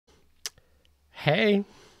Hey.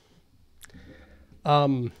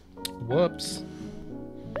 Whoops.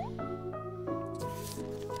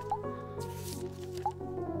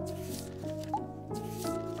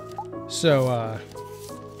 So,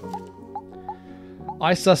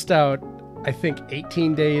 I sussed out, I think,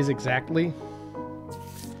 18 days exactly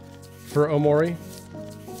for Omori.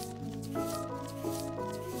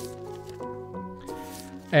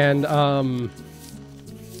 And,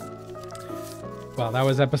 well, that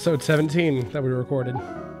was episode 17 that we recorded.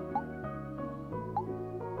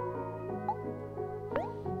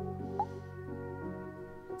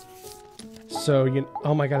 So,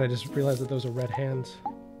 oh my god, I just realized that those are red hands.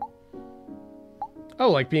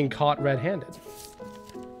 Oh, like being caught red-handed.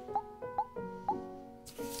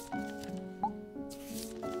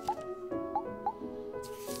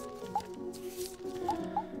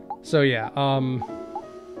 So yeah,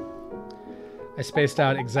 I spaced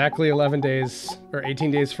out exactly 11 days, or 18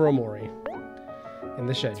 days for Omori in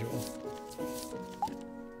the schedule.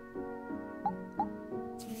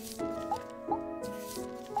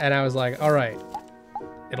 And I was like, alright,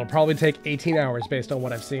 it'll probably take 18 hours based on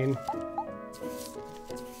what I've seen.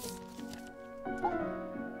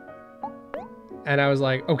 And I was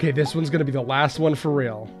like, okay, this one's going to be the last one for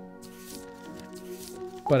real.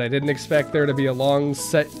 But I didn't expect there to be a long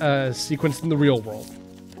sequence in the real world.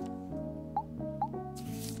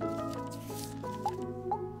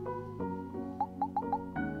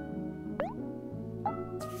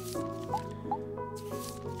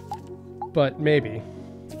 But maybe.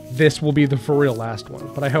 This will be the for real last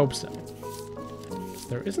one, but I hope so.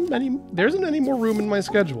 There isn't any more room in my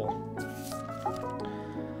schedule.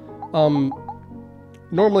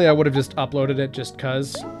 Normally I would have just uploaded it just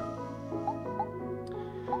cuz.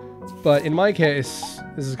 But in my case,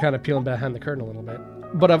 this is kind of peeling behind the curtain a little bit.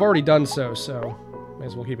 But I've already done so, so may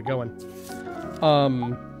as well keep it going.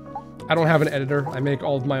 I don't have an editor. I make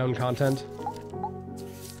all of my own content.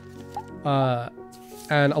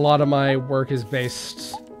 And a lot of my work is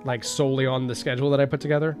based like solely on the schedule that I put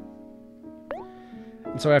together.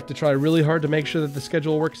 And so I have to try really hard to make sure that the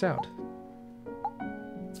schedule works out.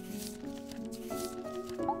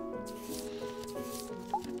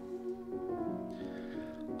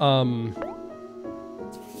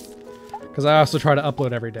 Because I also try to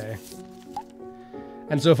upload every day.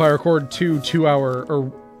 And so if I record two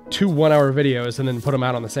 1-hour videos and then put them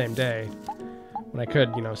out on the same day, when I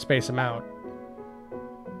could, space them out.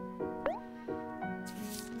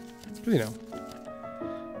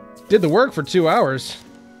 Did the work for 2 hours.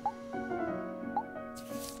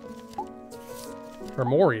 Or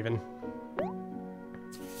more, even.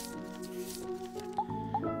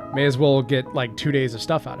 May as well get, like, 2 days of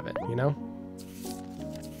stuff out of it,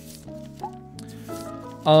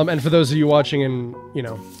 And for those of you watching in,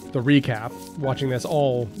 the recap, watching this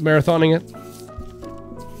all marathoning it,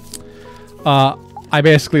 I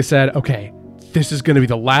basically said, okay, this is going to be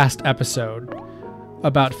the last episode.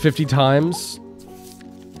 About 50 times.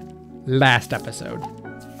 Last episode.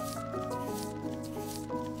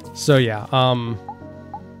 So yeah,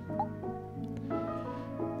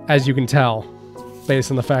 as you can tell, based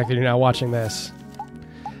on the fact that you're now watching this,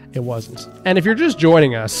 it wasn't. And if you're just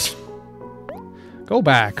joining us, go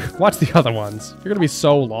back, watch the other ones. You're gonna be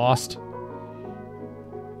so lost.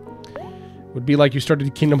 It would be like you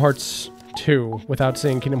started Kingdom Hearts 2 without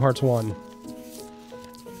seeing Kingdom Hearts 1.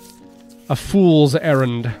 A fool's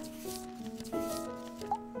errand.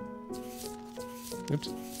 Oops.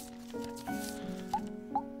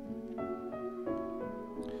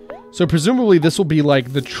 So presumably this will be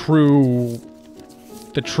like the true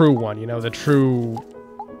one, the true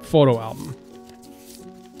photo album.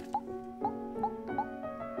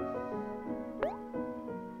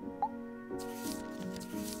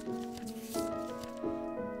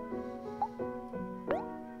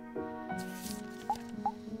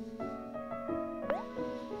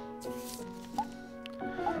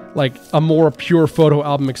 Like a more pure photo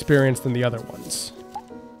album experience than the other ones.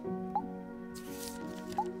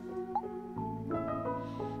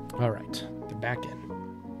 All right, get back in.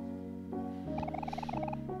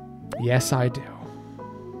 Yes, I do.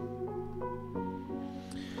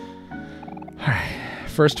 All right,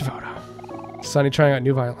 first photo. Sonny trying out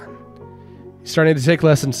new violin. He's starting to take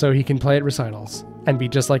lessons so he can play at recitals and be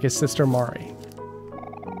just like his sister Mari.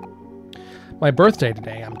 My birthday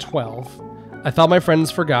today, I'm 12. I thought my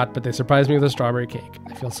friends forgot, but they surprised me with a strawberry cake.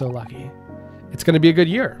 I feel so lucky. It's going to be a good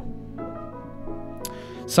year.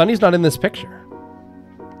 Sonny's not in this picture.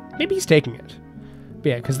 Maybe he's taking it. But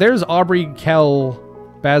yeah, because there's Aubrey, Kel,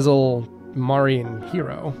 Basil, Mari, and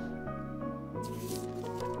Hiro.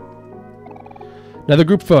 Another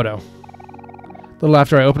group photo. little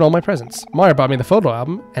after I opened all my presents, Mari bought me the photo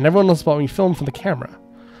album, and everyone else bought me film from the camera.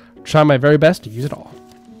 Try my very best to use it all.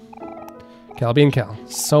 Calby and Cal.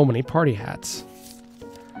 So many party hats.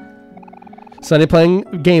 Sunny playing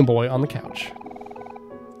Game Boy on the couch.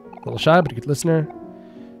 A little shy, but a good listener.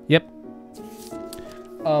 Yep.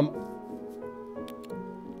 I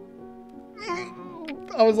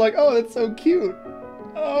was like, oh, that's so cute.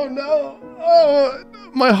 Oh, no. Oh,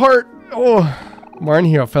 my heart. Oh. Mari and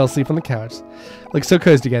Hiro fell asleep on the couch. Look so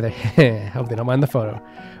cozy together. Hope they don't mind the photo.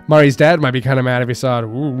 Mari's dad might be kind of mad if he saw it.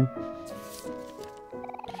 Ooh.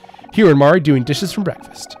 Hiro and Mari doing dishes from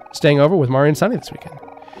breakfast. Staying over with Mari and Sunny this weekend.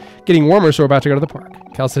 Getting warmer, so we're about to go to the park.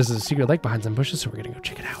 Cal says there's a secret lake behind some bushes, so we're going to go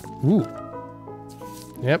check it out. Ooh.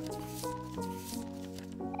 Yep.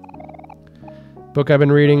 Book I've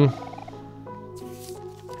been reading.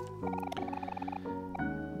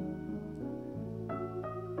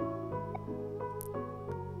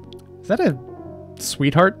 Is that a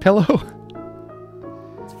sweetheart pillow?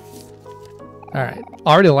 Alright.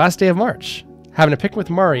 Already the last day of March. Having a picnic with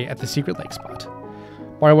Mari at the secret lake spot.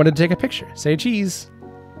 Mari wanted to take a picture. Say cheese.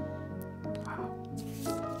 Wow.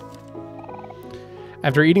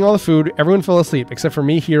 After eating all the food, everyone fell asleep except for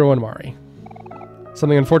me, Hiro, and Mari.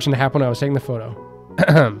 Something unfortunate happened when I was taking the photo.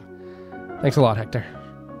 Thanks a lot, Hector.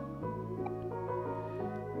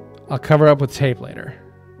 I'll cover up with tape later.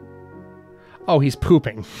 Oh, he's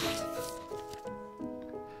pooping.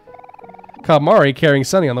 Caught Mari carrying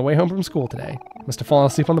Sunny on the way home from school today. Must have fallen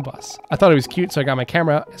asleep on the bus. I thought it was cute, so I got my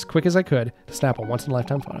camera out as quick as I could to snap a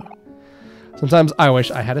once-in-a-lifetime photo. Sometimes I wish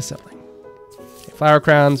I had a sibling. Okay, flower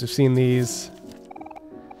crowns, we've seen these.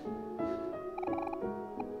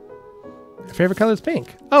 Her favorite color is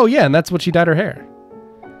pink. Oh yeah, and that's what she dyed her hair.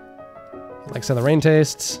 Likes how the rain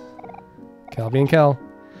tastes. Calby and Kel.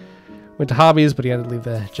 Went to hobbies, but he had to leave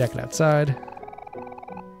the jacket outside.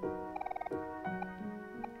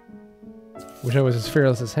 Wish I was as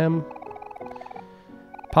fearless as him.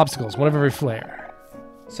 Popsicles, one of every flavor.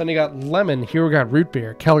 Sunny got lemon, Hiro got root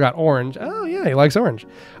beer, Kel got orange. Oh yeah, he likes orange.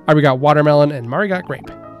 Arby got watermelon, and Mari got grape.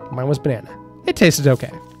 Mine was banana. It tasted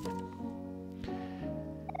okay.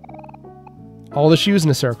 All the shoes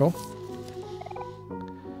in a circle.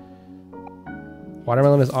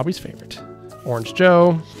 Watermelon is Aubrey's favorite. Orange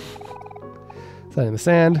Joe. Sunny in the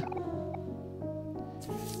sand.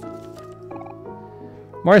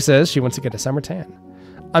 Mari says she wants to get a summer tan.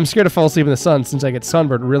 I'm scared to fall asleep in the sun since I get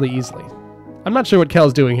sunburned really easily. I'm not sure what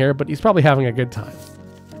Kel's doing here, but he's probably having a good time.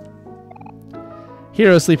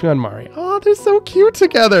 Hiro's sleeping on Mari. Oh, they're so cute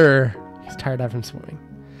together. He's tired after swimming.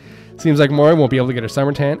 Seems like Mari won't be able to get her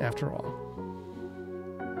summer tan after all.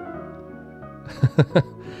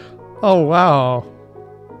 Oh, wow.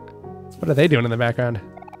 What are they doing in the background?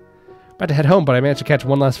 About to head home, but I managed to catch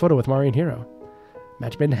one last photo with Mari and Hiro.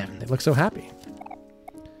 Match made in heaven. They look so happy.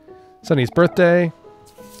 Sunny's birthday.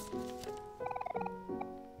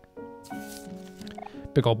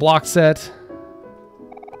 Big old block set.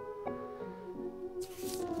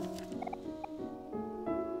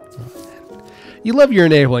 You love your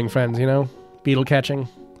enabling friends, you know? Beetle catching.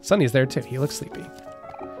 Sunny's there too. He looks sleepy.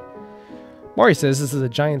 Mari says this is a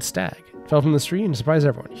giant stag. It fell from the tree and surprised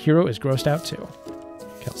everyone. Hiro is grossed out too.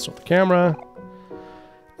 Kel stole the camera.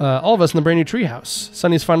 All of us in the brand new treehouse.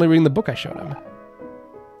 Sunny's finally reading the book I showed him.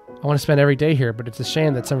 I want to spend every day here, but it's a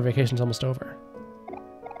shame that summer vacation's almost over.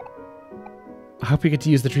 I hope we get to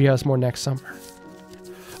use the treehouse more next summer.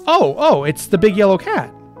 Oh, it's the big yellow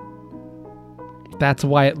cat. That's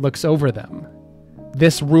why it looks over them.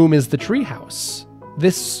 This room is the treehouse.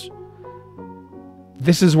 This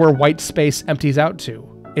is where white space empties out to.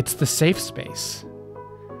 It's the safe space.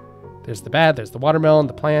 There's the bed, there's the watermelon,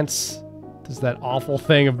 the plants. There's that awful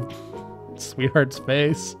thing of Sweetheart's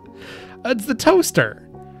face. It's the toaster.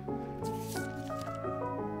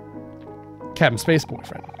 Captain Space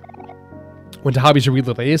Boyfriend. Went to hobbies to read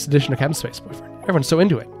the latest edition of Captain Space Boyfriend. Everyone's so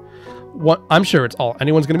into it. I'm sure it's all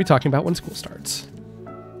anyone's going to be talking about when school starts.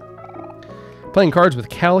 Playing cards with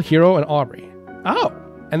Kel, Hiro, and Aubrey. Oh,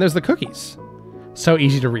 and there's the cookies. So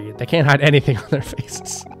easy to read. They can't hide anything on their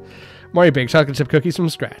faces. Mari baked chocolate chip cookies from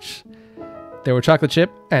scratch. They were chocolate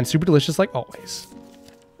chip and super delicious like always.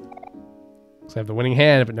 So I have the winning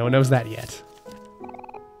hand, but no one knows that yet.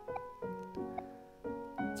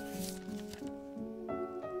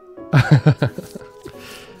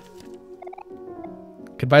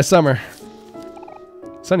 Goodbye, summer.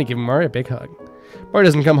 Sunny giving Mari a big hug. Mari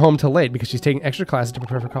doesn't come home till late because she's taking extra classes to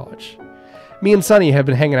prepare for college. Me and Sunny have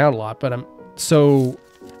been hanging out a lot, but so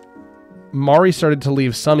Mari started to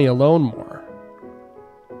leave Sunny alone more.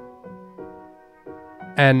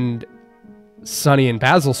 And Sunny and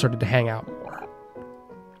Basil started to hang out more.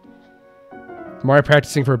 Mari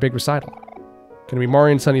practicing for a big recital. Gonna be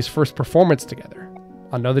Mari and Sunny's first performance together.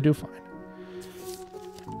 I'll know they do fine.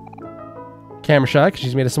 Camera shy because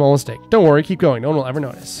she's made a small mistake. Don't worry, keep going. No one will ever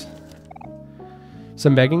notice.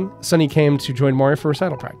 Some begging. Sunny came to join Mari for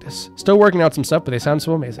recital practice. Still working out some stuff, but they sound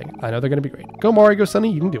so amazing. I know they're going to be great. Go Mari, go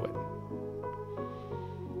Sunny, you can do it.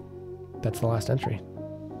 That's the last entry.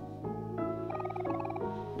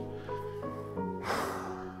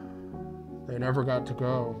 They never got to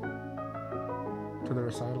go to the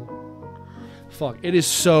recital. Fuck, it is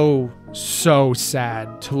so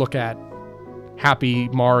sad to look at Happy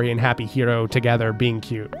Mari and Happy Hiro together being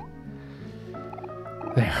cute.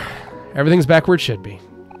 There. Everything's back where it should be.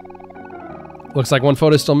 Looks like one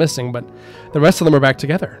photo's still missing, but the rest of them are back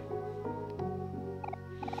together.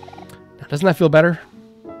 Now, doesn't that feel better?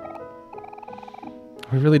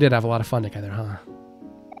 We really did have a lot of fun together, huh?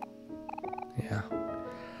 Yeah.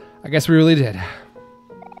 I guess we really did.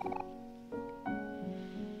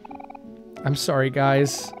 I'm sorry,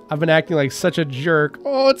 guys. I've been acting like such a jerk.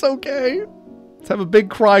 Oh, it's okay. Let's have a big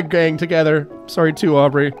cry gang together. Sorry too,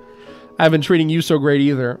 Aubrey. I haven't been treating you so great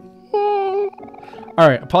either. Oh.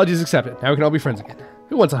 Alright, apologies accepted. Now we can all be friends again.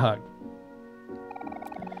 Who wants a hug?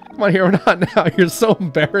 Come on, Hiro, not now. You're so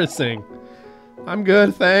embarrassing. I'm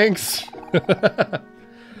good, thanks.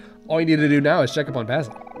 All you need to do now is check up on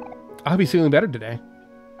Basil. I'll be feeling better today.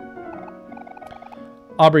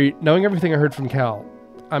 Aubrey, knowing everything I heard from Cal,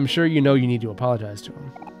 I'm sure you know you need to apologize to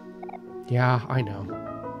him. Yeah, I know.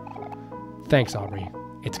 Thanks, Aubrey.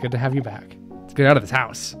 It's good to have you back. Let's get out of this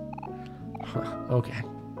house. Okay.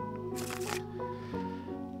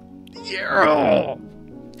 Yeah.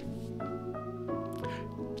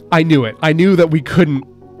 I knew it. I knew that we couldn't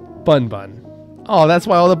Bun. Oh, that's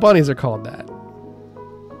why all the bunnies are called that.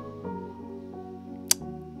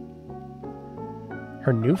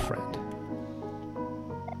 Her new friend.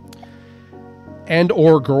 And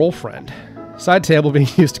or girlfriend. Side table being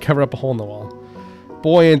used to cover up a hole in the wall.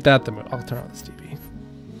 Boy, ain't that the mood. I'll turn on this TV.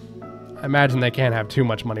 I imagine they can't have too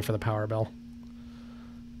much money for the power bill.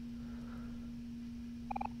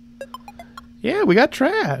 Yeah, we got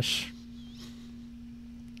trash.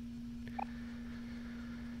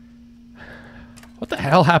 What the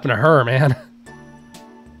hell happened to her, man?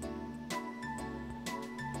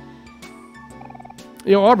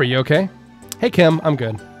 Yo, Aubrey, you okay? Hey, Kim, I'm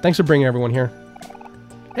good. Thanks for bringing everyone here.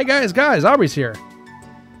 Hey, guys, Aubrey's here.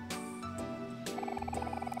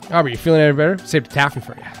 Aubrey, you feeling any better? Saved a taffy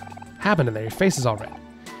for you. Happened in there? Your face is all red.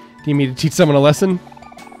 Do you need me to teach someone a lesson?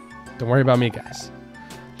 Don't worry about me, guys.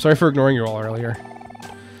 Sorry for ignoring you all earlier.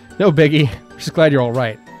 No biggie. Just glad you're all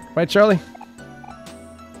right. Right, Charlie?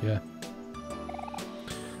 Yeah.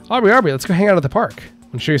 Aubrey, let's go hang out at the park.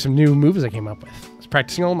 I'll show you some new moves I came up with. I was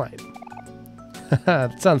practicing all night.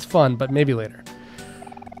 That sounds fun, but maybe later.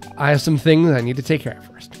 I have some things I need to take care of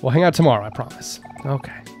first. We'll hang out tomorrow, I promise.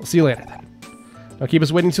 Okay. We'll see you later then. Don't keep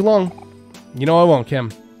us waiting too long. You know I won't,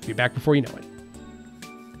 Kim. Be back before you know it.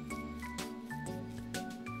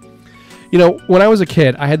 You know, when I was a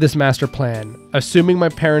kid, I had this master plan, assuming my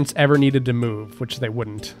parents ever needed to move, which they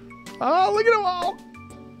wouldn't. Oh, look at them all!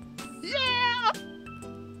 Yeah!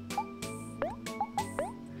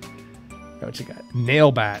 What you got?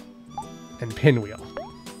 Nail bat and pinwheel.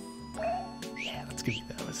 Yeah, let's give you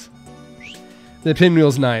those. The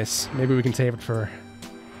pinwheel's nice. Maybe we can save it for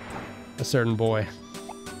a certain boy.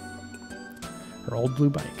 Her old blue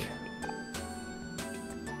bike.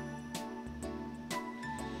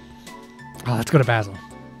 Oh, let's go to Basil.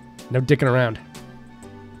 No dicking around.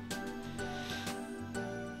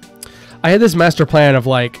 I had this master plan of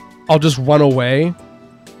like, I'll just run away.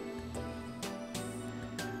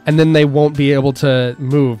 And then they won't be able to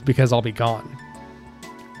move because I'll be gone.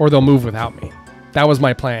 Or they'll move without me. That was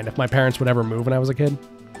my plan, if my parents would ever move when I was a kid.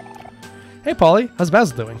 Hey, Polly. How's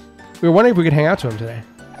Basil doing? We were wondering if we could hang out to him today.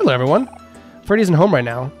 Hello, everyone. Freddy isn't home right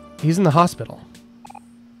now. He's in the hospital.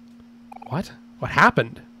 What? What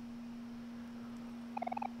happened?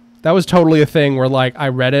 That was totally a thing where, like, I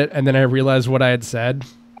read it and then I realized what I had said.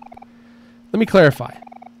 Let me clarify.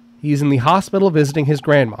 He's in the hospital visiting his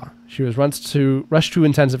grandma. She was rushed to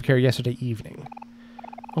intensive care yesterday evening.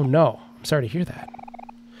 Oh, no. I'm sorry to hear that.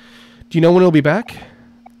 Do you know when he'll be back?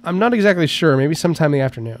 I'm not exactly sure. Maybe sometime in the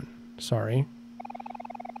afternoon. Sorry.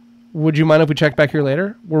 Would you mind if we check back here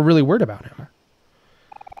later? We're really worried about him.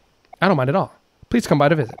 I don't mind at all. Please come by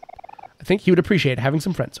to visit. I think he would appreciate having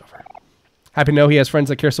some friends over. Happy to know he has friends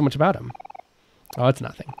that care so much about him. Oh, it's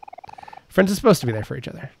nothing. Friends are supposed to be there for each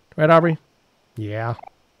other. Right, Aubrey? Yeah.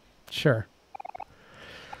 Sure.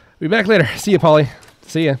 Be back later. See you, Polly.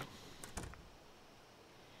 See ya.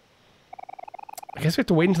 I guess we have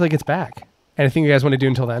to wait until he gets back. Anything you guys want to do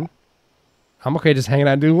until then? I'm okay just hanging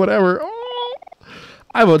out and doing whatever. Oh,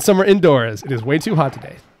 I vote summer indoors. It is way too hot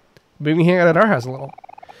today. Maybe we can hang out at our house a little.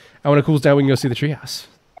 And when it cools down, we can go see the treehouse.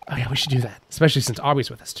 Oh yeah, we should do that. Especially since Aubrey's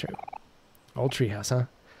with us too. Old treehouse, huh?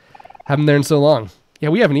 Haven't been there in so long. Yeah,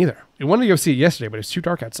 we haven't either. We wanted to go see it yesterday, but it's too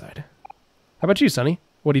dark outside. How about you, Sonny?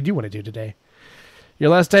 What did you want to do today? Your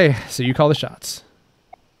last day, so you call the shots.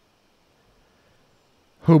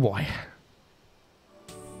 Oh boy.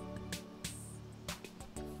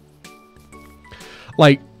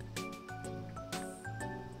 Like,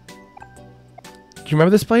 do you remember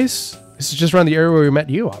this place? This is just around the area where we met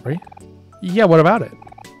you, Aubrey. Yeah, what about it?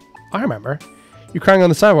 I remember. You crying on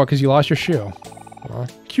the sidewalk because you lost your shoe. Aw,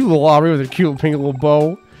 cute little Aubrey with her cute pink little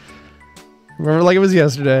bow. Remember like it was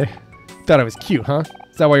yesterday. Thought I was cute, huh?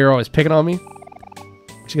 Is that why you're always picking on me?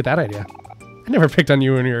 Where'd you get that idea? I never picked on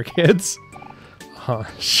you when you were kids. Huh,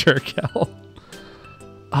 sure, Kel.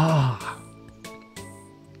 Ah.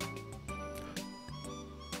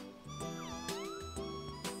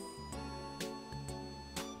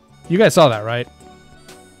 You guys saw that, right?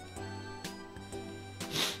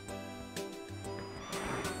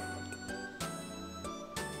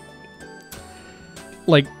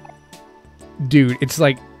 Like, dude, it's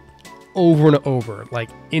like over and over. Like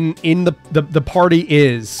in the party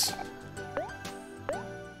is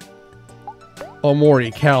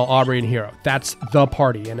Omori, Kel, Aubrey, and Hiro. That's the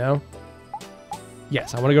party, you know?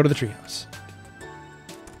 Yes, I want to go to the treehouse.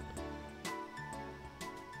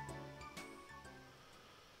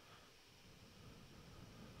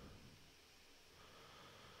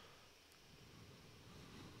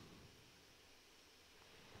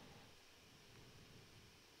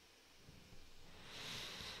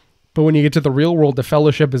 But when you get to the real world, the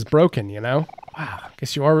fellowship is broken, you know? Wow,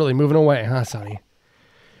 guess you are really moving away, huh, Sonny?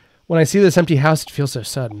 When I see this empty house, it feels so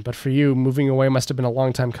sudden. But for you, moving away must have been a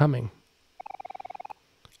long time coming.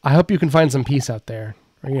 I hope you can find some peace out there.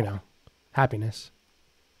 Or, you know, happiness.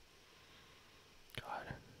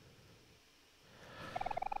 God.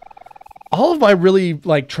 All of my really,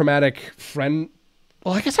 like, traumatic friend...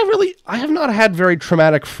 Well, I guess I have not had very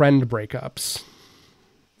traumatic friend breakups.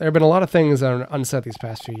 There have been a lot of things that are unsaid these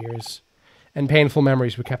past few years, and painful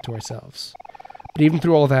memories we kept to ourselves. But even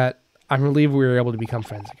through all that, I'm relieved we were able to become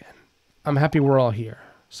friends again. I'm happy we're all here,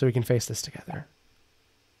 so we can face this together.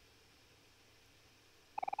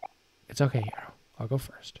 It's okay, Hiro. I'll go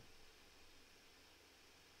first.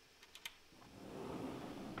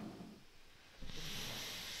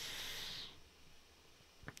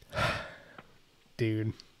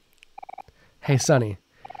 Dude. Hey, Sonny.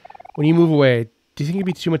 When you move away... Do you think it'd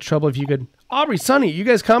be too much trouble if you could... Aubrey, Sonny, you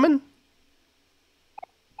guys coming?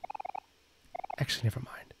 Actually, never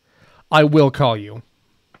mind. I will call you.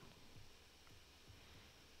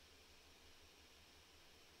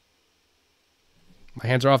 My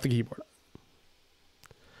hands are off the keyboard.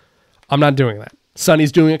 I'm not doing that.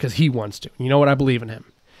 Sonny's doing it because he wants to. You know what? I believe in him.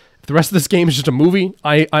 If the rest of this game is just a movie,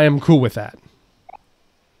 I am cool with that.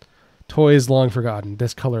 Toys long forgotten,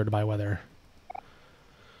 discolored by weather.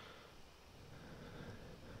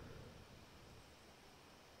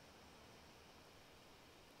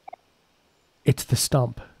 It's the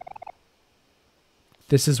stump.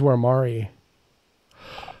 This is where Mari...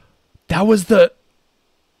 That was the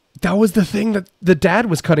thing that the dad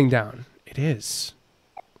was cutting down. It is.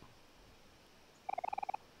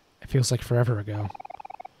 It feels like forever ago.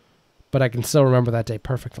 But I can still remember that day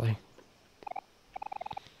perfectly.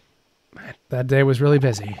 Man, that day was really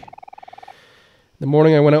busy. In the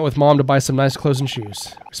morning I went out with Mom to buy some nice clothes and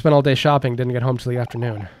shoes. We spent all day shopping, didn't get home till the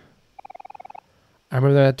afternoon. I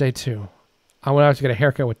remember that day too. I went out to get a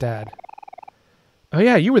haircut with Dad. Oh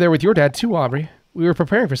yeah, you were there with your dad too, Aubrey. We were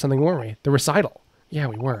preparing for something, weren't we? The recital. Yeah,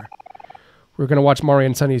 we were. We were going to watch Mari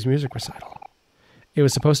and Sonny's music recital. It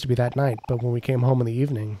was supposed to be that night, but when we came home in the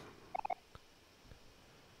evening...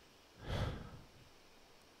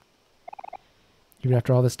 Even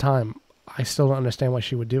after all this time, I still don't understand why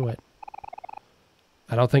she would do it.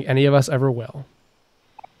 I don't think any of us ever will.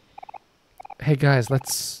 Hey guys,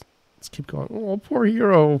 let's keep going. Oh, poor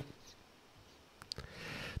Hiro.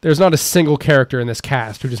 There's not a single character in this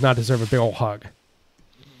cast who does not deserve a big ol' hug.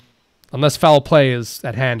 Unless foul play is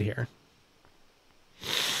at hand here.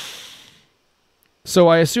 So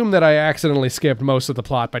I assume that I accidentally skipped most of the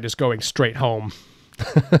plot by just going straight home.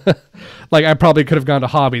 Like I probably could have gone to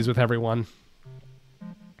hobbies with everyone.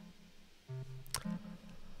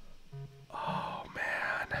 Oh,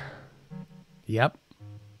 man. Yep.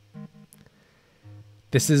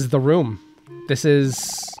 This is the room. This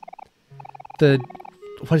is the...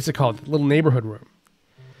 What is it called? The little neighborhood room.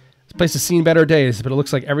 This place has seen better days, but it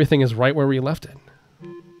looks like everything is right where we left it.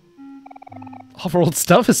 All of our old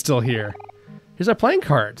stuff is still here. Here's our playing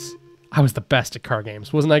cards. I was the best at card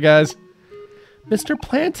games, wasn't I, guys? Mr.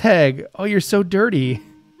 Plantag. Oh, you're so dirty.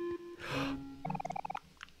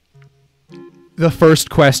 The first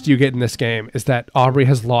quest you get in this game is that Aubrey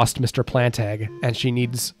has lost Mr. Plantag, and she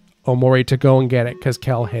needs Omori to go and get it because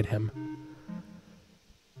Kel hit him.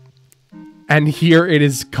 And here it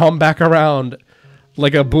is come back around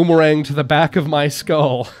like a boomerang to the back of my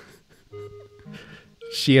skull.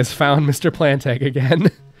 She has found Mr. Plantag again.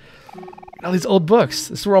 All these old books.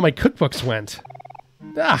 This is where all my cookbooks went.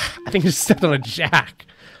 Ah, I think I just stepped on a jack.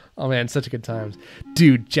 Oh man, such a good times.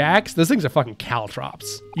 Dude, jacks, those things are fucking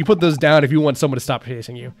caltrops. You put those down if you want someone to stop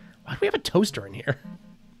chasing you. Why do we have a toaster in here?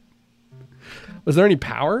 Was there any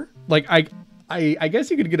power? Like, I guess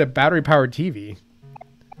you could get a battery-powered TV.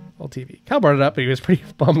 Well, TV. Cal brought it up, but he was pretty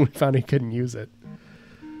bummed when he found he couldn't use it.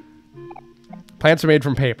 Plants are made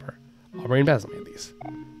from paper. Aubrey and Basil made these.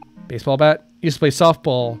 Baseball bat. Used to play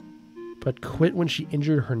softball, but quit when she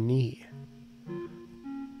injured her knee.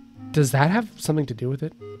 Does that have something to do with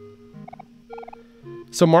it?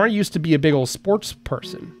 So Mari used to be a big old sports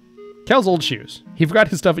person. Cal's old shoes. He forgot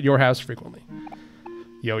his stuff at your house frequently.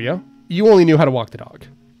 Yo-yo. You only knew how to walk the dog.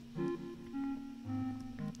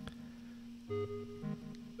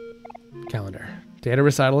 Calendar. Data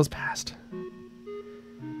recital is passed.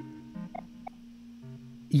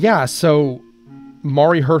 Yeah, so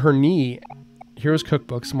Mari hurt her knee. Here's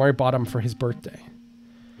cookbooks. Mari bought them for his birthday.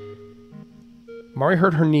 Mari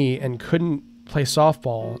hurt her knee and couldn't play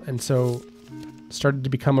softball, and so started to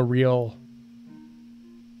become a real...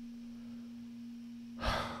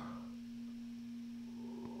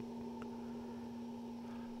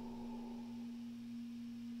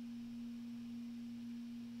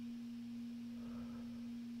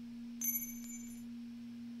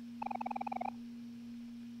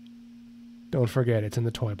 Don't forget, it's in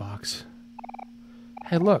the toy box.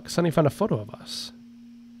 Hey, look, Sunny found a photo of us.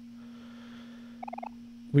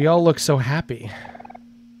 We all look so happy.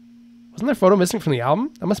 Wasn't there a photo missing from the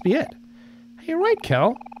album? That must be it. Hey, you're right,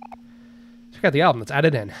 Kel. Check out the album. Let's add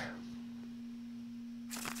it in.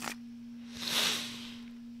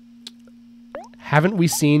 Haven't we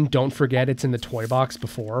seen Don't Forget It's in the Toy Box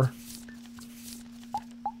before?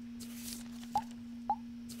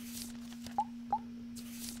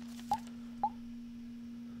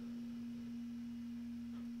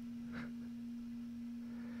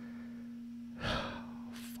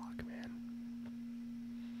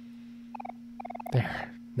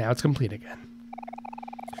 There. Now it's complete again.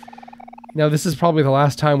 Now this is probably the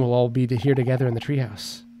last time we'll all be here together in the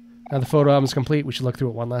treehouse. Now the photo album's complete, we should look through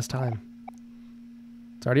it one last time.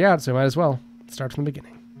 It's already out, so might as well. Start from the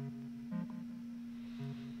beginning.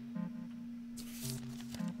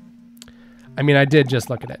 I mean, I did just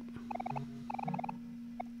look at it.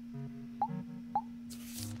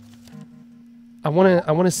 I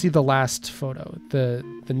wanna see the last photo, the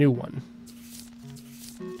new one.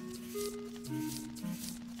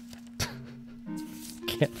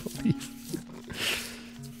 Can't believe.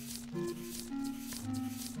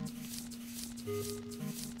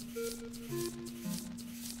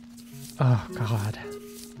 Oh God.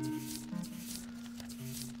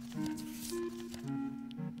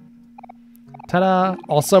 Ta-da!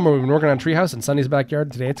 All summer we've been working on Treehouse in Sunny's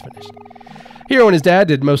backyard. Today it's finished. Hero and his dad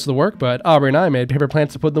did most of the work, but Aubrey and I made paper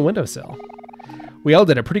plants to put in the windowsill. We all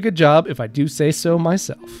did a pretty good job, if I do say so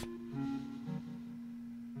myself.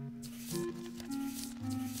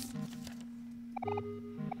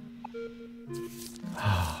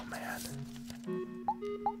 Oh, man.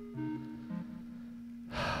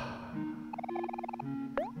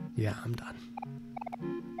 Yeah, I'm done.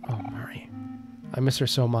 Oh, Mari. I miss her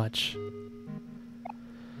so much.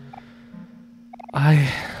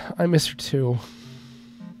 I miss her too.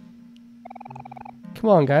 Come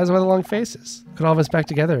on, guys, why the long faces? Look at all of us back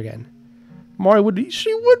together again. Mari would be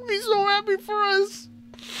so happy for us.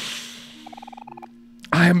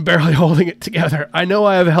 I am barely holding it together. I know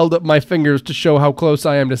I have held up my fingers to show how close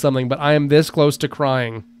I am to something, but I am this close to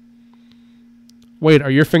crying. Wait,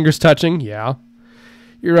 are your fingers touching? Yeah.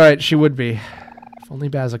 You're right, she would be. If only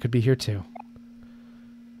Basil could be here too.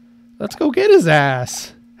 Let's go get his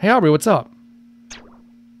ass. Hey, Aubrey, what's up?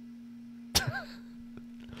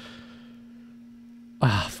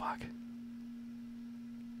 Ah, fuck.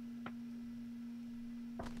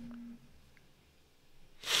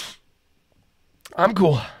 I'm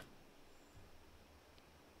cool.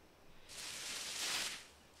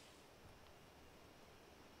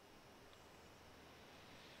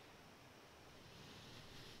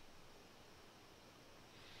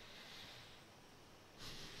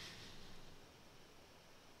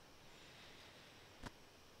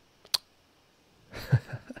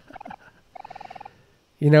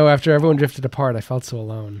 You know, after everyone drifted apart, I felt so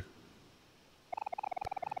alone.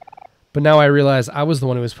 But now I realize I was the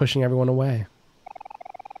one who was pushing everyone away.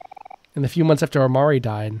 In the few months after Omori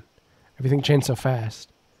died, everything changed so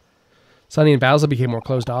fast. Sunny and Basil became more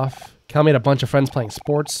closed off. Cal made a bunch of friends playing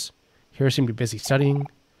sports. Hiro seemed to be busy studying.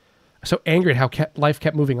 I was so angry at how life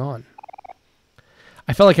kept moving on.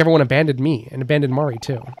 I felt like everyone abandoned me, and abandoned Mari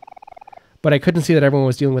too. But I couldn't see that everyone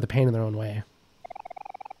was dealing with the pain in their own way.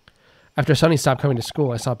 After Sunny stopped coming to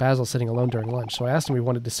school, I saw Basil sitting alone during lunch, so I asked him if we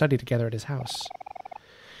wanted to study together at his house.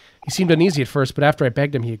 He seemed uneasy at first, but after I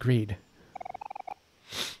begged him, he agreed.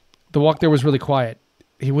 The walk there was really quiet.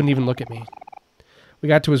 He wouldn't even look at me. We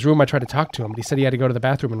got to his room, I tried to talk to him, but he said he had to go to the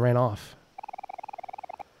bathroom and ran off.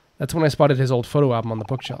 That's when I spotted his old photo album on the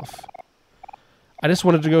bookshelf. I just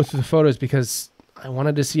wanted to go through the photos because I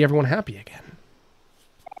wanted to see everyone happy again.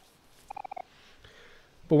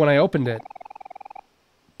 But when I opened it,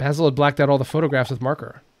 Basil had blacked out all the photographs with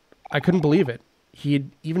marker. I couldn't believe it. He had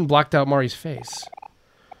even blacked out Mari's face.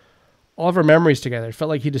 All of our memories together, it felt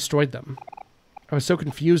like he destroyed them. I was so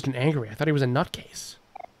confused and angry. I thought he was a nutcase.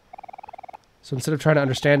 So instead of trying to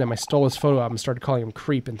understand him, I stole his photo album and started calling him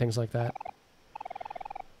creep and things like that.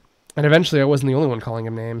 And eventually I wasn't the only one calling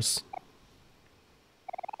him names.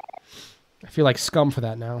 I feel like scum for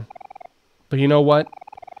that now. But you know what?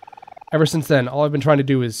 Ever since then, all I've been trying to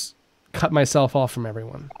do is cut myself off from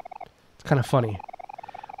everyone. It's kind of funny.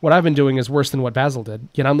 What I've been doing is worse than what Basil did,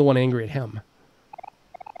 yet I'm the one angry at him.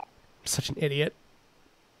 I'm such an idiot.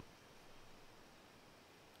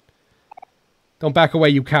 Don't back away,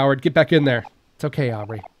 you coward. Get back in there. It's okay,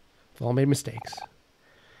 Aubrey. We've all made mistakes.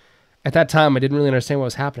 At that time, I didn't really understand what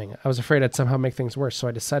was happening. I was afraid I'd somehow make things worse, so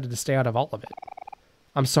I decided to stay out of all of it.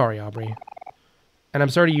 I'm sorry, Aubrey. And I'm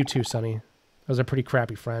sorry to you too, Sonny. I was a pretty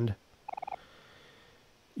crappy friend.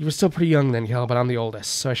 You were still pretty young then, Kel, but I'm the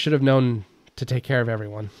oldest, so I should have known to take care of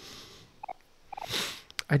everyone.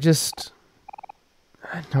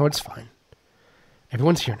 No, it's fine.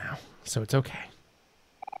 Everyone's here now, so it's okay.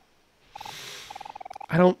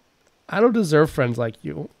 I don't deserve friends like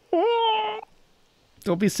you.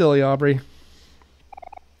 Don't be silly, Aubrey.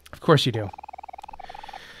 Of course you do.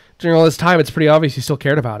 During all this time, it's pretty obvious you still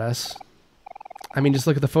cared about us. I mean, just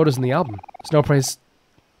look at the photos in the album.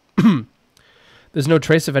 There's no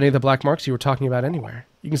trace of any of the black marks you were talking about anywhere.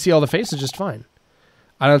 You can see all the faces just fine.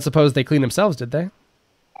 I don't suppose they cleaned themselves, did they?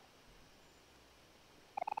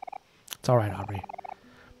 It's all right, Aubrey.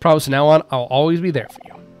 Promise from now on, I'll always be there for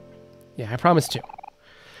you. Yeah, I promise too.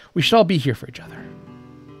 We should all be here for each other.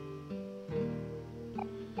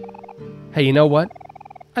 Hey, you know what?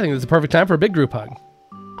 I think this is the perfect time for a big group hug.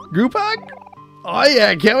 Group hug? Oh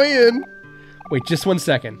yeah, count me in. Wait, just 1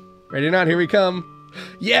 second. Ready or not? Here we come.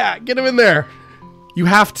 Yeah, get him in there. You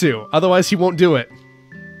have to, otherwise he won't do it.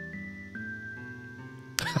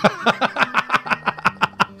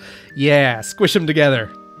 Yeah, squish them together.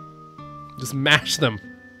 Just mash them.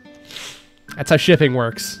 That's how shipping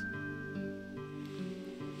works.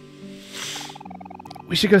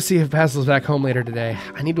 We should go see if Basil's back home later today.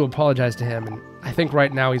 I need to apologize to him, and I think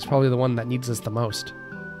right now he's probably the one that needs us the most.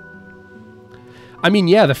 I mean,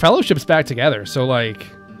 yeah, the fellowship's back together, so like...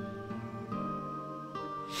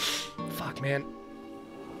 Fuck, man.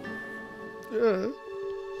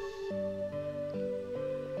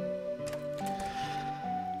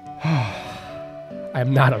 I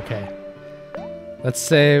am not okay. Let's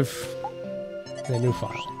save in a new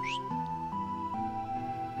file.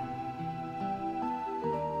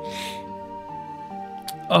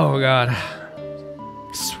 Oh god.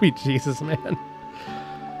 Sweet Jesus, man.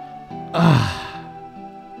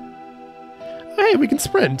 Hey, we can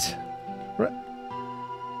sprint.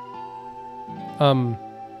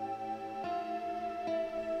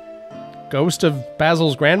 Ghost of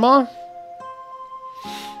Basil's grandma?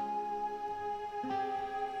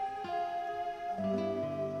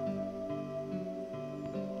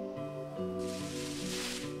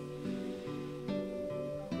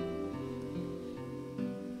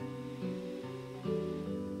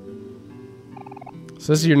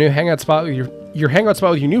 So this is your new hangout spot with your hangout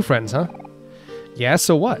spot with your new friends, huh? Yeah,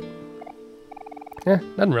 so what? Yeah,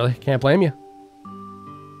 nothing really. Can't blame you.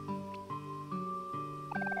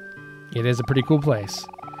 It is a pretty cool place.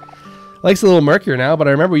 Like's a little murkier now, but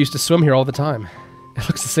I remember we used to swim here all the time. It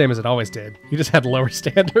looks the same as it always did. You just had lower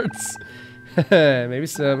standards. Maybe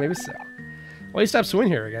so, maybe so. Why you stopped swimming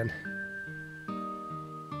here again?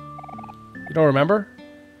 You don't remember?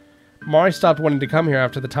 Mari stopped wanting to come here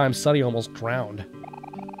after the time Sunny almost drowned.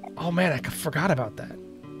 Oh man, I forgot about that.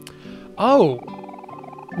 Oh,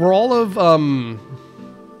 were all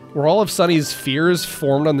of Sunny's fears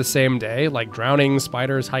formed on the same day, like drowning,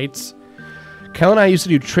 spiders, heights? Kel and I used to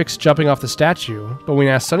do tricks jumping off the statue, but when we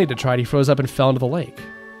asked Sunny to try it, he froze up and fell into the lake.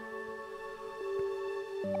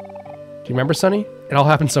 Do you remember, Sunny? It all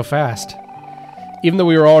happened so fast. Even though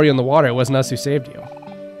we were already in the water, it wasn't us who saved you.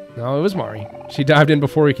 No, it was Mari. She dived in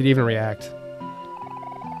before we could even react.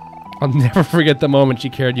 I'll never forget the moment she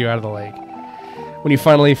carried you out of the lake. When you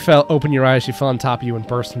finally opened your eyes, she fell on top of you and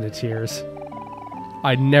burst into tears.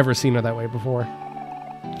 I'd never seen her that way before.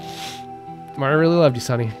 Mari really loved you,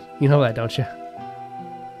 Sunny. You know that, don't you?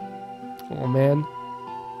 Oh, man.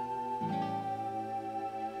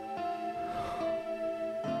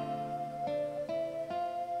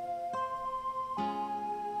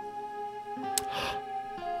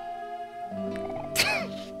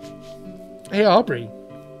 Hey, Aubrey.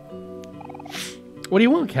 What do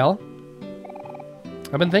you want, Kel?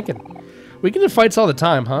 I've been thinking. We get in fights all the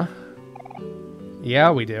time, huh?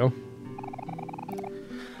 Yeah, we do.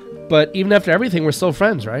 But even after everything, we're still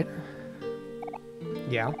friends, right?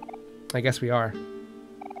 Yeah, I guess we are.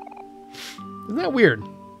 Isn't that weird?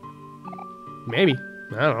 Maybe.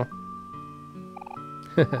 I don't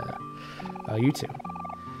know. Oh, you two.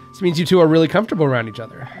 This means you two are really comfortable around each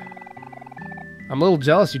other. I'm a little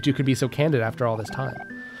jealous you two could be so candid after all this time.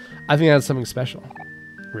 I think that's something special.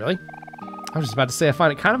 Really? I was just about to say I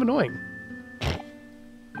find it kind of annoying.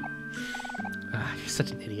 You're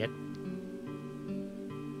such an idiot.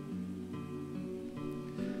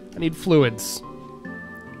 I need fluids.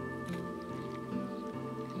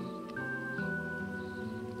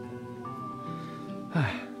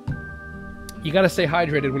 You gotta stay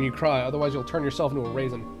hydrated when you cry, otherwise you'll turn yourself into a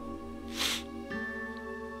raisin.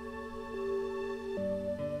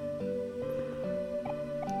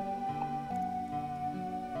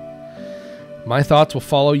 My thoughts will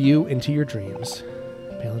follow you into your dreams.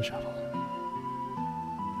 Pail and shovel.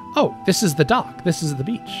 Oh, this is the dock. This is the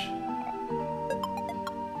beach.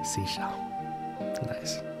 Seashell.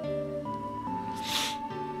 Nice.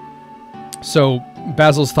 So,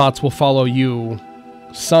 Basil's thoughts will follow you,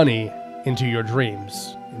 Sunny, into your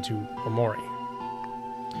dreams, into Omori.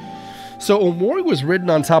 So Omori was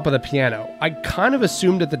written on top of the piano. I kind of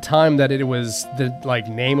assumed at the time that it was the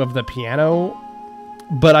name of the piano,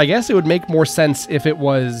 but I guess it would make more sense if it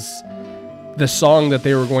was the song that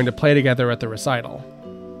they were going to play together at the recital.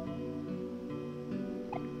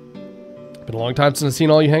 Been a long time since I've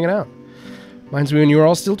seen all you hanging out. Reminds me when you were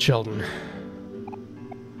all still children.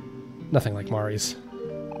 Nothing like Mari's.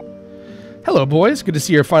 Hello, boys. Good to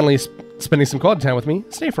see you're finally spending some quality time with me.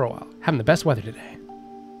 Stay for a while. Having the best weather today.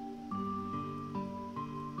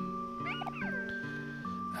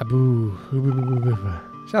 Aboo.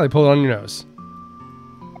 Sally, pull it on your nose.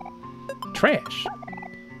 Trash.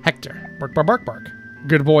 Hector. Bark, bark, bark, bark.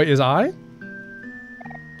 Good boy is I.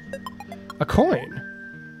 A coin.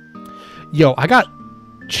 Yo, I got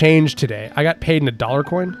change today. I got paid in a $1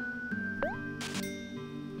 coin.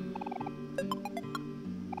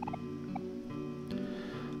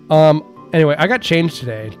 Anyway, I got changed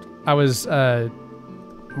today. I was, my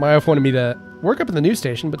wife wanted me to work up in the news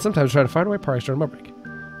station, but sometimes try to find away parties during my break.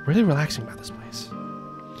 Really relaxing about this place.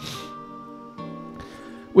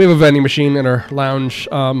 We have a vending machine in our lounge.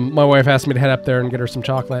 My wife asked me to head up there and get her some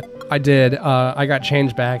chocolate. I did. I got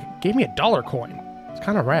change back. Gave me a $1 coin. It's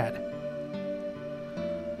kind of rad.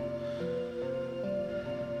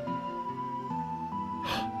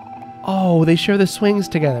 Oh, they share the swings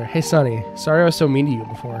together. Hey, Sunny. Sorry I was so mean to you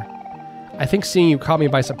before. I think seeing you caught me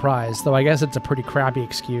by surprise, though I guess it's a pretty crappy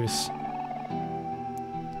excuse.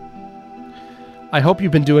 I hope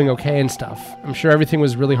you've been doing okay and stuff. I'm sure everything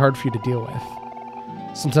was really hard for you to deal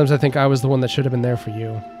with. Sometimes I think I was the one that should have been there for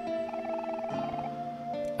you.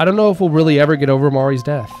 I don't know if we'll really ever get over Mari's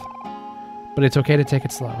death, but it's okay to take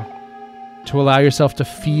it slow. To allow yourself to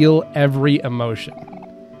feel every emotion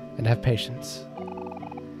and have patience.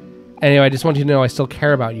 Anyway, I just want you to know I still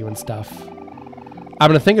care about you and stuff. I've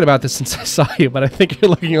been thinking about this since I saw you, but I think you're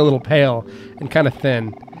looking a little pale and kind of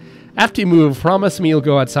thin. After you move, promise me you'll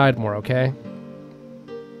go outside more, okay?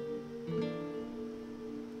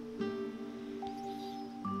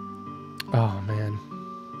 Oh, man.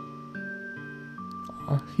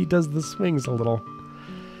 Oh, he does the swings a little.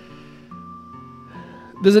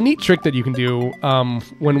 There's a neat trick that you can do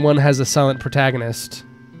when one has a silent protagonist.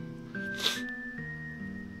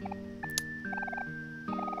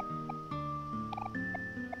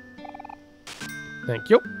 Thank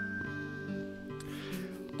you.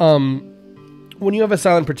 When you have a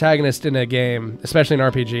silent protagonist in a game, especially an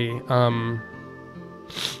RPG,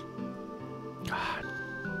 God,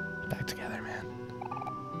 back together, man.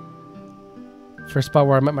 First spot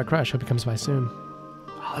where I met my crush. Hope he comes by soon.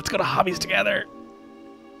 Oh, let's go to hobbies together.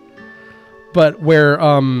 But where,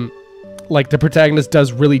 like the protagonist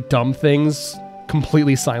does really dumb things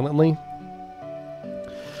completely silently.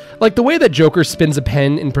 Like the way that Joker spins a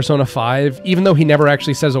pen in Persona 5, even though he never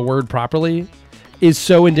actually says a word properly, is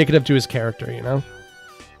so indicative to his character, you know?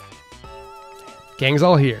 Gang's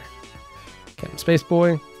all here. Captain Space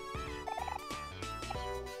Boy.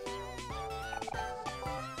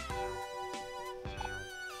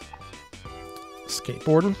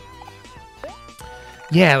 Skateboarding.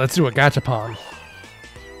 Yeah, let's do a gachapon.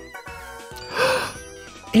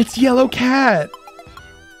 It's Yellow Cat!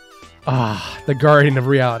 Ah, the guardian of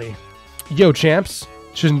reality. Yo, champs.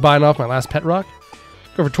 Shouldn't buying off my last pet rock?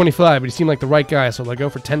 Go for 25, but he seemed like the right guy, so I'll go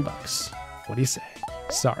for 10 bucks. What do you say?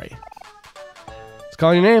 Sorry. It's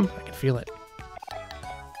calling your name. I can feel it.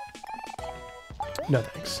 No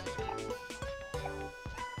thanks.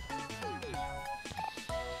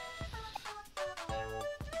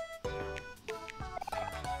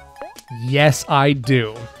 Yes, I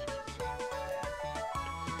do.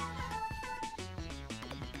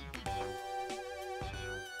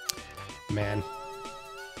 Man.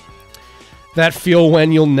 That feel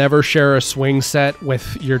when you'll never share a swing set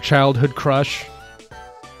with your childhood crush.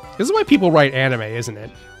 This is why people write anime, isn't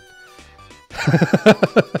it?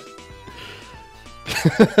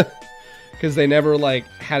 Because they never, like,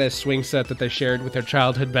 had a swing set that they shared with their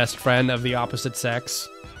childhood best friend of the opposite sex.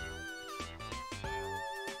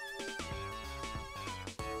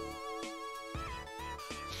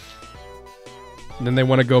 And then they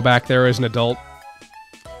want to go back there as an adult.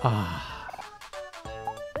 Ah.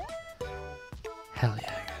 Hell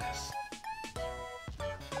yeah, guys.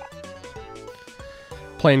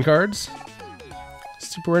 Playing cards.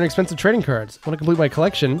 Super inexpensive trading cards. I want to complete my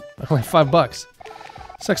collection. I only have $5.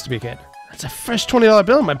 Sucks to be a kid. That's a fresh $20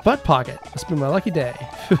 bill in my butt pocket. Must be my lucky day.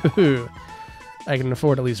 I can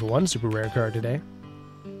afford at least one super rare card today.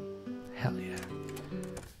 Hell yeah.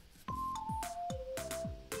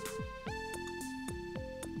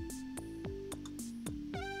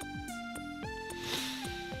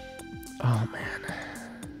 Oh, man.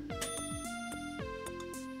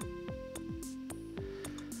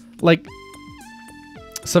 Like,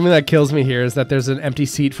 something that kills me here is that there's an empty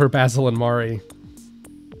seat for Basil and Mari.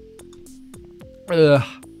 Ugh.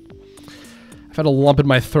 I've had a lump in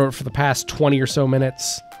my throat for the past 20 or so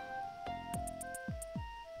minutes.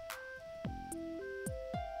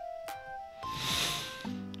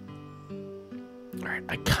 Alright,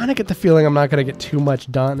 I kind of get the feeling I'm not going to get too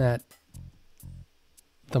much done at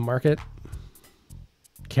the market.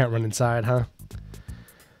 Can't run inside, huh?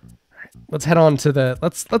 Alright, let's head on to the...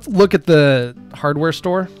 Let's look at the hardware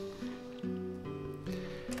store.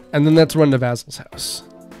 And then let's run to Basil's house.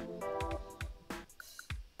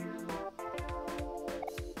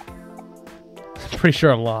 Pretty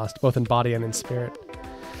sure I'm lost, both in body and in spirit.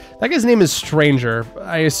 That guy's name is Stranger.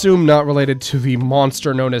 I assume not related to the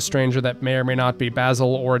monster known as Stranger that may or may not be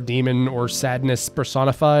Basil or a demon or sadness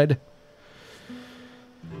personified.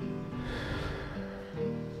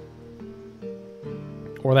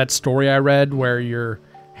 Or that story I read where your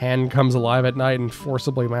hand comes alive at night and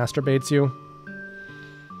forcibly masturbates you.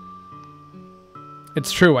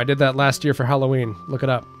 It's true, I did that last year for Halloween. Look it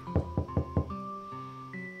up.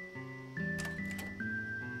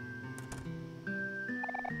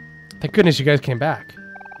 Thank goodness you guys came back.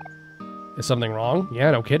 Is something wrong? Yeah,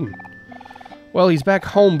 no kidding. Well, he's back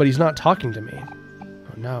home, but he's not talking to me.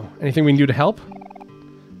 Oh no. Anything we can do to help?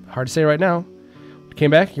 Hard to say right now. When he came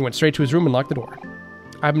back, he went straight to his room and locked the door.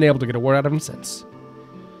 I haven't been able to get a word out of him since.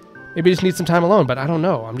 Maybe he just needs some time alone, but I don't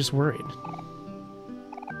know. I'm just worried.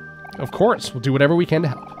 Of course, we'll do whatever we can to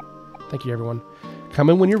help. Thank you, everyone. Come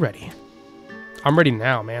in when you're ready. I'm ready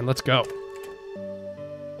now, man. Let's go.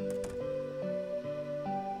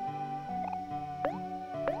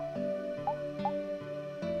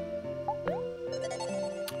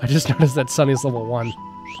 I just noticed that Sunny's level 1.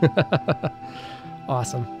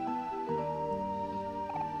 Awesome.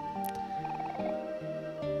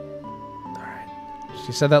 Alright.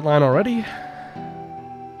 She said that line already.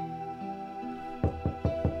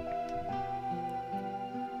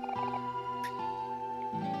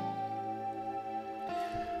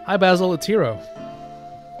 Hi Basil, it's Hiro.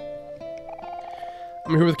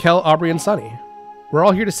 I'm here with Kel, Aubrey, and Sunny. We're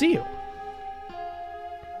all here to see you.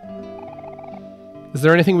 Is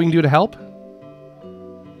there anything we can do to help?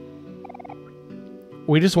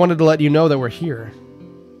 We just wanted to let you know that we're here.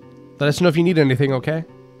 Let us know if you need anything, okay?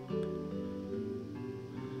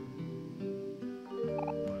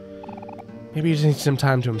 Maybe he just needs some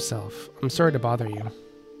time to himself. I'm sorry to bother you.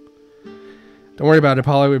 Don't worry about it,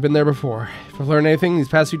 Polly. We've been there before. If we've learned anything these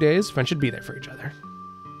past few days, friends should be there for each other.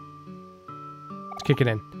 Let's kick it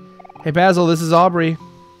in. Hey, Basil, this is Aubrey.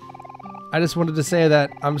 I just wanted to say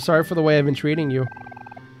that I'm sorry for the way I've been treating you.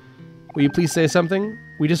 Will you please say something?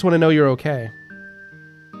 We just want to know you're okay.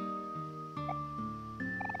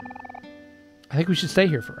 I think we should stay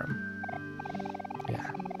here for him.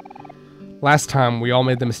 Yeah. Last time, we all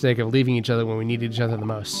made the mistake of leaving each other when we needed each other the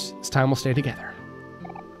most. This time, we'll stay together.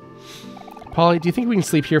 Polly, do you think we can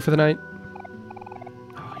sleep here for the night?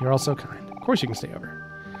 Oh, you're all so kind. Of course you can stay over.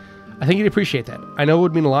 I think he'd appreciate that. I know it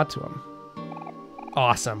would mean a lot to him.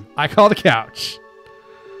 Awesome. I call the couch.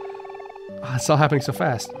 Oh, it's all happening so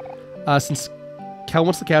fast. Since Kel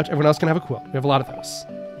wants the couch, everyone else can have a quilt. We have a lot of those.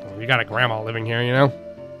 Oh, you got a grandma living here, you know?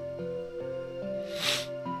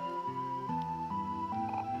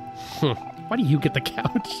 Why do you get the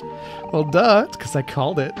couch? Well, duh. It's because I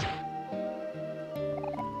called it.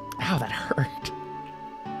 Ow, that hurt.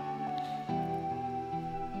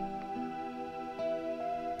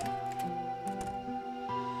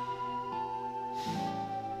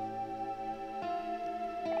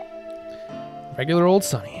 Regular old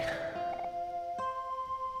Sonny.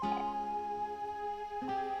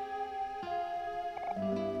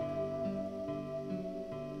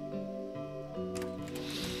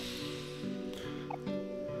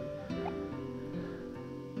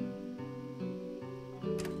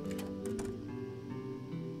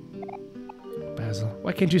 Basil,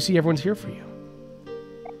 why can't you see everyone's here for you?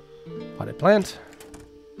 Potted plant.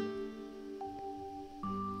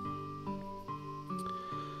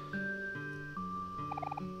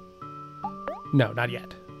 No, not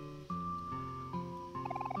yet.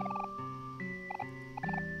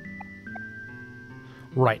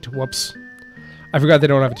 Right, whoops. I forgot they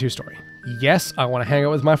don't have a two-story. Yes, I want to hang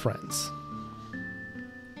out with my friends.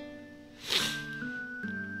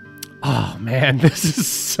 Oh, man, this is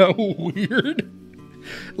so weird.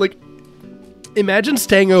 Like, imagine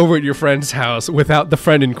staying over at your friend's house without the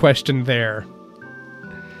friend in question there.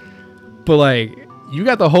 But, like, you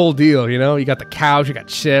got the whole deal, you know? You got the couch, you got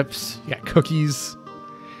chips, you got cookies,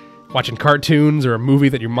 watching cartoons or a movie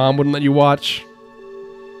that your mom wouldn't let you watch.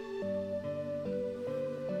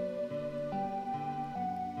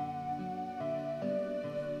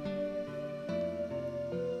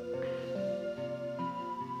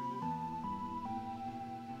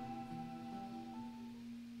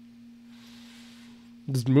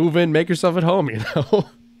 Just move in, make yourself at home, you know?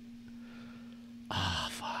 Ah,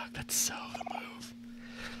 fuck, that's so the move.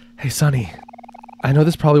 Hey, Sonny, I know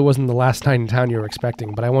this probably wasn't the last night in town you were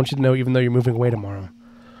expecting, but I want you to know even though you're moving away tomorrow,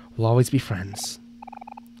 we'll always be friends.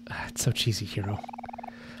 It's so cheesy, Hero.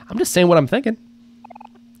 I'm just saying what I'm thinking.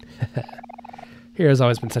 Hero's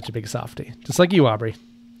always been such a big softie, just like you, Aubrey.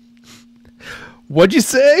 What'd you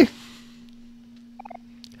say?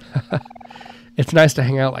 It's nice to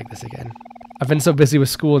hang out like this again. I've been so busy with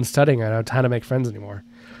school and studying, I don't have time to make friends anymore.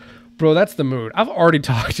 Bro, that's the mood. I've already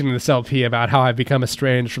talked in this LP about how I've become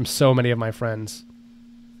estranged from so many of my friends.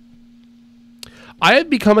 I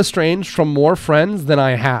have become estranged from more friends than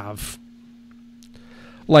I have.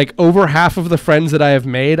 Like, over half of the friends that I have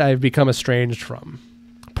made, I have become estranged from.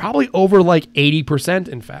 Probably over, like, 80%,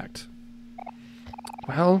 in fact.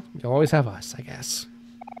 Well, you'll always have us, I guess.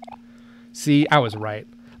 See, I was right.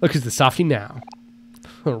 Look who's the softie now.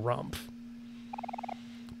 Rump.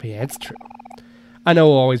 But yeah, it's true. I know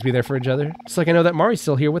we'll always be there for each other. Just like I know that Mari's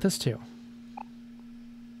still here with us, too.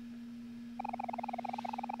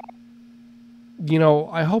 You know,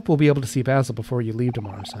 I hope we'll be able to see Basil before you leave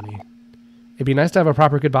tomorrow, Sonny. It'd be nice to have a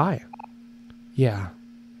proper goodbye. Yeah.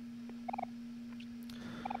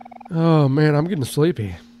 Oh, man, I'm getting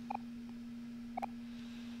sleepy.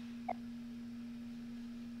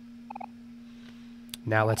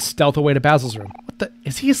 Now let's stealth away to Basil's room. What the?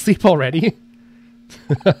 Is he asleep already?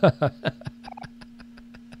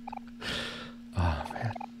 Oh,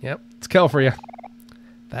 man. Yep, it's Kel for you.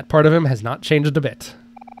 That part of him has not changed a bit.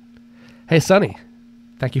 Hey, Sonny.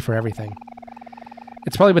 Thank you for everything.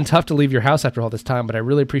 It's probably been tough to leave your house after all this time, but I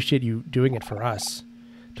really appreciate you doing it for us.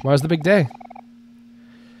 Tomorrow's the big day.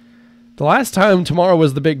 The last time tomorrow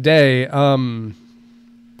was the big day,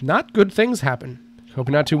 not good things happen. Hope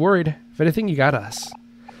you're not too worried. If anything, you got us.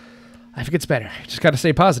 Life gets better. You just got to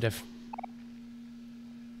stay positive.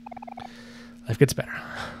 Life gets better.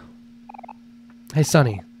 Hey,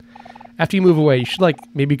 Sonny. After you move away, you should, like,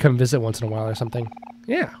 maybe come visit once in a while or something.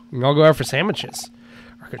 Yeah, we can all go out for sandwiches.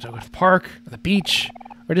 Or go to the park, or the beach,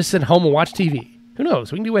 or just sit home and watch TV. Who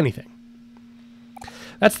knows? We can do anything.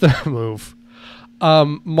 That's the move.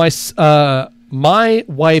 My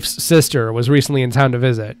wife's sister was recently in town to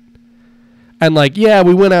visit. And, like, yeah,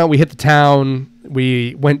 we went out, we hit the town,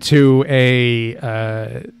 we went to a,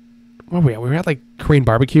 where were we at? We were at, like, Korean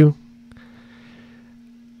barbecue.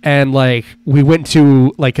 And like we went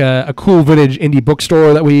to like a cool vintage indie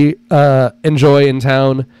bookstore that we enjoy in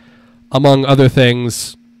town, among other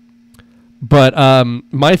things. But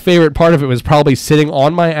my favorite part of it was probably sitting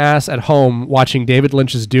on my ass at home watching David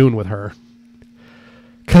Lynch's Dune with her.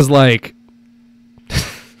 Cause like,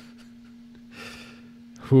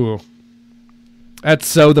 whew, that's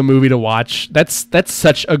so the movie to watch. That's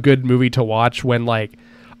such a good movie to watch when like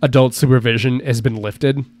adult supervision has been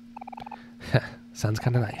lifted. Sounds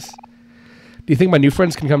kind of nice. Do you think my new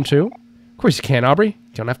friends can come too? Of course you can, Aubrey.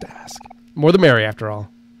 You don't have to ask. More the merry, after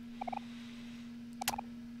all.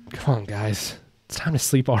 Come on, guys. It's time to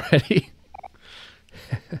sleep already.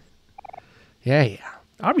 Yeah.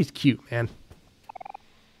 Aubrey's cute, man.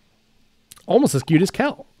 Almost as cute as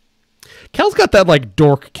Kel. Kel's got that, like,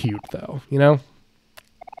 dork cute, though, you know?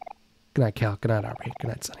 Good night, Kel. Good night, Aubrey. Good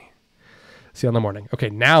night, Sunny. See you in the morning. Okay,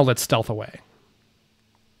 now let's stealth away.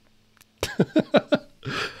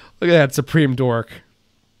 Look at that supreme dork.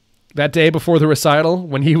 That day before the recital,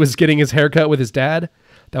 when he was getting his haircut with his dad,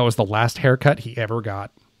 that was the last haircut he ever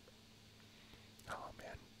got. Oh,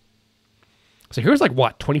 man. So he was like,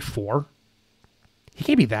 what, 24? He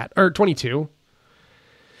can't be that. Or 22.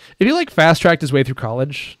 If he, like, fast-tracked his way through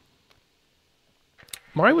college,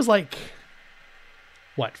 Mari was like,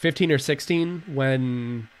 what, 15 or 16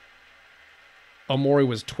 when Omori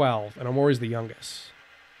was 12, and Omori's the youngest.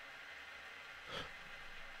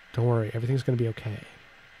 Don't worry, everything's going to be okay.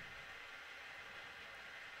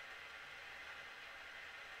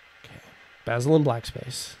 Okay, Basil in black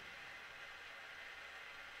space.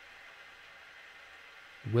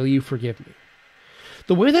 Will you forgive me?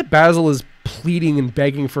 The way that Basil is pleading and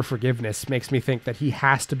begging for forgiveness makes me think that he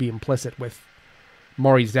has to be implicit with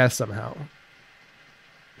Maury's death somehow.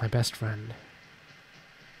 My best friend.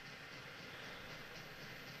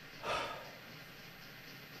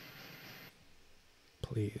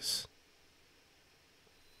 Please.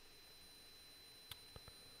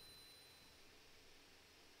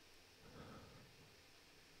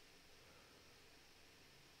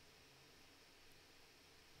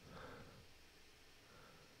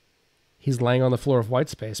 He's laying on the floor of white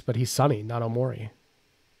space, but he's Sunny, not Omori.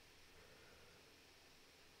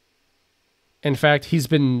 In fact, he's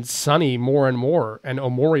been Sunny more and more, and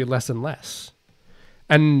Omori less and less.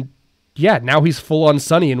 And yeah, now he's full on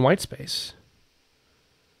Sunny in white space.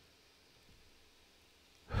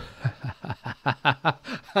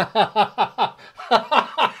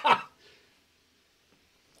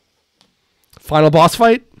 Final boss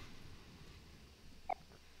fight?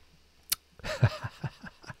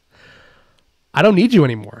 I don't need you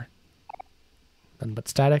anymore. Nothing but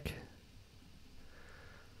static.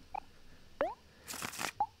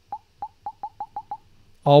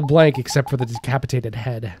 All blank except for the decapitated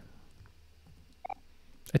head.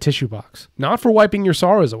 A tissue box. Not for wiping your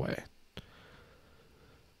sorrows away.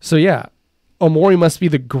 So yeah, Omori must be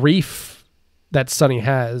the grief that Sunny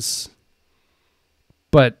has.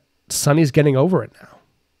 But Sunny's getting over it now.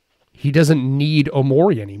 He doesn't need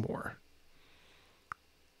Omori anymore.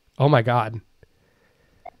 Oh my god.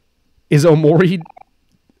 Is Omori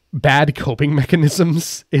bad coping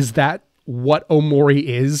mechanisms? Is that what Omori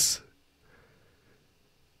is?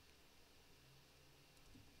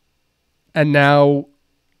 And now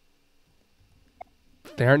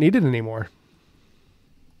they aren't needed anymore.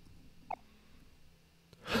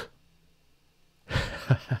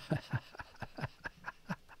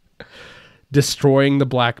 Destroying the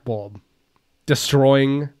black bulb.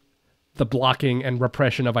 Destroying the blocking and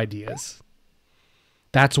repression of ideas.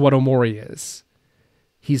 That's what Omori is.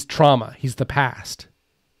 He's trauma. He's the past.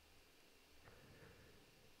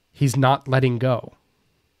 He's not letting go.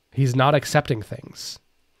 He's not accepting things.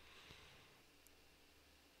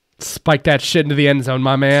 Spike that shit into the end zone,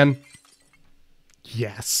 my man.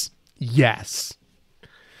 Yes. Yes.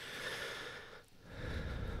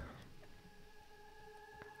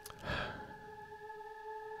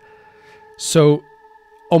 So,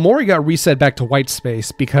 Omori got reset back to white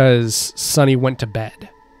space because Sunny went to bed.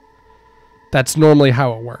 That's normally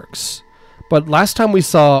how it works. But last time we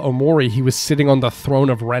saw Omori, he was sitting on the throne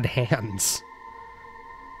of red hands.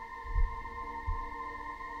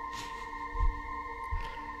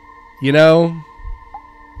 You know?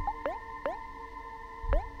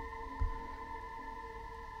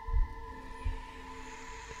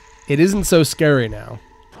 It isn't so scary now.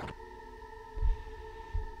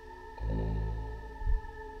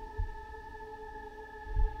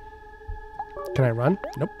 Can I run?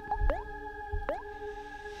 Nope.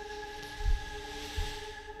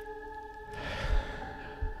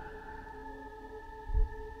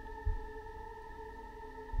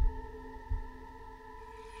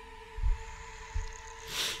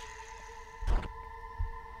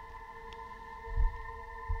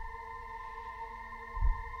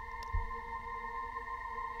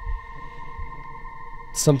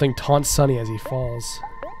 Something taunts Sunny as he falls.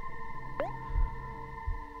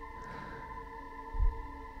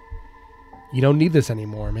 You don't need this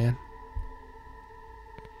anymore, man.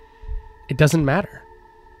 It doesn't matter.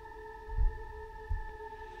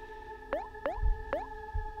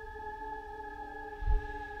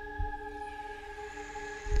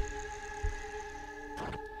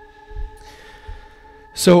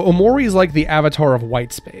 So Omori is like the avatar of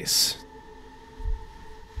white space.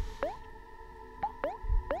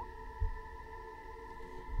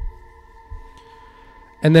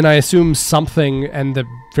 And then I assume something and the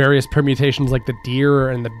various permutations like the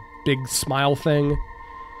deer and the big smile thing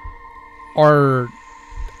are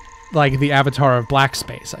like the avatar of black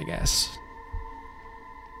space, I guess.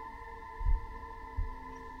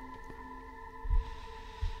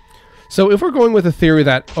 So if we're going with the theory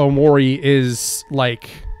that Omori is like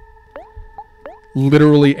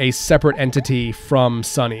literally a separate entity from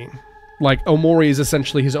Sunny, like Omori is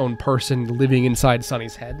essentially his own person living inside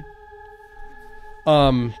Sunny's head.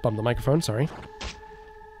 Bumped the microphone, sorry.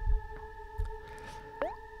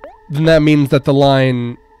 Then that means that the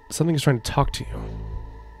line, something is trying to talk to you.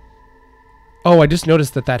 Oh, I just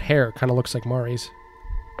noticed that that hair kind of looks like Mari's.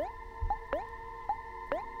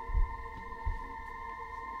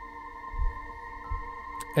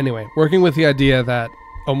 Anyway, working with the idea that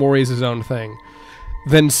Omori is his own thing,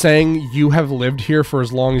 then saying you have lived here for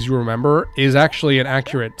as long as you remember is actually an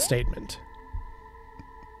accurate statement.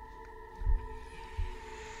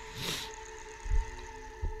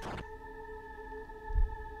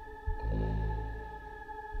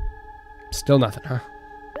 Still nothing, huh?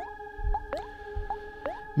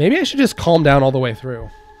 Maybe I should just calm down all the way through.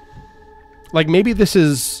 Like, maybe this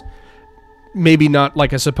is maybe not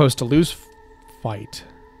like a supposed to lose fight.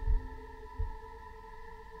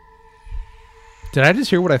 Did I just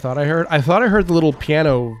hear what I thought I heard? I thought I heard the little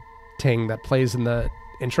piano ting that plays in the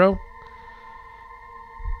intro.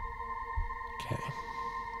 Okay.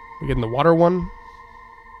 We getting the water one?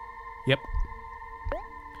 Yep.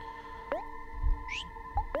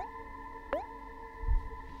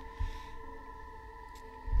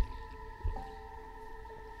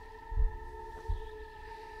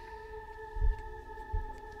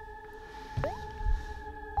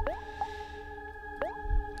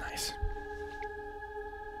 Nice.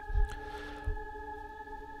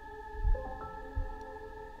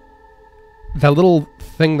 That little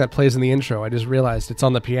thing that plays in the intro, I just realized it's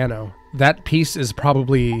on the piano. That piece is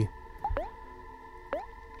probably,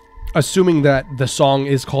 assuming that the song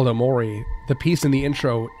is called Omori, the piece in the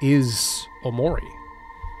intro is Omori.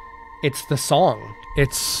 It's the song.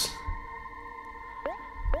 It's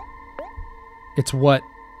what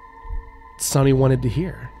Sunny wanted to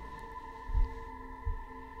hear.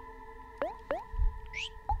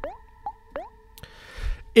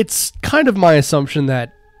 It's kind of my assumption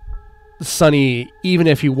that Sunny, even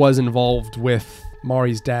if he was involved with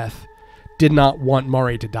Mari's death, did not want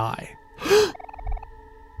Mari to die.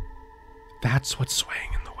 That's what's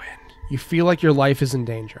swaying in the wind. You feel like your life is in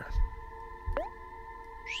danger.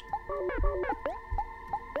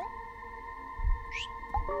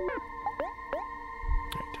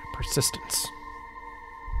 Right, persistence.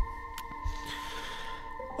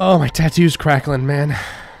 Oh, my tattoo's crackling, man.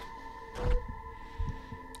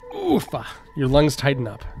 Oofa. Your lungs tighten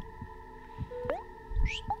up.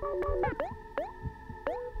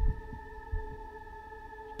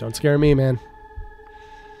 Don't scare me, man.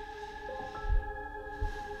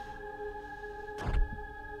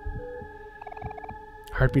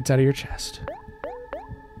 Heartbeats out of your chest.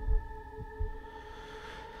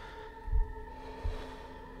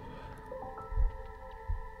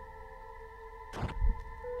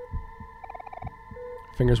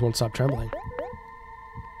 Fingers won't stop trembling.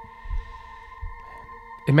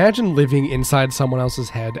 Imagine living inside someone else's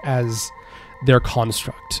head as their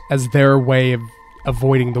construct, as their way of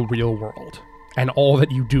avoiding the real world, and all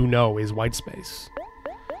that you do know is white space.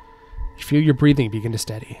 You feel your breathing begin to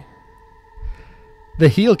steady. The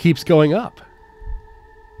heel keeps going up.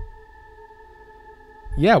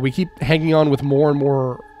 Yeah, we keep hanging on with more and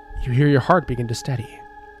more. You hear your heart begin to steady.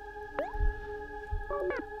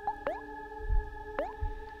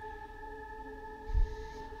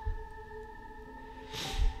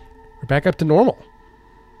 We're back up to normal.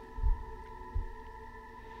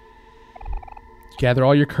 Gather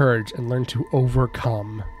all your courage and learn to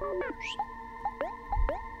overcome.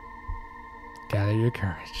 Gather your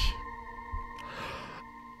courage.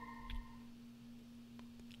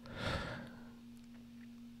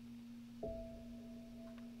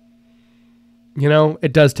 You know,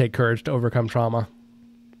 it does take courage to overcome trauma.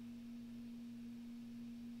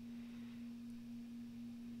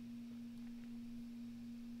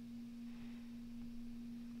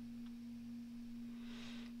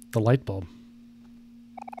 The light bulb.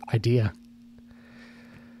 Idea.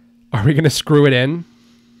 Are we going to screw it in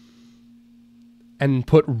and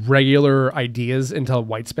put regular ideas into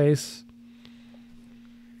white space?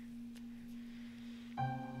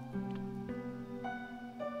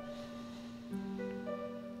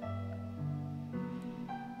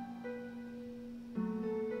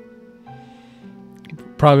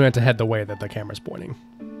 Probably meant to head the way that the camera's pointing.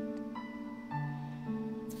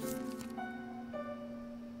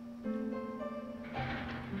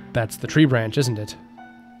 That's the tree branch, isn't it?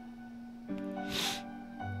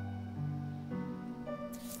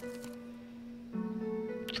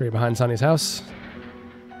 Tree behind Sonny's house.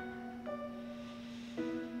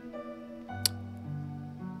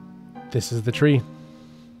 This is the tree.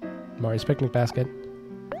 Mari's picnic basket.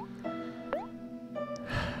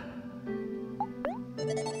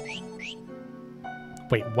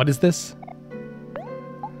 Wait, what is this?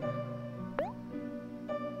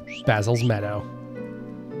 Basil's meadow.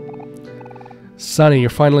 Sonny, you're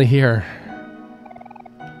finally here.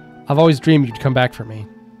 I've always dreamed you'd come back for me,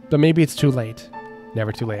 but maybe it's too late.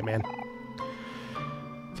 Never too late, man.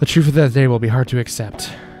 The truth of that day will be hard to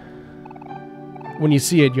accept. When you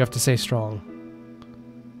see it, you have to stay strong.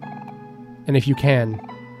 And if you can,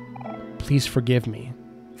 please forgive me.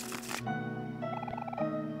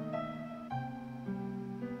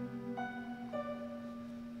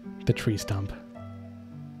 The tree stump.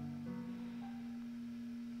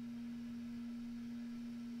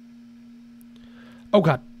 Oh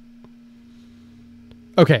god.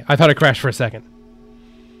 Okay, I thought it crashed for a second.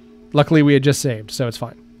 Luckily we had just saved, so it's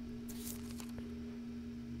fine.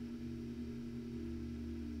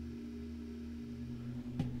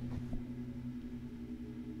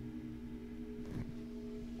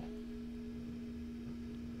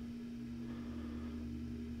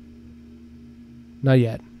 Not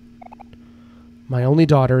yet. My only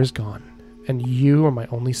daughter is gone, and you are my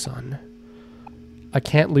only son. I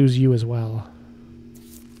can't lose you as well.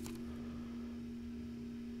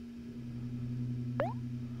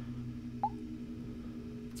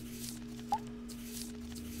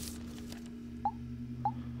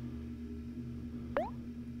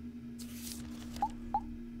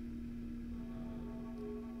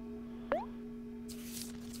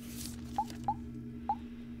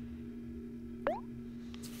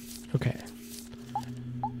 Okay.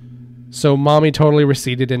 So mommy totally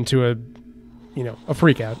receded into a, you know, a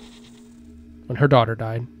freak out when her daughter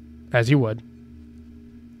died, as you would.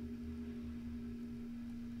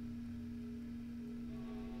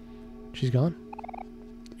 She's gone.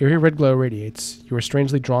 Eerie red glow radiates. You are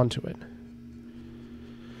strangely drawn to it.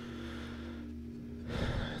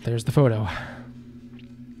 There's the photo.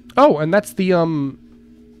 Oh, and that's the,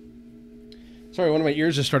 sorry, one of my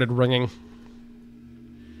ears just started ringing.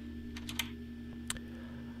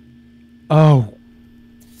 Oh.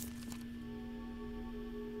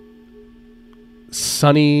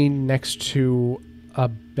 Sonny next to a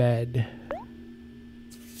bed.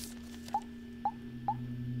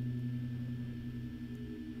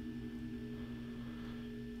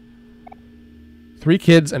 Three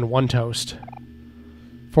kids and one toast.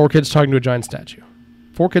 4 kids talking to a giant statue.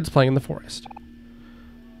 4 kids playing in the forest.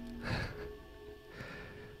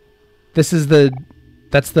 That's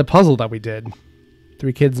the puzzle that we did.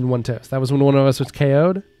 3 kids and 1 toast. That was when one of us was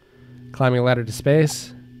KO'd. Climbing a ladder to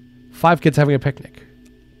space. 5 kids having a picnic.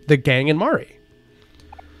 The gang and Mari.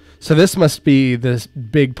 So this must be this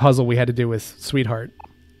big puzzle we had to do with Sweetheart.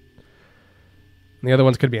 And the other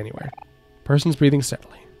ones could be anywhere. Person's breathing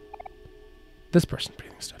steadily. This person's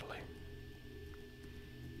breathing steadily.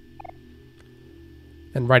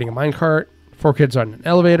 And riding a minecart. 4 kids on an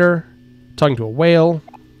elevator. Talking to a whale.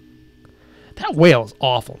 That whale is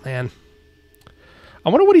awful, man. I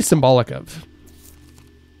wonder what he's symbolic of.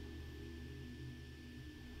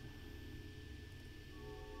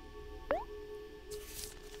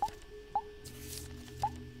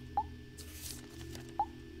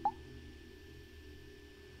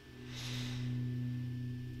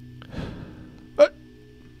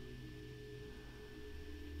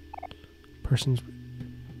 Persons.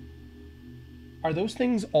 Are those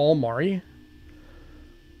things all Mari?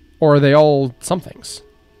 Or are they all somethings?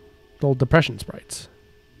 The old depression sprites.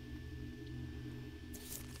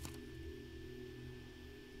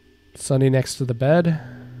 Sunny next to the bed.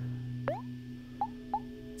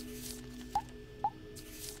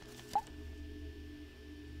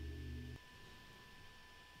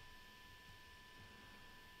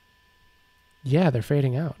 Yeah, they're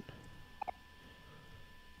fading out.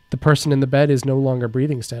 The person in the bed is no longer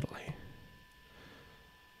breathing steadily.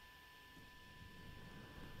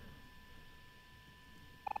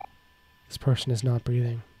 This person is not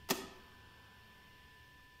breathing.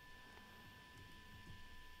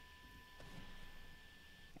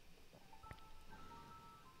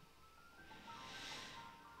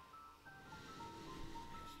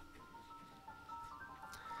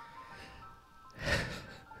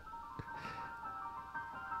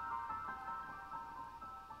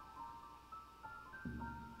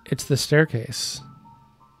 It's the staircase.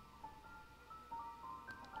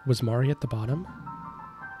 Was Mari at the bottom?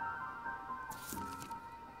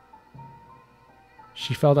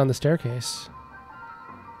 She fell down the staircase.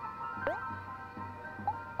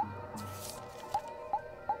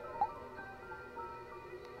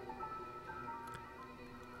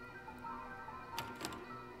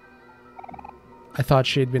 I thought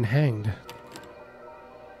she had been hanged.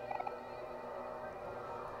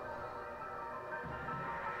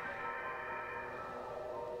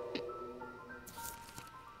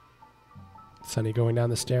 Sunny going down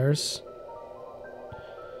the stairs.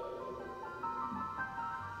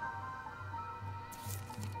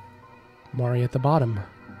 Mari at the bottom.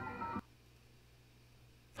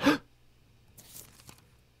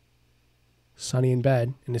 Sunny in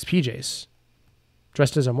bed in his PJs,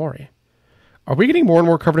 dressed as Omori. Are we getting more and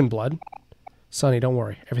more covered in blood? Sunny, don't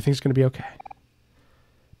worry. Everything's going to be okay.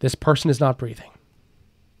 This person is not breathing.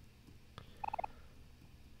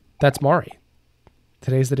 That's Mari.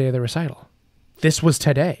 Today's the day of the recital. This was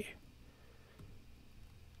today.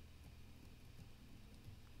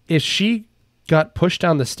 If she got pushed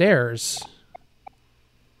down the stairs,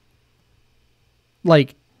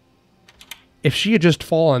 like, if she had just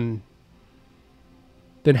fallen,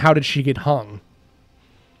 then how did she get hung?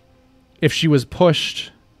 If she was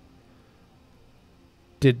pushed,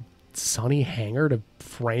 did Sunny hang her to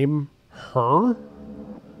frame her?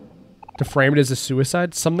 To frame it as a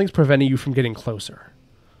suicide? Something's preventing you from getting closer.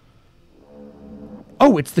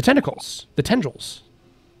 Oh, it's the tentacles. The tendrils.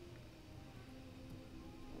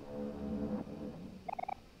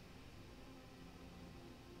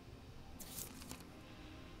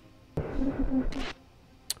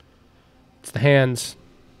 It's the hands.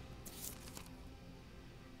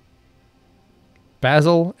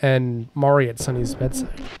 Basil and Mari at Sunny's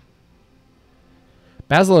bedside.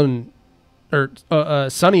 Basil and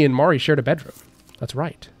Sunny and Mari shared a bedroom. That's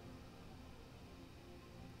right.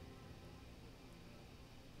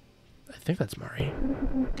 I think that's Mari.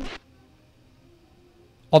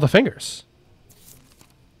 All the fingers.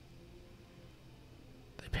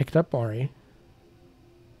 They picked up Mari.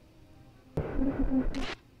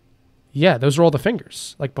 Yeah, those are all the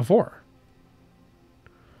fingers, like before.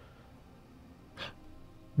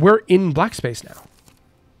 We're in black space now.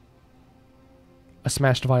 A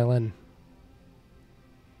smashed violin.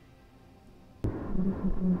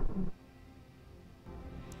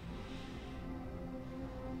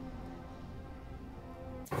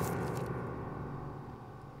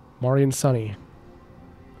 Mari and Sunny.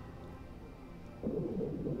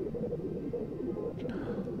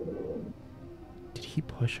 Did he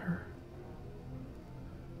push her?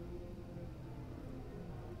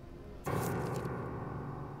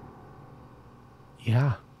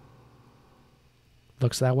 Yeah.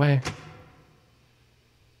 Looks that way.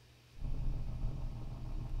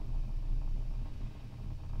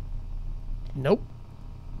 Nope.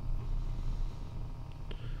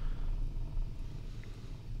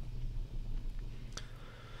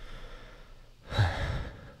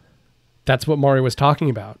 That's what Mari was talking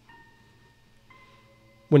about.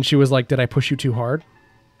 When she was like, did I push you too hard?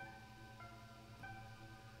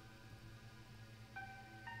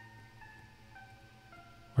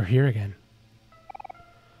 We're here again.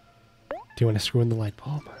 Do you want to screw in the light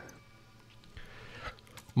bulb?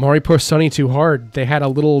 Mari pushed Sunny too hard. They had a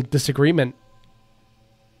little disagreement.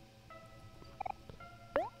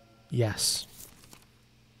 Yes.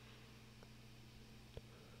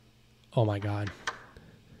 Oh my God.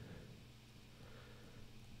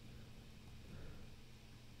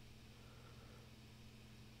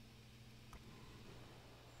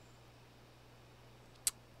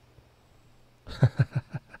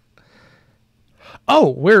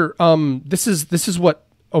 Oh, we're this is what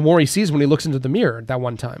Omori sees when he looks into the mirror that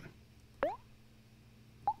one time.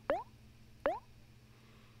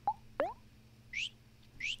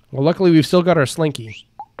 Well, luckily we've still got our slinky.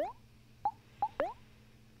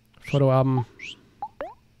 Photo album.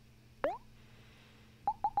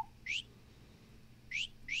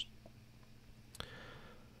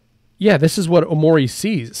 Yeah, this is what Omori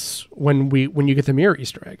sees when you get the mirror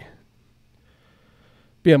Easter egg.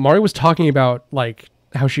 But yeah, Mari was talking about like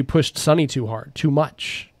how she pushed Sunny too hard, too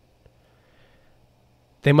much.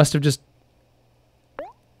 They must have just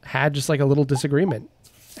had just like a little disagreement.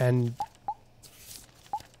 And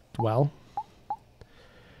well,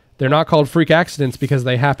 they're not called freak accidents because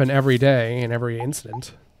they happen every day in every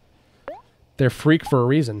incident. They're freak for a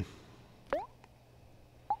reason.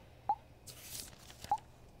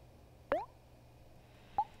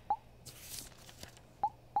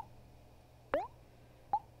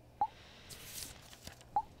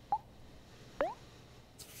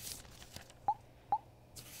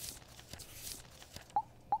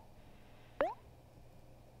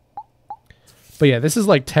 But yeah, this is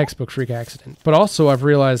like textbook freak accident. But also I've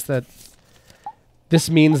realized that this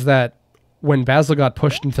means that when Basil got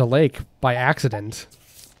pushed into the lake by accident,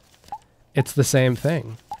 it's the same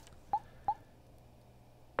thing.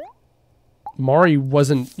 Mari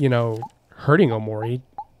wasn't, you know, hurting Omori.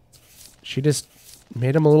 She just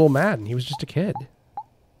made him a little mad, and he was just a kid.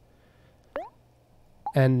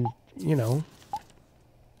 And, you know,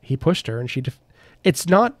 he pushed her, and she... It's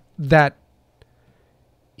not that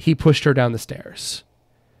he pushed her down the stairs.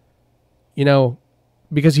 You know,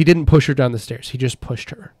 because he didn't push her down the stairs. He just pushed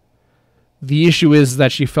her. The issue is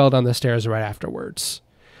that she fell down the stairs right afterwards.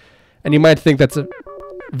 And you might think that's a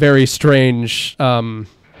very strange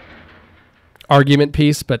argument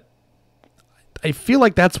piece, but I feel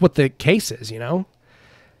like that's what the case is, you know?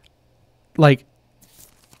 Like...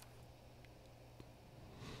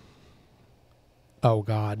 Oh,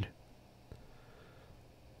 God.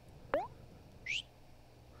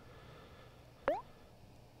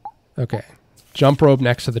 Okay. Jump rope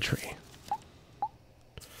next to the tree.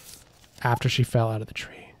 After she fell out of the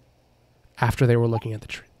tree. After they were looking at the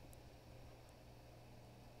tree.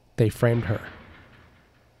 They framed her.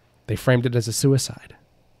 They framed it as a suicide.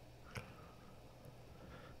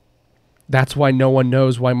 That's why no one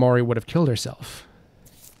knows why Mari would have killed herself.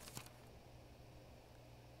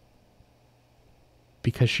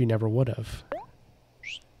 Because she never would have.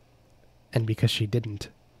 And because she didn't.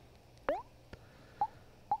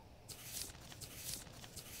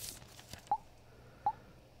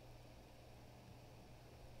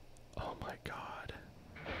 Oh my God.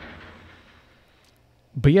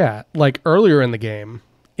 But yeah, like earlier in the game,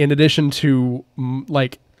 in addition to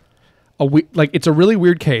like it's a really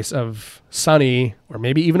weird case of Sunny or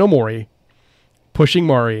maybe even Omori pushing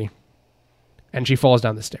Mari and she falls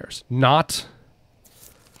down the stairs. Not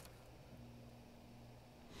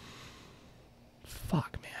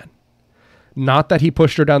Not that he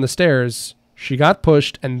pushed her down the stairs. She got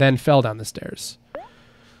pushed and then fell down the stairs.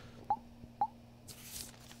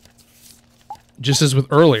 Just as with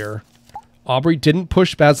earlier, Aubrey didn't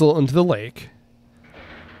push Basil into the lake.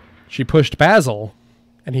 She pushed Basil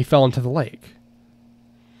and he fell into the lake.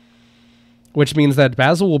 Which means that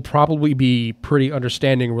Basil will probably be pretty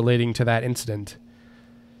understanding relating to that incident,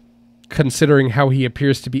 considering how he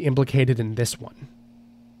appears to be implicated in this one.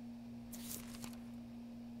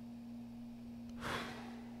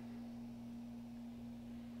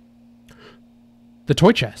 The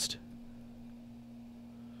toy chest.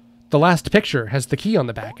 The last picture has the key on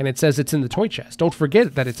the back, and it says it's in the toy chest. Don't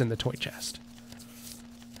forget that it's in the toy chest.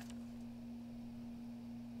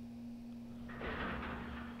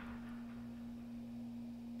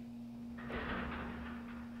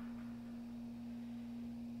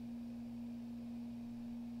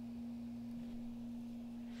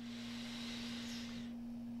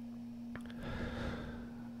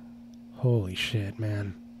 Holy shit,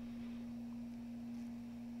 man.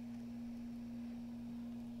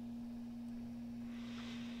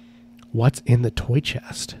 What's in the toy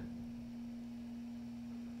chest?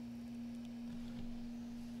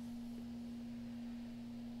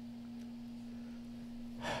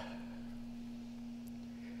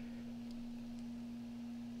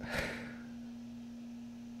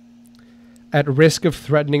 At risk of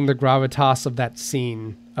threatening the gravitas of that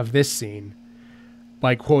scene, of this scene,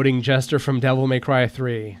 by quoting Jester from Devil May Cry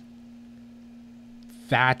 3,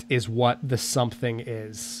 that is what the something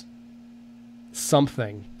is.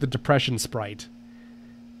 Something, the depression sprite,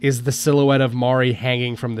 is the silhouette of Mari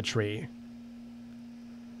hanging from the tree.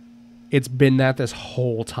 It's been that this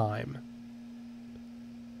whole time.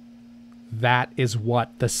 That is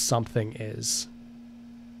what the something is.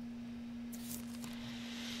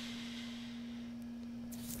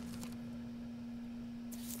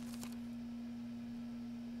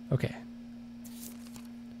 Okay.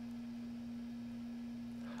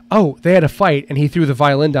 Oh, they had a fight and he threw the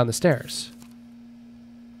violin down the stairs.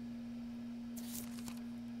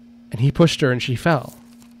 And he pushed her and she fell.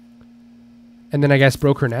 And then I guess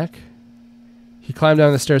broke her neck. He climbed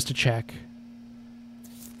down the stairs to check.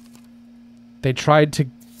 They tried to...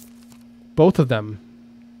 Both of them.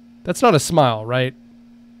 That's not a smile, right?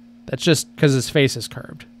 That's just because his face is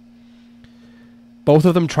curved. Both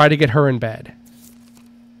of them tried to get her in bed.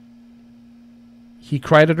 He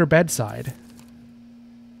cried at her bedside.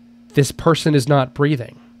 This person is not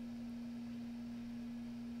breathing.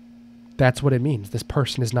 That's what it means. This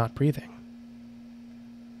person is not breathing.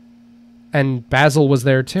 And Basil was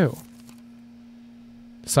there too.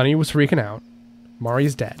 Sunny was freaking out.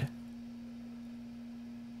 Mari's dead.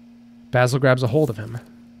 Basil grabs a hold of him.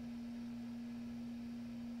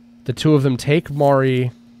 The two of them take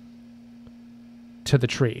Mari to the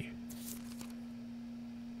tree.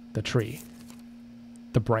 The tree.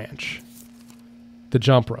 The branch. The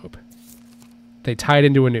jump rope. They tie it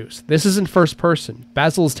into a noose. This isn't first person.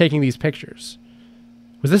 Basil is taking these pictures.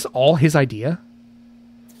 Was this all his idea?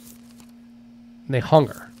 And they hung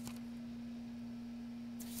her.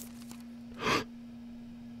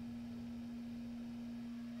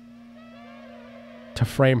 To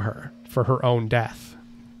frame her for her own death.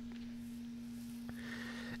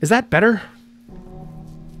 Is that better?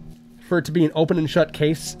 For it to be an open and shut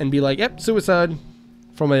case and be like, yep, suicide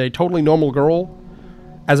from a totally normal girl,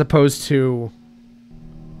 as opposed to,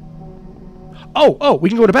 oh, we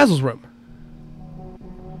can go to Basil's room.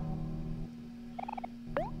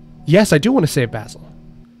 Yes, I do want to save Basil.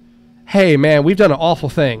 Hey, man, we've done an awful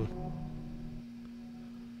thing.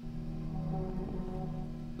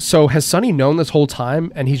 So has Sunny known this whole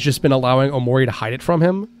time and he's just been allowing Omori to hide it from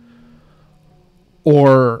him?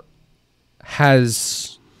 Or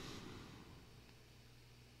has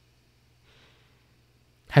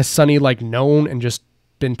Sunny like known and just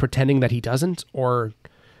been pretending that he doesn't? Or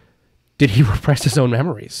did he repress his own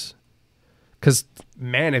memories? Because,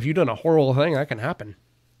 man, if you've done a horrible thing, that can happen.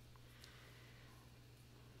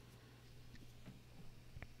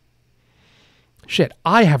 Shit,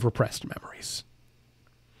 I have repressed memories.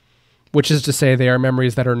 Which is to say they are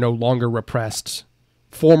memories that are no longer repressed.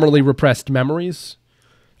 Formerly repressed memories.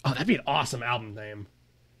 Oh, that'd be an awesome album name.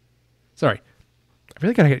 Sorry. I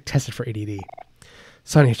really gotta get tested for ADD.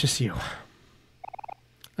 Sonny, it's just you.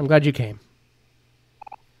 I'm glad you came.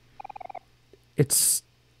 It's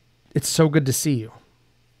so good to see you.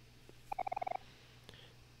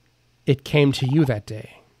 It came to you that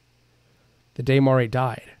day. The day Mari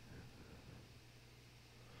died.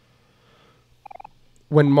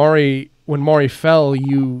 When Mari fell,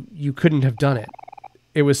 you couldn't have done it.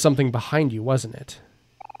 It was something behind you, wasn't it?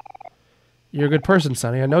 You're a good person,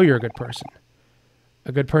 Sonny. I know you're a good person.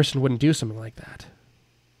 A good person wouldn't do something like that.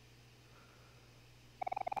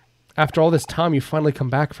 After all this time, you finally come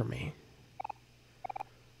back for me.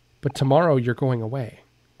 But tomorrow, you're going away.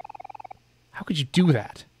 How could you do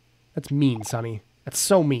that? That's mean, Sonny. That's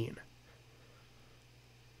so mean.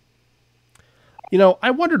 You know,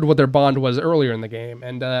 I wondered what their bond was earlier in the game,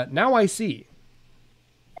 and now I see.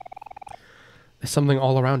 There's something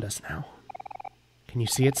all around us now. Can you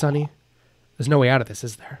see it, Sonny? There's no way out of this,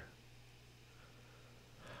 is there?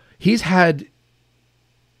 He's had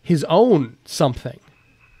his own something.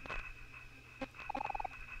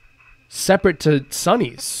 Separate to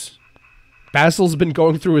Sonny's. Basil's been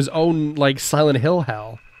going through his own, like, Silent Hill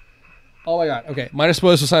hell. Oh my god, okay. Minor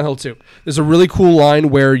spoilers for Silent Hill 2. There's a really cool line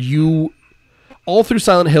where you... All through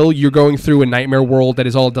Silent Hill, you're going through a nightmare world that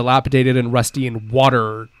is all dilapidated and rusty and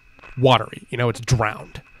watery. You know, it's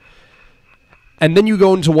drowned. And then you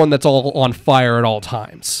go into one that's all on fire at all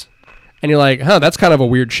times. And you're like, huh, that's kind of a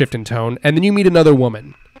weird shift in tone. And then you meet another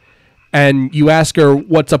woman. And you ask her,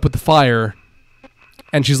 what's up with the fire?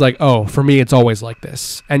 And she's like, oh, for me, it's always like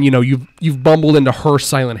this. And, you know, you've bumbled into her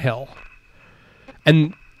Silent Hill.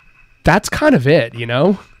 And that's kind of it, you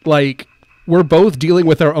know? Like... We're both dealing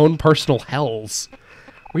with our own personal hells.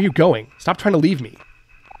 Where are you going? Stop trying to leave me.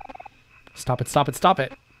 Stop it, stop it, stop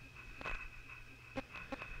it.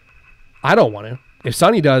 I don't want to. If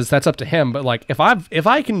Sonny does, that's up to him. But like, if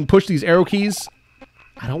I can push these arrow keys,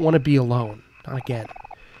 I don't want to be alone. Not again.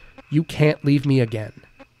 You can't leave me again.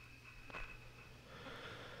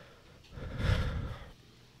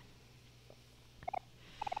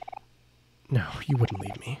 No, you wouldn't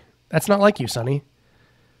leave me. That's not like you, Sonny.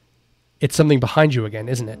 It's something behind you again,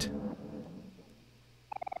 isn't it?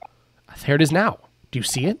 There it is now. Do you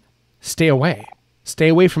see it? Stay away. Stay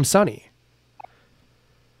away from Sonny.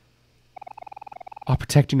 I'll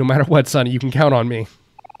protect you no matter what, Sonny. You can count on me.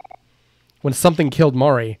 When something killed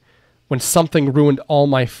Mari, when something ruined all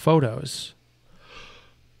my photos.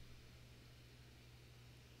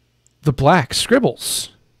 The black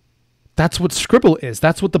scribbles. That's what scribble is.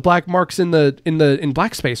 That's what the black marks in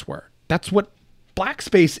black space were. That's what black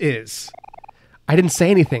space is. I didn't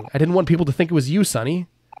say anything. I didn't want people to think it was you, Sonny.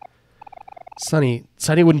 Sonny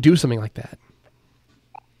wouldn't do something like that.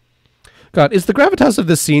 God, is the gravitas of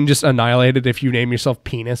this scene just annihilated if you name yourself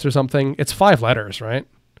Penis or something? It's 5 letters, right?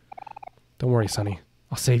 Don't worry, Sonny.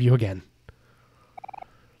 I'll save you again.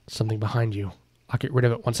 Something behind you. I'll get rid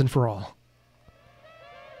of it once and for all.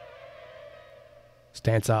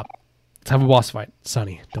 Stance up. Let's have a boss fight.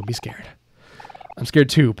 Sonny, don't be scared. I'm scared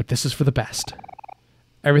too, but this is for the best.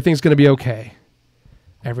 Everything's going to be okay.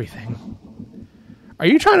 Everything. Are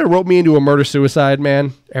you trying to rope me into a murder-suicide,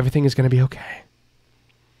 man? Everything is going to be okay.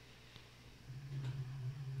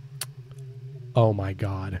 Oh my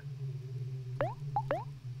god.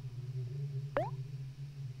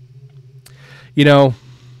 You know,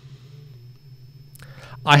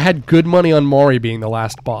 I had good money on Mori being the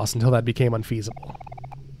last boss until that became unfeasible.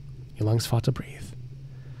 Your lungs fought to breathe.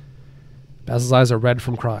 Basil's eyes are red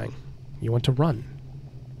from crying. You want to run.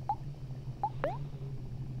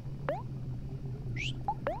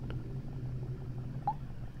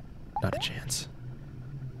 Not a chance.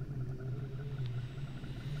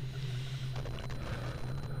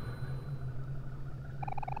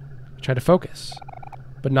 Try to focus,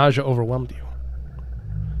 but nausea overwhelmed you.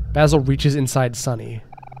 Basil reaches inside Sunny.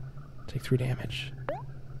 Take 3 damage.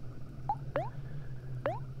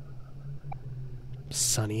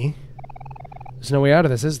 Sunny? There's no way out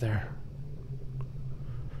of this, is there?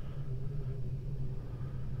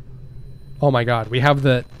 Oh my god, we have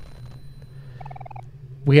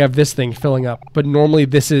this thing filling up, but normally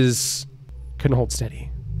this is... Couldn't hold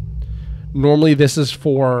steady. Normally this is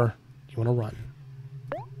for... You want to run.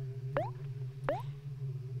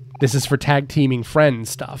 This is for tag teaming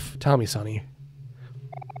friends stuff. Tell me, Sonny.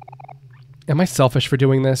 Am I selfish for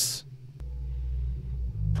doing this?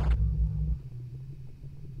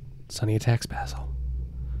 Sonny attacks Basil.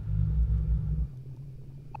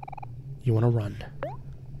 You want to run.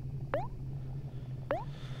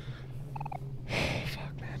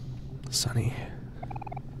 Fuck, man. Sonny.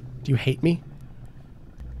 Do you hate me?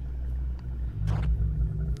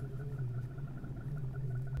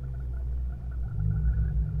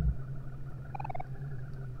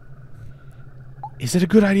 Is it a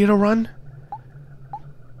good idea to run?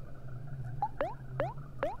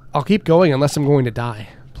 I'll keep going unless I'm going to die.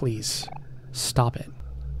 Please. Stop it.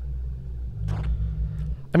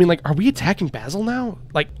 I mean, like, are we attacking Basil now?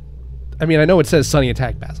 Like, I mean, I know it says Sunny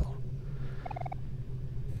attacked Basil.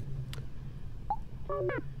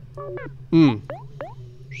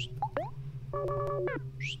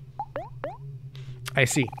 I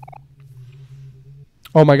see.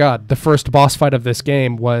 Oh my god, the first boss fight of this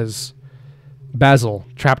game was Basil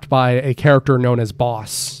trapped by a character known as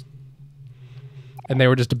Boss. And they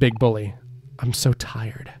were just a big bully. I'm so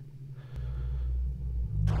tired.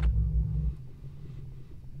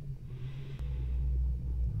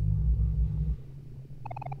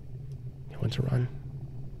 You want to run?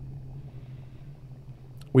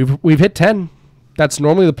 We've hit 10. That's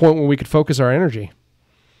normally the point where we could focus our energy.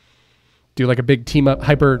 Do like a big team up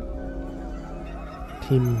hyper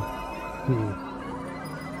team.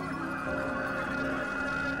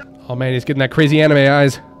 Oh man, he's getting that crazy anime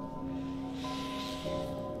eyes.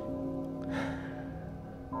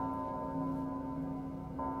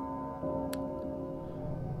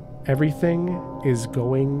 Everything is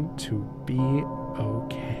going to be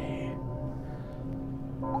okay.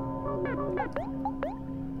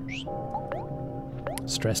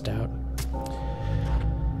 Stressed out.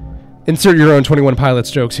 Insert your own 21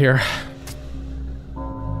 Pilots jokes here.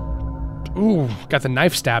 Ooh, got the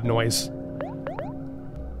knife stab noise.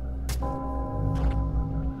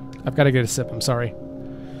 I've got to get a sip, I'm sorry.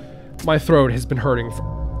 My throat has been hurting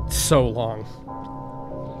for so long.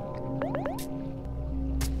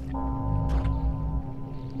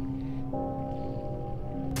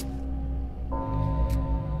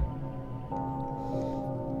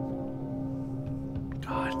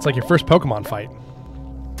 God, it's like your first Pokemon fight.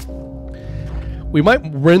 We might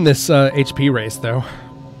win this HP race, though.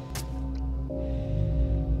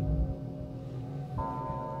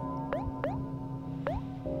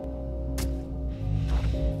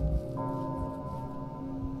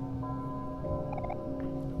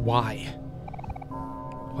 Why?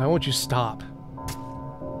 Why won't you stop?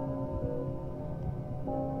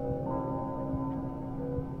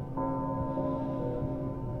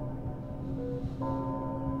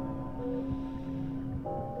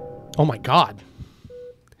 Oh my god.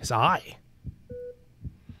 His eye.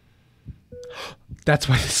 That's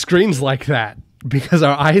why the screen's like that. Because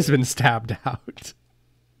our eye's been stabbed out.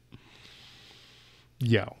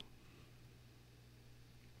 Yo.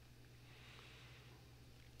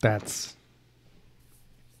 It's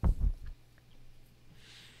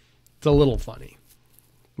a little funny.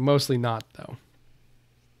 Mostly not, though.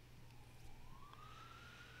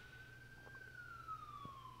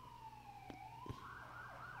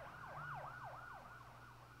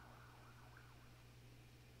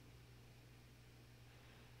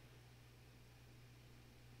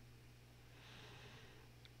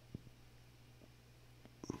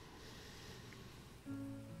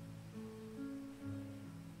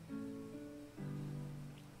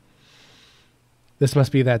 This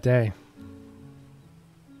must be that day.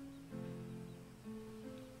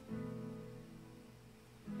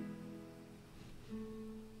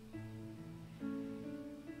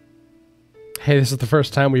 Hey, this is the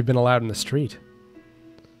first time we've been allowed in the street.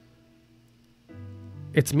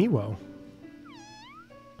 It's Miwo.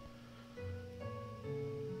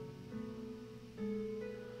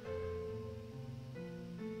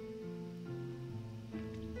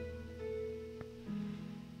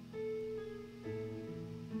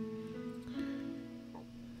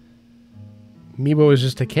 Miwo was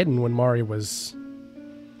just a kitten when Mari was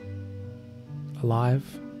alive.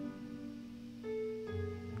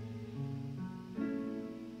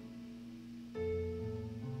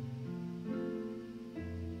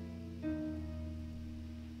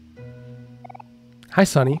 Hi,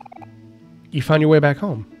 Sonny. You found your way back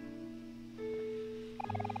home.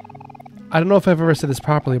 I don't know if I've ever said this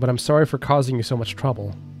properly, but I'm sorry for causing you so much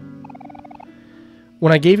trouble.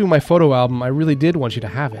 When I gave you my photo album, I really did want you to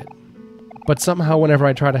have it. But somehow whenever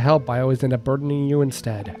I try to help, I always end up burdening you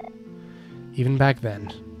instead. Even back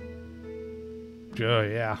then. Oh,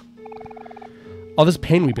 yeah. All this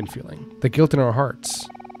pain we've been feeling, the guilt in our hearts.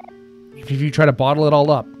 Even if you try to bottle it all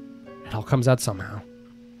up, it all comes out somehow.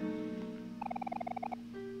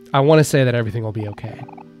 I want to say that everything will be okay.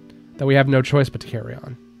 That we have no choice but to carry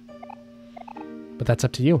on. But that's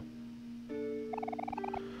up to you.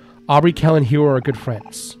 Aubrey, Kel, and Hugh are good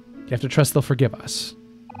friends. You have to trust they'll forgive us.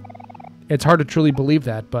 It's hard to truly believe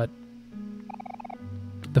that, but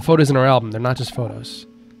the photos in our album, they're not just photos.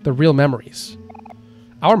 They're real memories.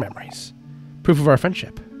 Our memories. Proof of our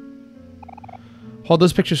friendship. Hold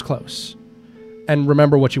those pictures close. And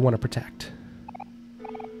remember what you want to protect.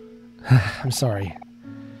 I'm sorry.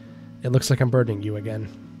 It looks like I'm burdening you again.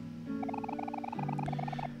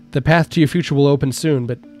 The path to your future will open soon,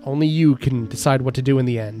 but only you can decide what to do in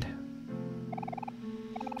the end.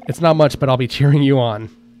 It's not much, but I'll be cheering you on.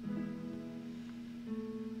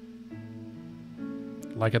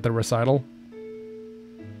 Like at the recital?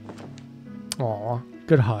 Aw,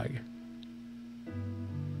 good hug.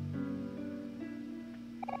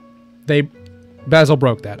 Basil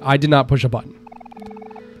broke that. I did not push a button.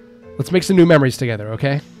 Let's make some new memories together,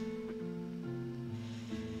 okay?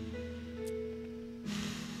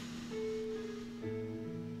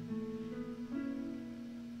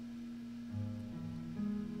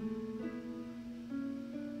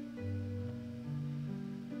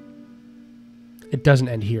 It doesn't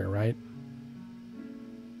end here, right?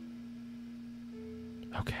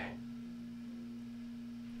 Okay.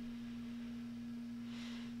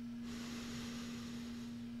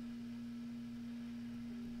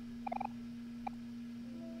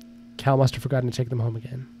 Cal must have forgotten to take them home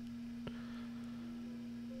again.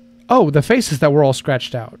 Oh, the faces that were all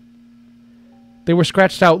scratched out. They were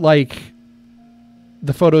scratched out like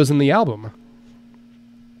the photos in the album.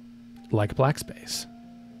 Like black space.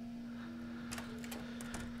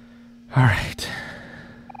 Alright.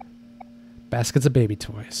 Baskets of baby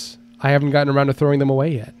toys. I haven't gotten around to throwing them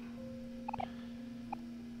away yet.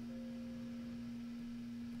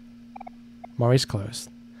 Mari's clothes.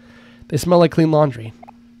 They smell like clean laundry.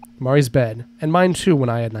 Mari's bed, and mine too when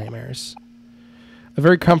I had nightmares. A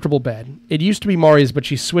very comfortable bed. It used to be Mari's, but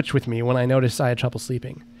she switched with me when I noticed I had trouble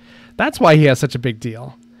sleeping. That's why he has such a big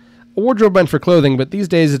deal. A wardrobe meant for clothing, but these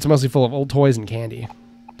days it's mostly full of old toys and candy.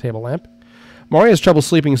 Table lamp. Mari has trouble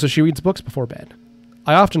sleeping, so she reads books before bed.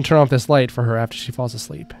 I often turn off this light for her after she falls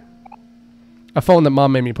asleep. A phone that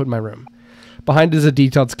Mom made me put in my room. Behind it is a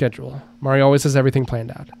detailed schedule. Mari always has everything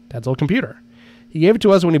planned out. Dad's old computer. He gave it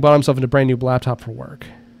to us when he bought himself a brand new laptop for work.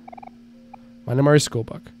 Mine and Mari's school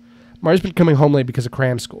book. Mari's been coming home late because of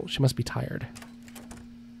cram school. She must be tired.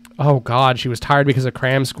 Oh God, she was tired because of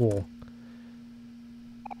cram school.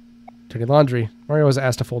 Dirty laundry. Mari always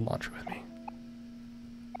asked to fold laundry with me.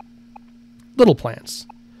 Little plants.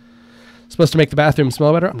 Supposed to make the bathroom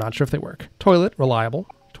smell better? I'm not sure if they work. Toilet, reliable.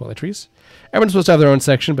 Toiletries. Everyone's supposed to have their own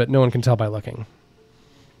section, but no one can tell by looking.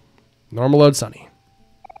 Normal load sunny.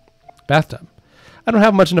 Bathtub. I don't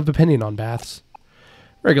have much of an opinion on baths.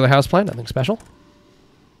 Regular houseplant, nothing special.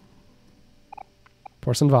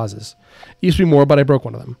 Porcelain vases. Used to be more, but I broke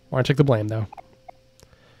one of them. Want to take the blame, though.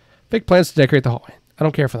 Fake plants to decorate the hallway. I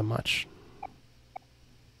don't care for them much.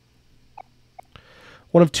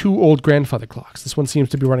 One of two old grandfather clocks. This one seems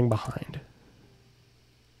to be running behind.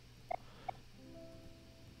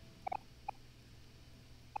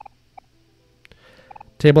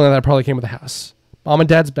 Table that probably came with the house. Mom and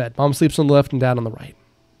Dad's bed. Mom sleeps on the left and Dad on the right.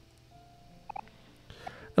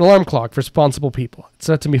 An alarm clock for responsible people. It's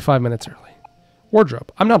set to be 5 minutes early.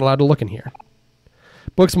 Wardrobe. I'm not allowed to look in here.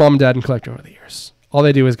 Books Mom and Dad can collect over the years. All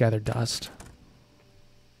they do is gather dust.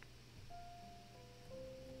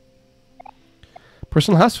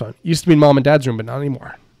 Personal house phone. Used to be in Mom and Dad's room, but not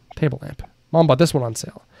anymore. Table lamp. Mom bought this one on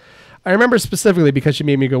sale. I remember specifically because she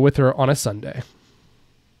made me go with her on a Sunday.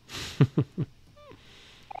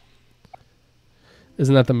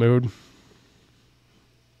 Isn't that the mood?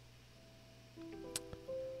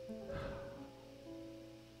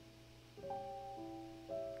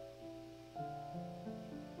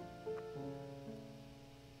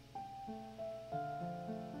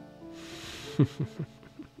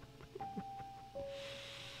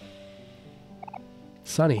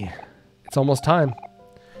 Sonny, it's almost time.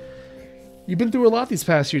 You've been through a lot these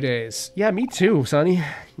past few days. Yeah, me too, Sonny. You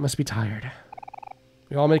must be tired.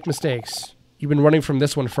 We all make mistakes. You've been running from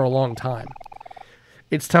this one for a long time.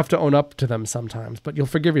 It's tough to own up to them sometimes, but you'll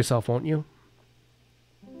forgive yourself, won't you?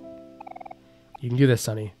 You can do this,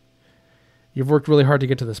 Sonny. You've worked really hard to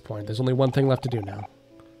get to this point. There's only one thing left to do now.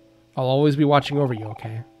 I'll always be watching over you,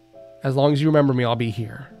 okay? As long as you remember me, I'll be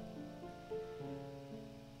here.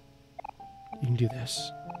 You can do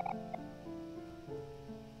this.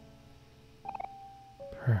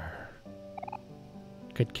 Purr.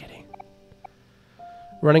 Good kitty.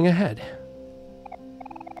 Running ahead.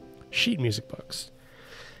 Sheet music books.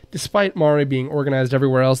 Despite Omori being organized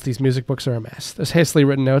everywhere else, these music books are a mess. There's hastily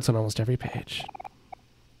written notes on almost every page.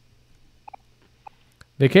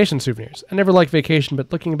 Vacation souvenirs. I never liked vacation,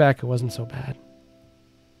 but looking back, it wasn't so bad.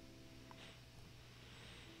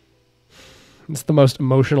 It's the most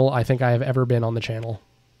emotional I think I have ever been on the channel.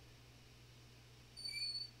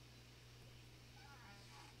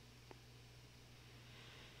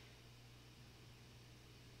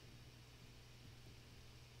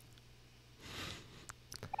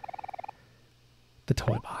 The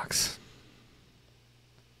toy box.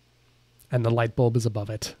 And the light bulb is above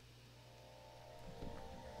it.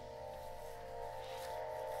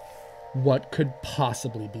 What could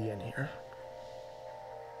possibly be in here?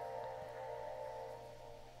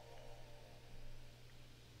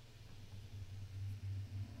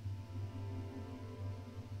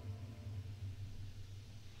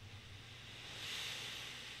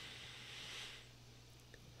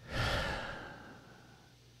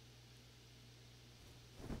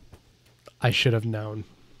 I should have known.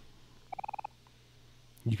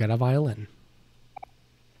 You got a violin.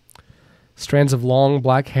 Strands of long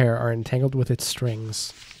black hair are entangled with its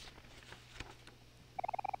strings.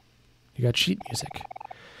 You got sheet music.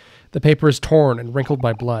 The paper is torn and wrinkled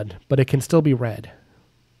by blood, but it can still be read.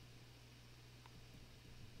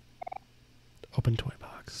 Open toy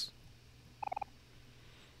box.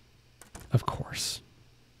 Of course.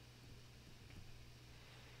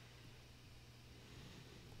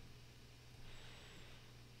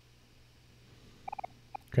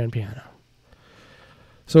 Grand piano.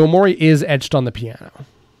 So Omori is etched on the piano.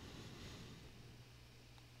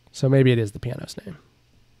 So maybe it is the piano's name.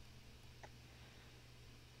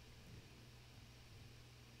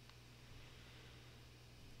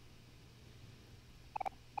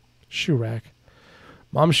 Shoe rack.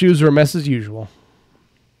 Mom's shoes are a mess as usual.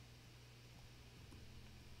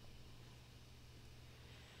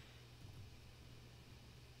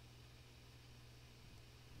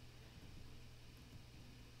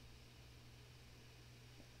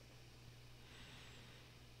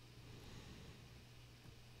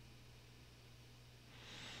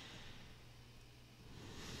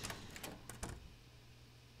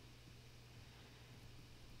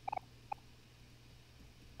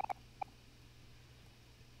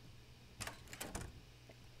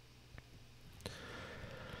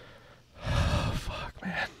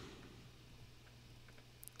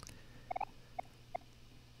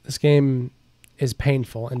 This game is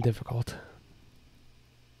painful and difficult.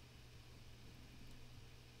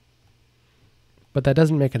 But that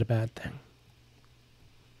doesn't make it a bad thing.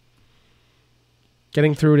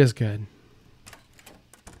 Getting through it is good.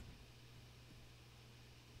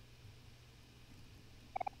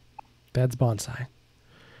 Dad's bonsai.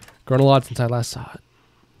 Grown a lot since I last saw it.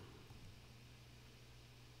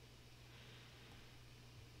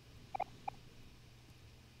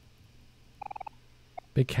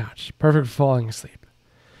 Big couch. Perfect for falling asleep.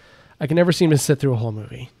 I can never seem to sit through a whole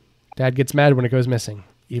movie. Dad gets mad when it goes missing,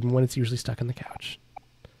 even when it's usually stuck in the couch.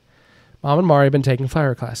 Mom and Mari have been taking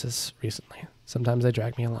flower classes recently. Sometimes they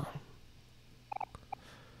drag me along.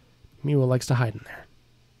 Miwa likes to hide in there.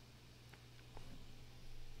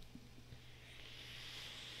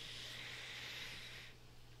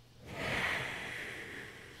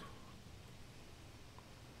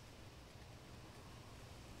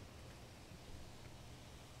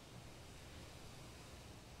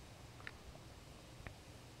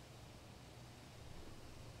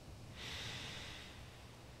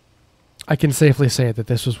 I can safely say that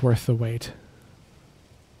this was worth the wait.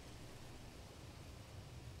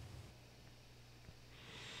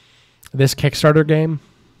 This Kickstarter game?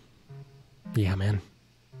 Yeah, man.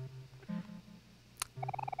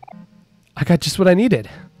 I got just what I needed.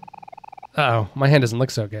 Uh-oh, my hand doesn't look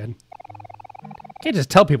so good. Can't just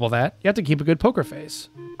tell people that. You have to keep a good poker face.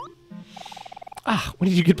 Ah, when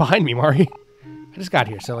did you get behind me, Mari? I just got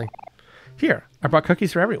here, silly. Here, I brought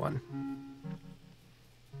cookies for everyone.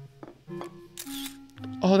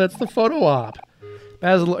 Oh, that's the photo op.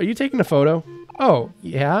 Basil, are you taking a photo? Oh,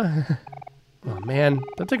 yeah? Oh, man.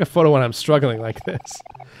 Don't take a photo when I'm struggling like this.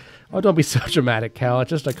 Oh, don't be so dramatic, Cal. It's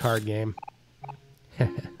just a card game.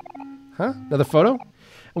 Huh? Another photo?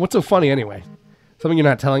 And what's so funny anyway? Something you're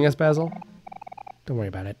not telling us, Basil? Don't worry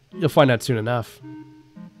about it. You'll find out soon enough.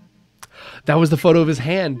 That was the photo of his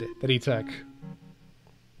hand that he took.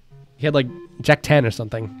 He had like Jack 10 or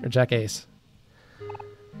something. Or Jack Ace.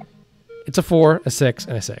 It's a 4, a 6,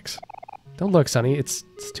 and a 6. Don't look, Sonny. It's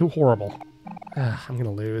too horrible. I'm going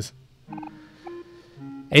to lose.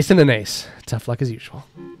 Ace and an ace. Tough luck as usual.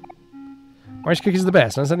 Mari's cookies are the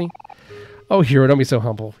best, huh, Sonny? Oh, hero, don't be so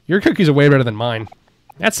humble. Your cookies are way better than mine.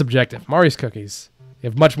 That's subjective. Mari's cookies, they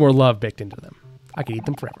have much more love baked into them. I could eat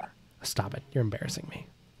them forever. Stop it. You're embarrassing me.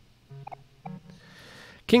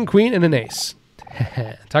 King, queen, and an ace.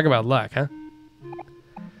 Talk about luck, huh?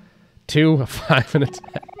 2, a 5, and a 10.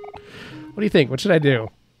 What do you think? What should I do?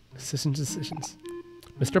 Decisions.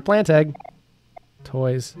 Mr. Plant Egg.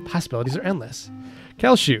 Toys. Possibilities are endless.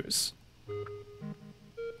 Kel shoes.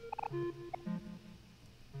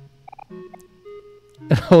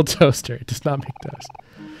 An old toaster. It does not make toast.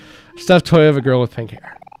 Stuffed toy of a girl with pink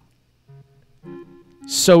hair.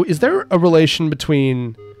 So is there a relation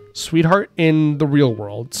between Sweetheart in the real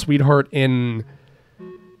world, Sweetheart in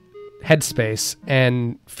Headspace,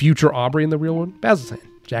 and future Aubrey in the real world? Basil's hand.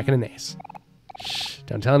 Jack and an ace. Shh,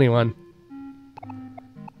 don't tell anyone.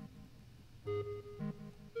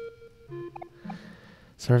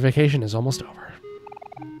 Summer vacation is almost over.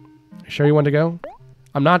 You sure you want to go?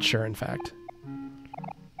 I'm not sure, in fact.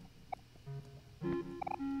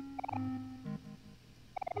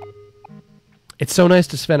 It's so nice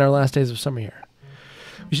to spend our last days of summer here.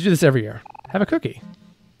 We should do this every year. Have a cookie.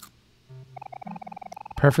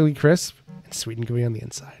 Perfectly crisp and sweet and gooey on the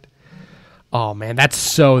inside. Oh man, that's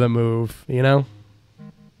so the move, you know?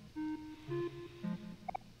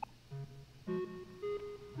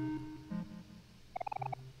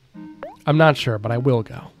 I'm not sure, but I will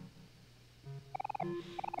go.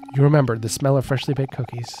 You remembered the smell of freshly baked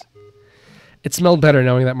cookies. It smelled better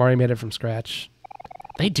knowing that Mari made it from scratch.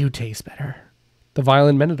 They do taste better. The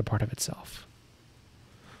violin mended a part of itself.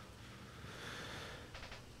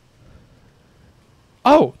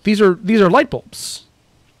 Oh, these are light bulbs.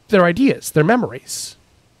 They're ideas. They're memories.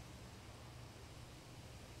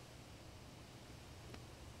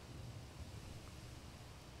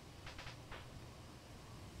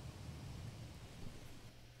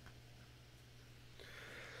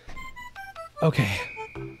 Okay.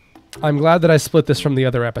 I'm glad that I split this from the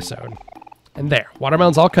other episode. And there,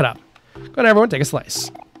 watermelon's all cut up. Go on, everyone, take a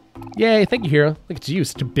slice. Yay, thank you, hero. Look at you,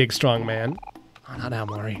 such a big, strong man. Oh, not now,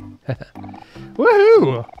 Mori.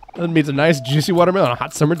 Woohoo! That means a nice, juicy watermelon on a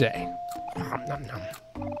hot summer day. Nom, nom, nom.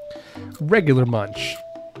 Regular munch.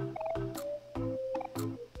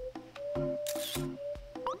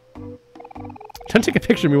 Don't take a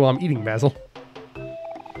picture of me while I'm eating, Basil.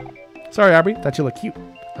 Sorry, Aubrey. Thought you looked cute.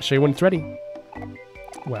 I'll show you when it's ready.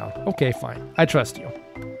 Well, okay, fine. I trust you.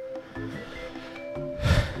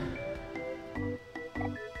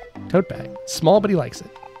 Tote bag. Small, but he likes it.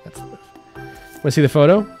 That's the move. Want to see the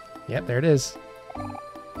photo? Yep, there it is.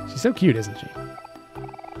 She's so cute, isn't she?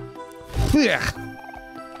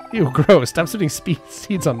 Ew, gross. Stop putting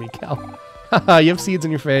seeds on me, Cal. Haha, you have seeds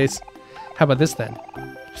in your face. How about this, then?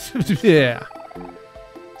 Yeah.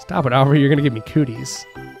 Stop it, Aubrey. You're going to give me cooties.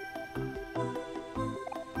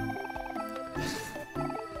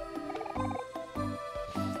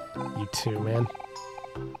 You too, man.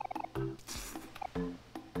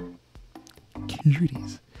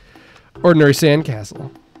 Cuties. Ordinary sandcastle.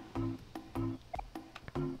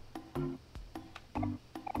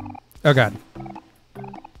 Oh god.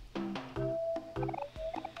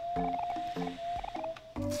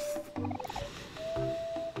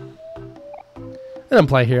 They don't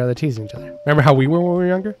play here, they're teasing each other. Remember how we were when we were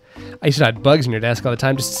younger? I used to hide bugs in your desk all the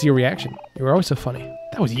time just to see your reaction. You were always so funny.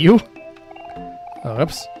 That was you? Oh,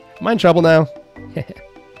 oops. Am I in trouble now?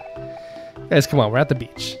 Guys, come on, we're at the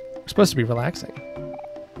beach. We're supposed to be relaxing.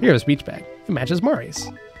 Hero's beach bag. It matches Mari's.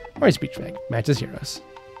 Mari's beach bag matches Hero's.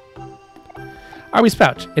 Arby's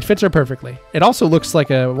pouch. It fits her perfectly. It also looks like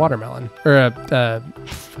a watermelon. Or a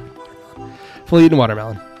fully eaten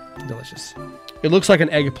watermelon. Delicious. It looks like an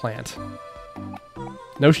eggplant.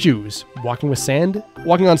 No shoes. Walking on sand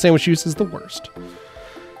with shoes is the worst.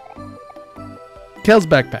 Kale's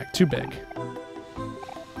backpack. Too big.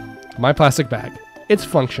 My plastic bag. It's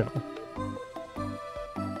functional.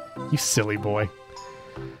 You silly boy.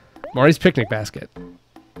 Mari's picnic basket.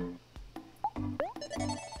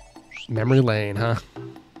 Memory lane, huh?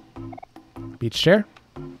 Beach chair.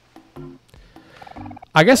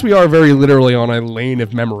 I guess we are very literally on a lane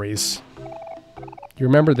of memories. You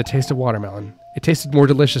remember the taste of watermelon. It tasted more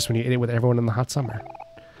delicious when you ate it with everyone in the hot summer.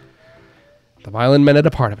 The violin meant it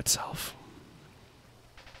a part of itself.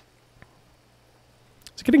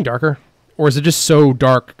 Is it getting darker? Or is it just so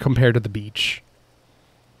dark compared to the beach?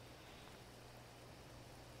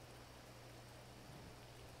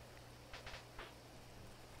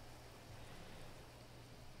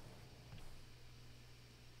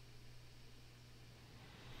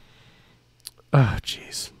 Oh,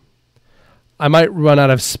 jeez. I might run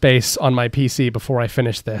out of space on my PC before I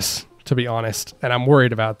finish this, to be honest. And I'm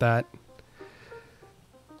worried about that.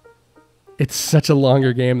 It's such a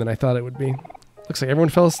longer game than I thought it would be. Looks like everyone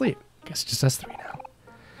fell asleep. Guess it's just us three now.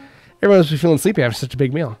 Everyone must be feeling sleepy after such a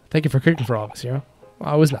big meal. Thank you for cooking for all of us, Hero.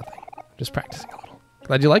 Well, it was nothing. Just practicing a little.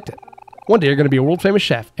 Glad you liked it. One day you're going to be a world-famous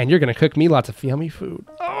chef, and you're going to cook me lots of yummy food.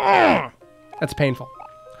 Oh, that's painful.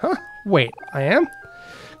 Huh? Wait, I am?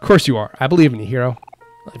 Of course you are. I believe in you, Hero.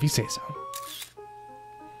 Well, if you say so.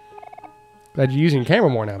 Glad you're using your camera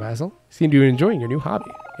more now, Basil. You seem to be enjoying your new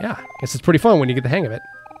hobby. Yeah, guess it's pretty fun when you get the hang of it.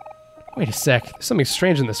 Wait a sec. There's something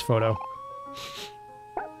strange in this photo.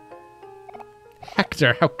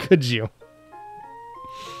 Hector, how could you?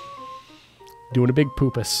 Doing a big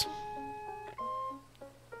poopus.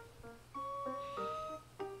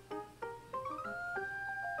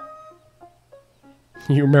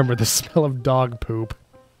 You remember the smell of dog poop.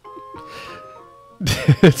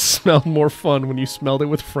 It smelled more fun when you smelled it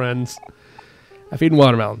with friends. I've eaten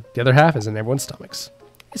watermelon. The other half is in everyone's stomachs.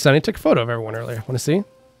 Hey, Sonny, took a photo of everyone earlier. Want to see?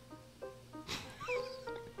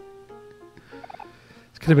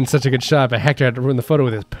 This could have been such a good shot, but Hector had to ruin the photo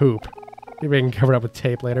with his poop. Maybe I can cover it up with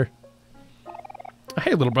tape later. Oh,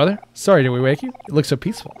 hey, little brother. Sorry, did we wake you? You look so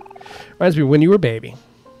peaceful. Reminds me of when you were a baby.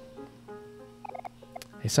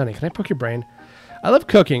 Hey, Sonny, can I poke your brain? I love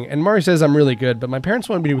cooking, and Mari says I'm really good, but my parents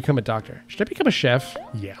wanted me to become a doctor. Should I become a chef?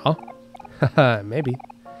 Yeah. Haha, maybe.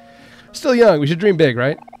 Still young, we should dream big,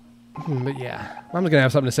 right? But yeah, Mom's gonna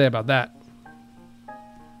have something to say about that.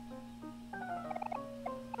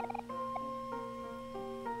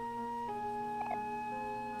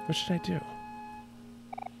 What should I do?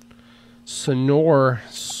 Snore.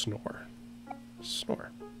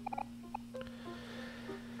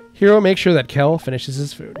 Hero, make sure that Kel finishes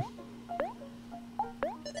his food.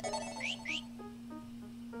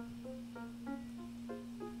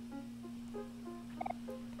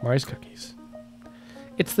 Mari's cookies.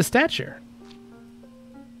 It's the stature.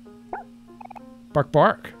 Bark,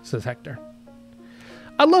 bark, says Hector.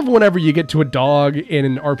 I love whenever you get to a dog in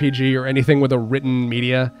an RPG or anything with a written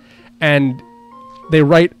media, and they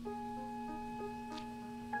write...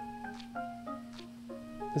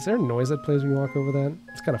 Is there a noise that plays when you walk over that?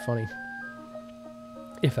 It's kind of funny.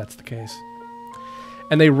 If that's the case.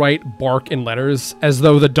 And they write bark in letters as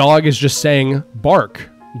though the dog is just saying bark,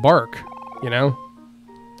 bark, you know?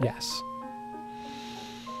 Yes.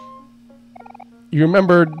 You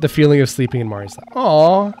remember the feeling of sleeping in Mari's lap.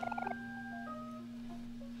 Aww.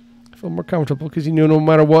 I feel more comfortable because you knew no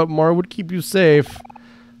matter what, Mari would keep you safe.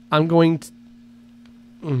 I'm going to...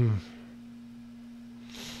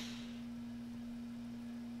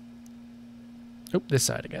 Oh, this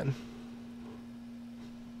side again.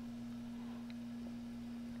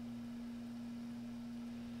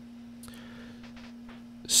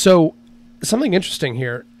 So, something interesting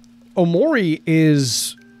here. Omori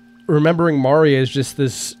is remembering Mari as just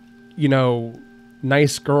this, you know,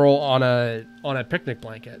 nice girl on a picnic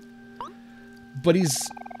blanket. But he's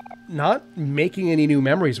not making any new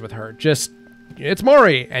memories with her. Just, it's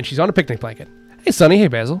Mari, and she's on a picnic blanket. Hey, Sonny. Hey,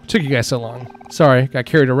 Basil. Took you guys so long. Sorry, got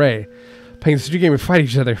carried away. Playing this video game and fight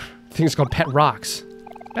each other. Things called Pet Rocks.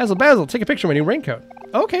 Basil, take a picture of my new raincoat.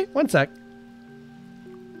 Okay, one sec.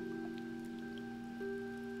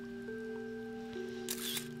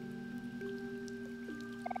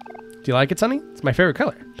 Do you like it, Sonny? It's my favorite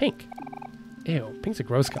color. Pink. Ew, pink's a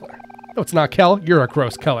gross color. No, it's not, Kel. You're a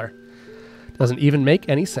gross color. Doesn't even make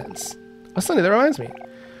any sense. Oh, Sonny, that reminds me.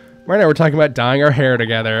 Right now we're talking about dyeing our hair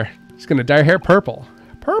together. She's going to dye her hair purple.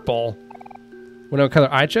 Purple? Want to know what color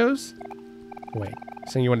I chose? Wait,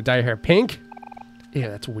 saying you want to dye your hair pink? Ew,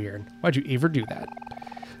 that's weird. Why'd you ever do that?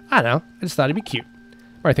 I don't know. I just thought it'd be cute.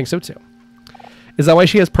 Or I think so, too. Is that why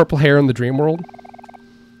she has purple hair in the dream world?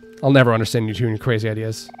 I'll never understand you two and your crazy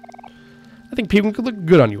ideas. I think people could look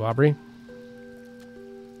good on you, Aubrey.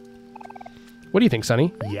 What do you think,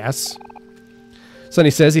 Sonny? Yes. Sunny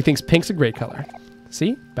says he thinks pink's a great color.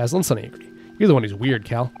 See? Basil and Sunny agree. You're the one who's weird,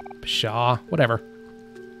 Cal. Pshaw. Whatever.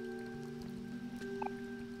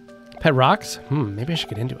 Pet rocks? Maybe I should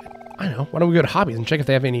get into it. I know. Why don't we go to Hobbies and check if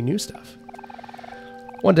they have any new stuff?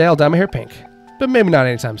 One day I'll dye my hair pink. But maybe not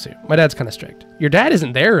anytime soon. My dad's kind of strict. Your dad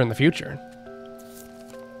isn't there in the future.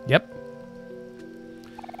 Yep.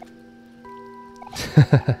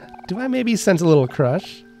 Do I maybe sense a little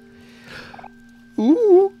crush?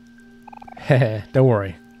 Ooh. Heh, don't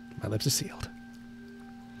worry. My lips are sealed.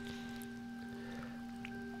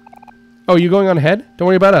 Oh, you going on ahead? Don't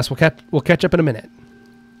worry about us. We'll catch up in a minute.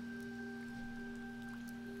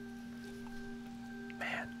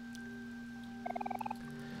 Man.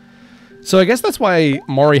 So I guess that's why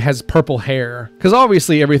Mari has purple hair. Because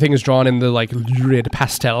obviously everything is drawn in the like lurid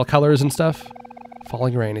pastel colors and stuff.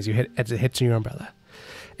 Falling rain as it hits your umbrella.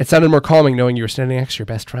 It sounded more calming knowing you were standing next to your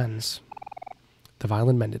best friends. The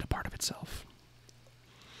violin mended a part of itself.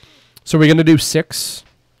 So we're going to do 6.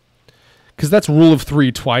 Because that's rule of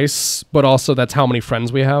 3 twice, but also that's how many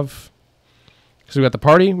friends we have. So we got the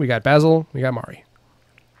party, we got Basil, we got Mari.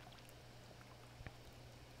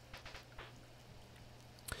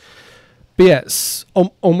 But yes,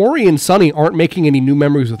 Omori and Sunny aren't making any new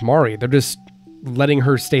memories with Mari. They're just letting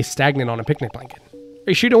her stay stagnant on a picnic blanket. Are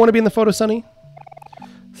you sure you don't want to be in the photo, Sunny?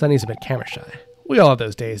 Sunny's a bit camera shy. We all have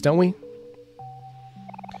those days, don't we?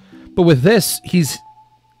 But with this, he's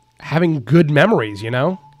having good memories, you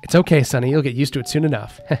know? It's okay, Sunny. You'll get used to it soon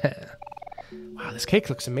enough. Wow, this cake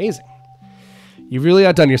looks amazing. You really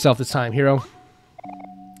outdone yourself this time, Hero.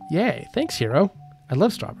 Yay, thanks, Hero. I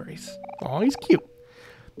love strawberries. Aw, he's cute.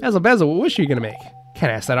 Basil, what wish are you going to make?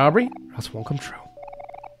 Can't ask that, Aubrey, or else it won't come true.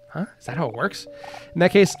 Huh? Is that how it works? In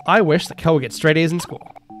that case, I wish that Kel would get straight A's in school.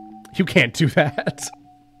 You can't do that.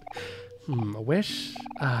 A wish?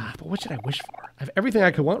 But what should I wish for? I have everything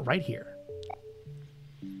I could want right here.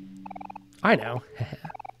 I know.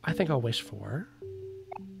 I think I'll wish for...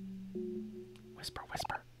 Whisper.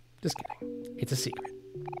 Just kidding. It's a secret.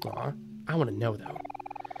 Aw, I want to know, though.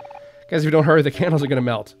 Guys, if you don't hurry, the candles are going to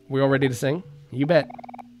melt. We all ready to sing? You bet.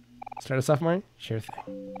 Start us off, Mari? Sure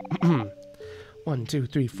thing. 1, 2,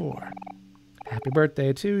 3, 4. Happy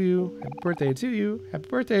birthday to you. Happy birthday to you. Happy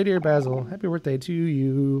birthday, dear Basil. Happy birthday to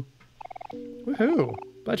you. Woohoo.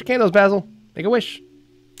 Light your candles, Basil. Make a wish.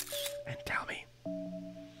 And tell me.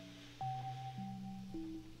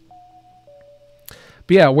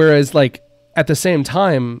 But yeah, whereas, like, at the same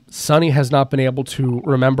time, Sunny has not been able to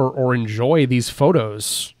remember or enjoy these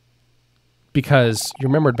photos because you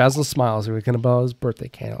remembered Basil's smiles. We were going to blow his birthday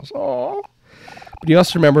candles. Aww. But you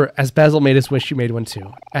also remember, as Basil made his wish, you made one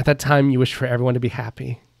too. At that time, you wished for everyone to be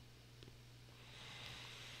happy.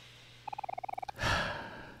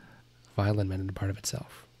 Violin mended a part of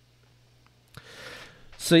itself.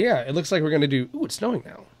 So yeah, it looks like we're going to do... Ooh, it's snowing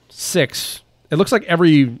now. 6. It looks like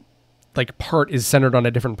every like part is centered on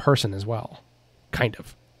a different person as well. Kind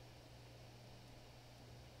of.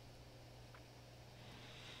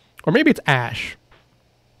 Or maybe it's Ash.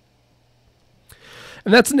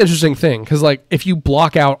 And that's an interesting thing, because like if you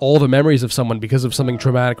block out all the memories of someone because of something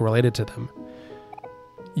traumatic related to them,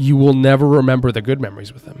 you will never remember the good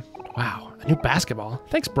memories with them. Wow, a new basketball.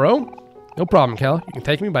 Thanks, bro. No problem, Cal. You can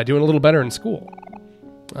thank me by doing a little better in school.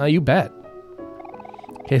 You bet.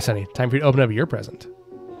 Okay, Sunny, time for you to open up your present.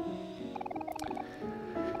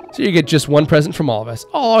 So you get just one present from all of us.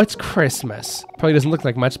 Oh, it's Christmas. Probably doesn't look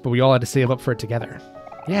like much, but we all had to save up for it together.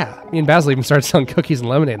 Yeah, me and Basil even started selling cookies and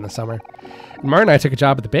lemonade in the summer. And Mari and I took a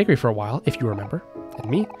job at the bakery for a while, if you remember. And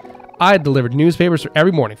me, I delivered newspapers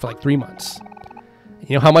every morning for like 3 months. And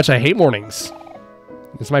you know how much I hate mornings.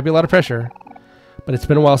 This might be a lot of pressure, but it's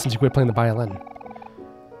been a while since you quit playing the violin.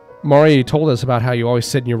 Mari told us about how you always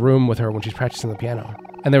sit in your room with her when she's practicing the piano.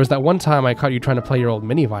 And there was that one time I caught you trying to play your old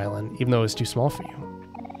mini violin, even though it was too small for you.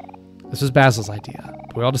 This was Basil's idea,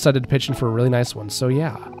 but we all decided to pitch in for a really nice one, so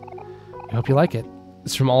yeah. I hope you like it.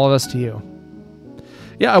 It's from all of us to you.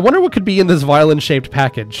 Yeah, I wonder what could be in this violin-shaped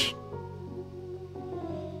package.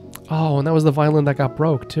 Oh, and that was the violin that got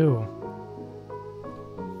broke, too.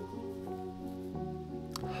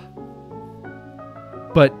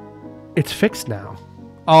 But it's fixed now.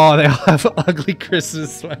 Oh, they all have ugly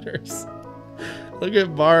Christmas sweaters. Look at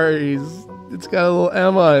Mari's. It's got a little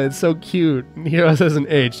Emma. It's so cute. And Heroes hasn't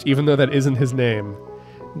aged, even though that isn't his name.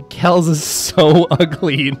 Kel's is so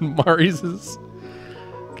ugly, and Mari's is...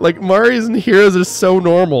 Like, Mari's and Heroes are so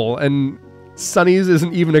normal, and Sunny's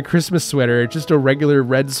isn't even a Christmas sweater. It's just a regular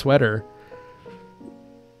red sweater.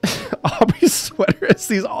 Aubrey's sweater has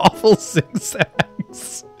these awful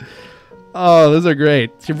zigzags. Oh, those are great.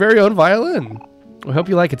 It's your very own violin. I hope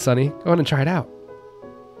you like it, Sunny. Go on and try it out.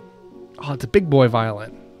 Oh, it's a big boy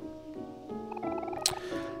violin.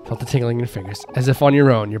 Felt the tingling in your fingers, as if on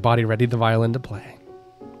your own, your body readied the violin to play.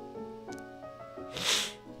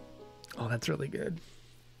 Oh, that's really good.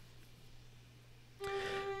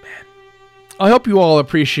 Man. I hope you all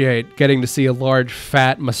appreciate getting to see a large,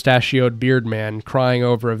 fat, mustachioed beard man crying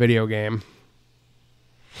over a video game.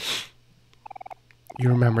 You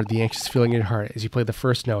remembered the anxious feeling in your heart as you played the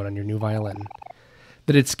first note on your new violin.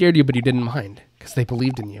 That it scared you, but you didn't mind, because they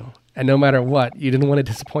believed in you. And no matter what, you didn't want to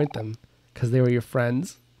disappoint them, because they were your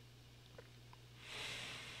friends.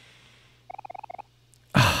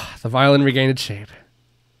 The violin regained its shape.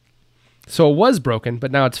 So it was broken,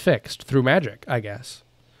 but now it's fixed, through magic, I guess.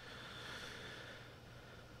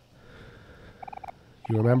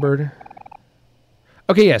 You remembered?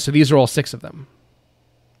 Okay, yeah, so these are all 6 of them.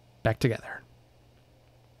 Back together.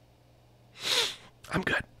 I'm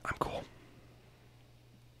good. I'm cool.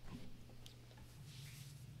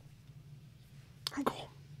 I'm cool.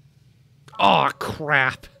 Oh,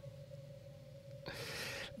 crap.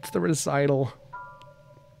 It's the recital.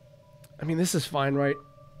 I mean, this is fine, right?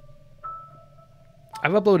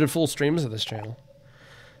 I've uploaded full streams of this channel.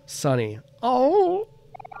 Sunny. Oh,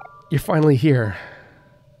 you're finally here.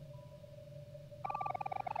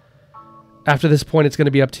 After this point, it's going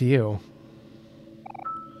to be up to you.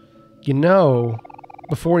 You know,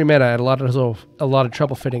 before we met, I had a lot of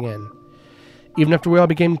trouble fitting in. Even after we all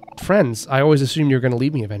became friends, I always assumed you were going to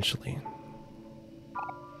leave me eventually.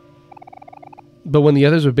 But when the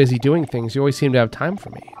others were busy doing things, you always seemed to have time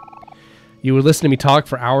for me. You would listen to me talk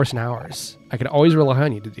for hours and hours. I could always rely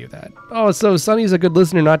on you to do that. Oh, so Sunny's a good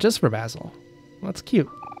listener, not just for Basil. Well, that's cute.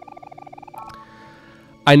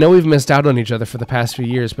 I know we've missed out on each other for the past few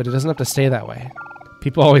years, but it doesn't have to stay that way.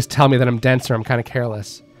 People always tell me that I'm dense or I'm kind of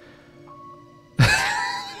careless.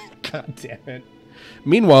 God damn it.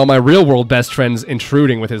 Meanwhile, my real-world best friend's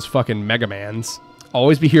intruding with his fucking Mega Mans. I'll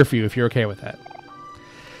always be here for you if you're okay with that.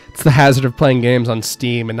 It's the hazard of playing games on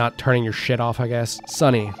Steam and not turning your shit off, I guess.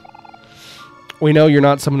 Sunny, we know you're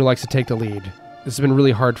not someone who likes to take the lead. This has been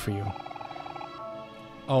really hard for you.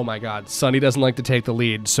 Oh my god, Sunny doesn't like to take the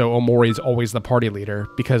lead, so Omori's always the party leader,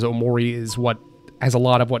 because Omori is what has a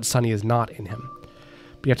lot of what Sunny is not in him.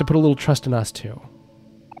 But you have to put a little trust in us, too.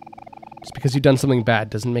 Just because you've done something bad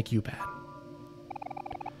doesn't make you bad.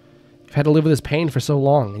 You've had to live with this pain for so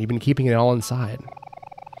long, and you've been keeping it all inside.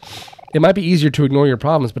 It might be easier to ignore your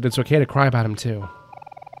problems, but it's okay to cry about them, too.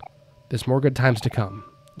 There's more good times to come.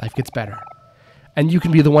 Life gets better. And you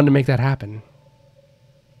can be the one to make that happen.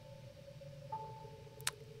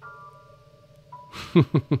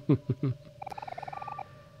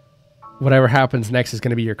 Whatever happens next is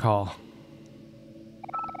going to be your call.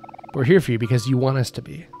 We're here for you because you want us to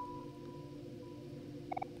be.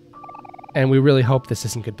 And we really hope this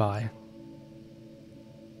isn't goodbye.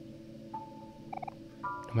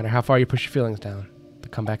 No matter how far you push your feelings down,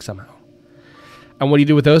 they'll come back somehow. And what do you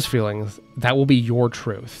do with those feelings? That will be your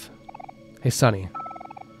truth. Hey, Sunny.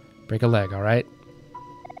 Break a leg, alright?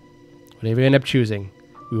 Whatever you end up choosing,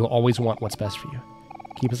 we will always want what's best for you.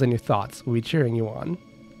 Keep us in your thoughts. We'll be cheering you on.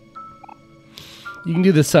 You can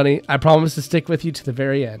do this, Sunny. I promise to stick with you to the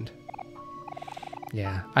very end.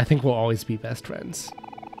 Yeah, I think we'll always be best friends.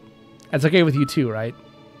 That's okay with you too, right?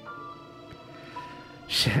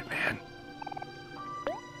 Shit, man.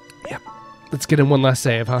 Yep. Let's get in one last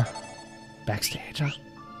save, huh? Backstage, huh?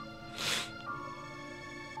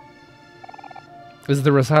 This is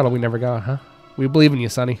the recital we never got, huh? We believe in you,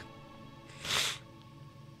 Sunny.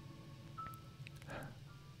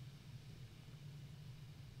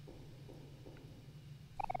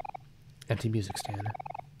 Empty music stand.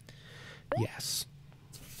 Yes.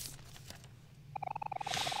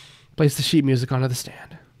 Place the sheet music onto the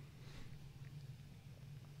stand.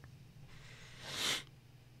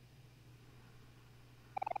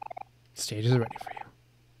 Stage is ready for you.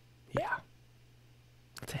 Yeah.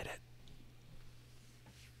 Let's hit it.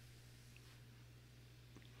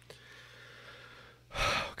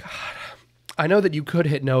 Oh, God. I know that you could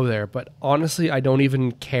hit no there, but honestly, I don't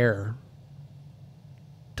even care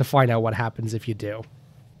to find out what happens if you do.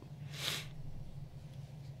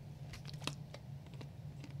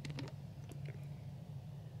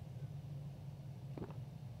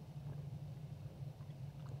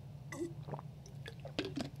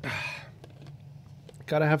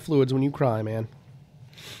 Gotta have fluids when you cry, man.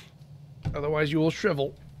 Otherwise you will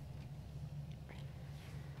shrivel.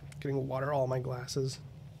 Getting water all my glasses.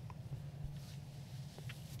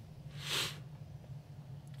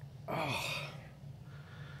 Oh.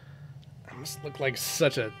 I must look like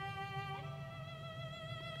such a...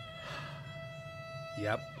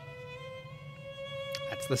 Yep.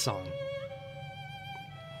 That's the song.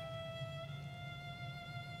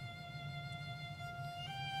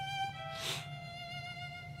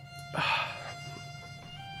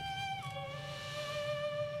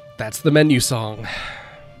 That's the menu song.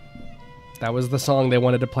 That was the song they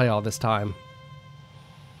wanted to play all this time.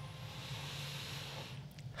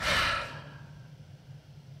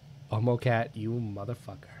 Omocat, you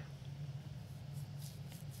motherfucker.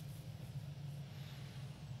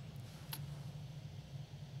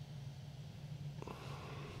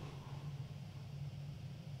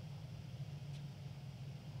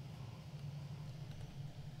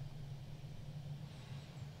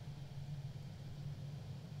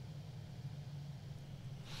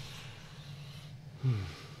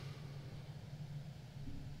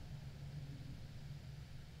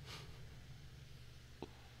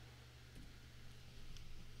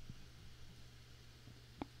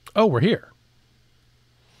 Oh, we're here.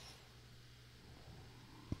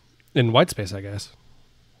 In white space, I guess.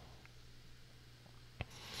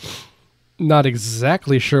 Not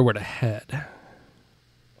exactly sure where to head.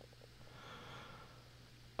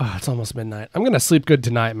 Oh, it's almost midnight. I'm going to sleep good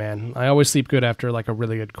tonight, man. I always sleep good after like a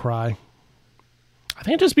really good cry. I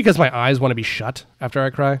think just because my eyes want to be shut after I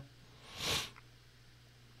cry.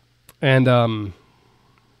 And, oh,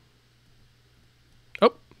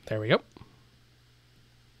 there we go.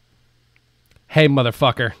 Hey,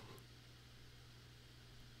 motherfucker.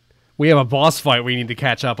 We have a boss fight we need to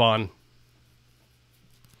catch up on.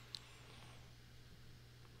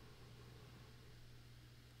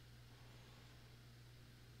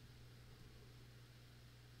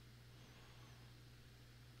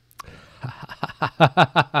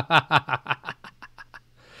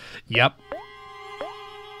 Yep.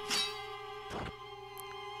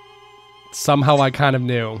 Somehow I kind of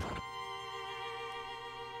knew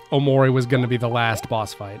Omori was going to be the last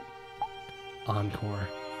boss fight. Encore.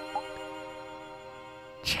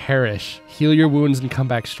 Cherish. Heal your wounds and come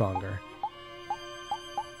back stronger.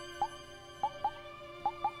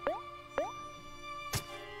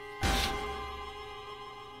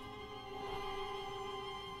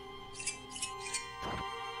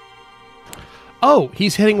 Oh,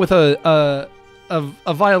 he's hitting with a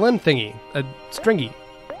violin thingy, a stringy.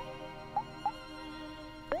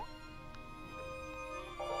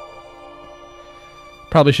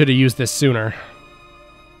 Probably should have used this sooner.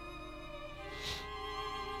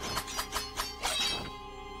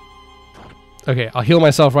 Okay, I'll heal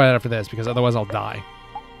myself right after this because otherwise I'll die.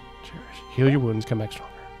 Cherish. Heal your wounds, come back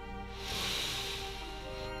stronger.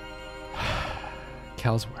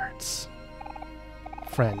 Cal's words.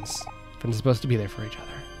 Friends. Friends are supposed to be there for each other.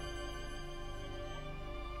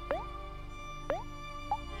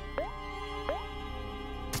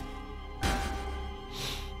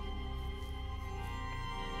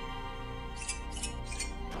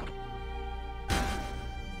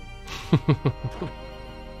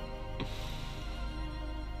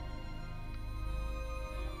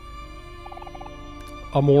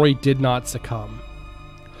 Omori did not succumb.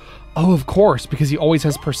 Oh, of course, because he always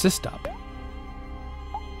has persist up.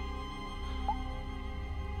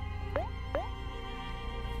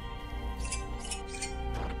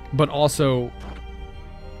 But also,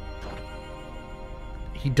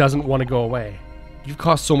 he doesn't want to go away. You've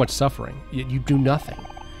caused so much suffering, yet you do nothing.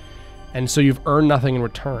 And so you've earned nothing in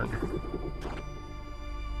return.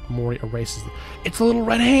 Omori erases it. It's the little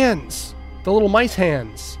red hands! The little mice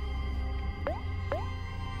hands!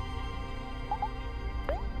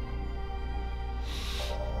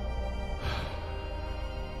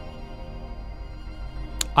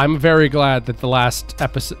 I'm very glad that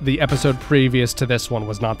the episode previous to this one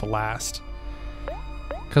was not the last.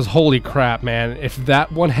 Because holy crap, man, if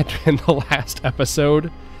that one had been the last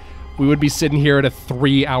episode, we would be sitting here at a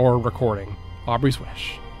 3-hour recording. Aubrey's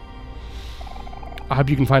wish. I hope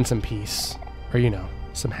you can find some peace. Or, you know,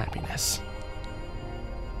 some happiness.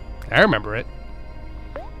 I remember it.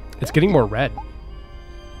 It's getting more red.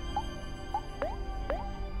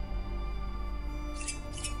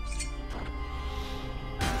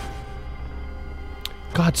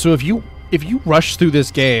 God, so if you rush through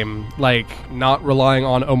this game, like, not relying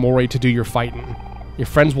on Omori to do your fighting, your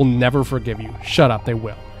friends will never forgive you. Shut up, they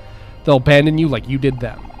will. They'll abandon you like you did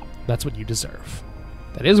them. That's what you deserve.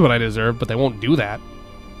 That is what I deserve, but they won't do that.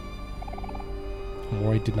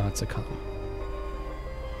 Omori did not succumb.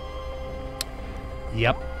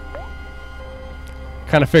 Yep.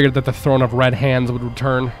 Kind of figured that the throne of red hands would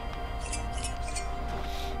return.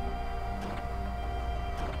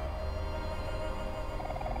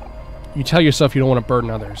 You tell yourself you don't want to burden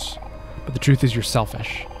others, but the truth is you're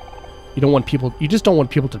selfish. You just don't want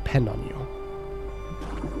people to depend on you.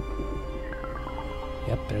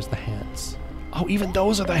 Yep, there's the hands. Oh, even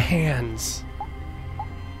those are the hands.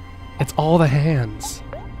 It's all the hands.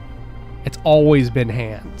 It's always been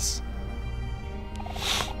hands.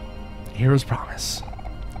 Hero's promise.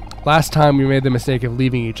 Last time we made the mistake of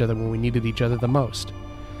leaving each other when we needed each other the most.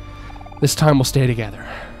 This time we'll stay together.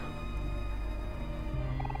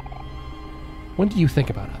 When do you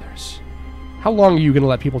think about others? How long are you going to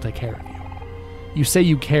let people take care of you? You say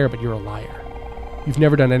you care, but you're a liar. You've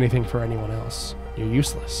never done anything for anyone else. You're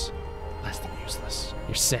useless. Less than useless.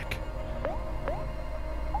 You're sick.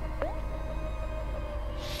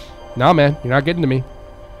 Nah, man, you're not getting to me.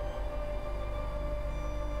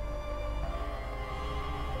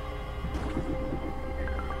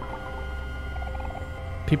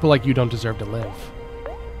 People like you don't deserve to live.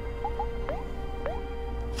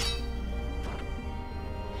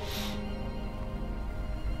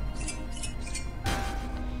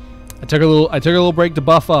 I took a little break to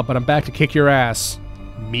buff up, but I'm back to kick your ass.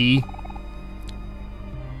 Me.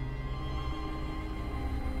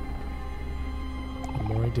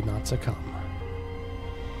 Omori did not succumb.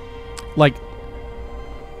 Like,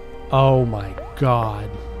 oh my god.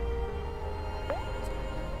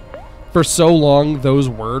 For so long, those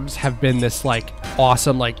words have been this, like,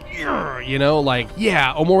 awesome, like, you know, like,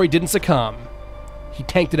 yeah, Omori didn't succumb. He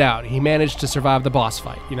tanked it out. He managed to survive the boss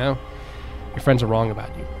fight, you know? Your friends are wrong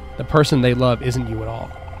about you. The person they love isn't you at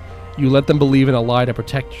all. You let them believe in a lie to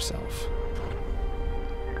protect yourself.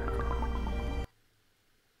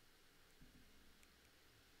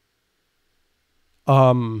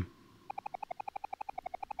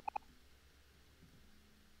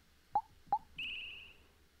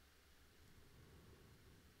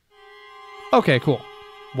 Okay, cool.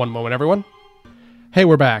 One moment, everyone. Hey,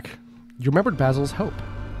 we're back. You remembered Basil's hope.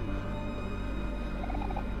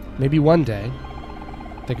 Maybe one day,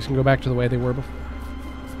 things can go back to the way they were before.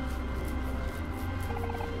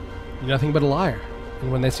 You're nothing but a liar.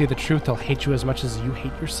 And when they see the truth, they'll hate you as much as you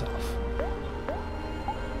hate yourself.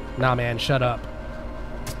 Nah, man, shut up.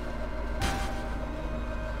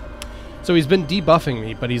 So he's been debuffing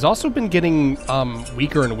me, but he's also been getting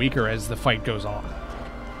weaker and weaker as the fight goes on.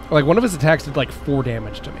 Like, one of his attacks did like 4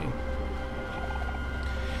 damage to me.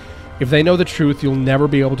 If they know the truth, you'll never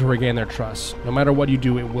be able to regain their trust. No matter what you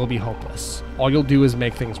do, it will be hopeless. All you'll do is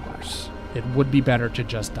make things worse. It would be better to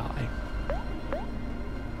just die.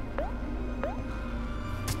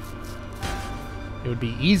 It would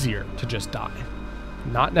be easier to just die.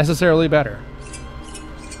 Not necessarily better.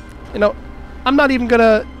 You know, I'm not even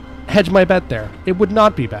gonna hedge my bet there. It would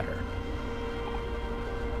not be better.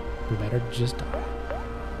 It would be better to just die.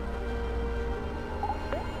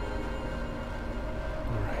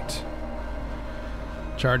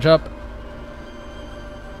 Charge up.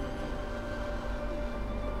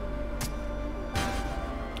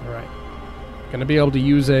 Alright. Gonna be able to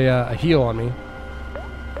use a heal on me.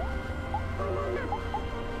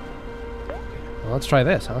 Well, let's try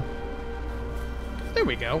this, huh? There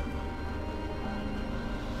we go.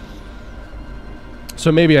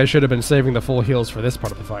 So maybe I should have been saving the full heals for this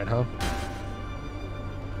part of the fight, huh?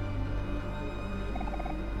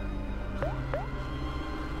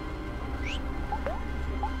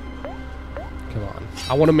 Come on.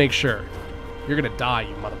 I want to make sure. You're gonna die,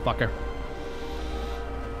 you motherfucker.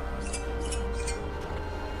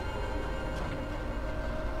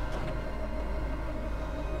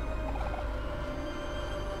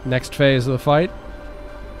 Next phase of the fight.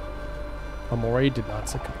 Omori did not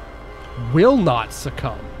succumb. Will not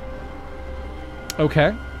succumb.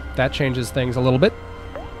 Okay. That changes things a little bit.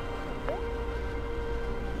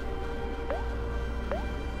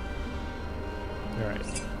 Alright.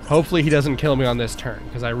 Hopefully he doesn't kill me on this turn,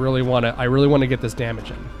 because I really wanna get this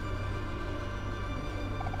damage in.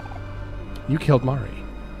 You killed Mari.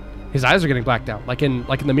 His eyes are getting blacked out, like in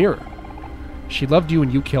the mirror. She loved you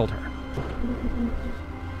and you killed her.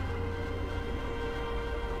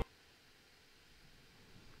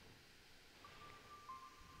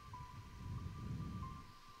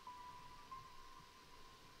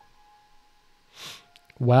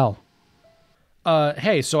 Well.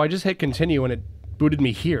 Hey, so I just hit continue and it booted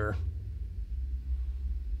me here.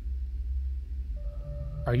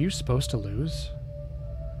 Are you supposed to lose?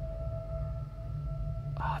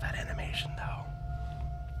 Oh, that animation, though.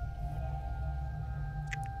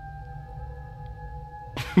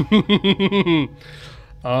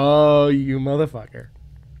 Oh, you motherfucker.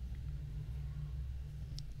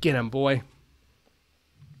 Get him, boy.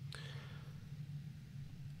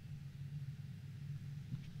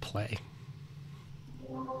 Play.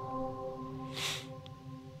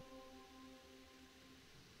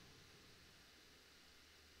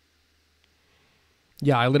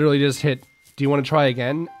 Yeah, I literally just hit, do you want to try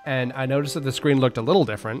again? And I noticed that the screen looked a little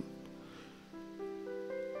different.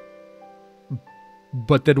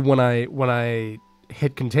 But then when I,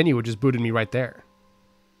 hit continue, it just booted me right there.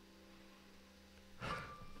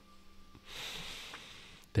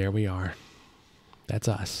 There we are. That's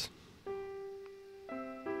us.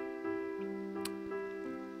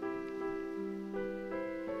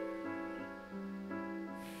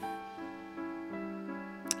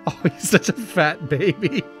 Oh, he's such a fat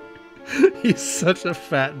baby. He's such a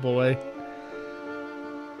fat boy.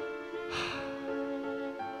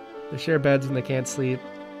 They share beds when they can't sleep.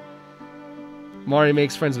 Mari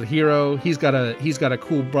makes friends with Hiro. He's got a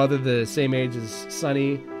cool brother the same age as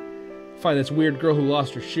Sunny. Find this weird girl who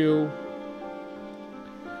lost her shoe.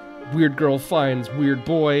 Weird girl finds weird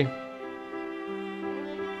boy.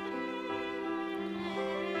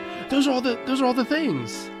 Those are all the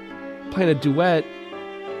things. Playing a duet.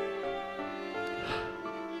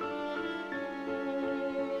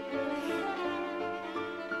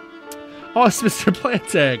 Oh, it's Mr.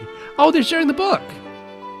 Plantag. Oh, they're sharing the book.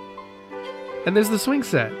 And there's the swing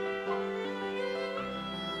set.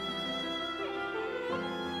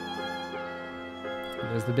 And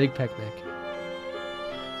there's the big picnic.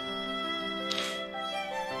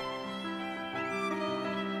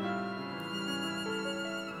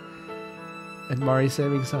 And Mari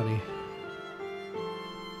saving Sunny.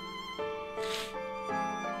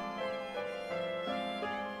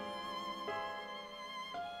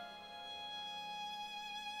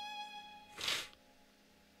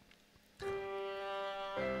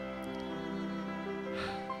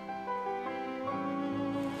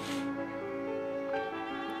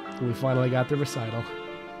 We finally got the recital.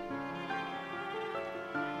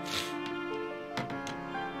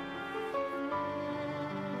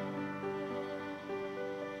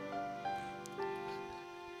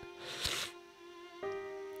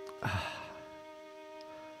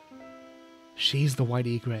 She's the white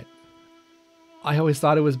egret. I always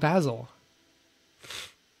thought it was Basil.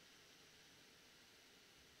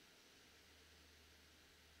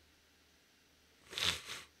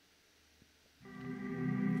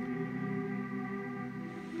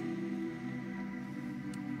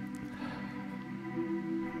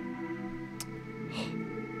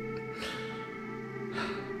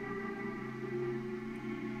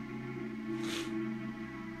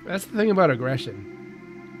 That's the thing about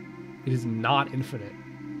aggression. It is not infinite.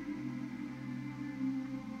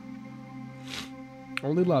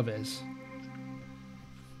 Only love is.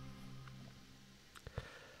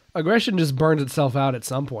 Aggression just burns itself out at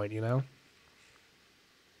some point, you know?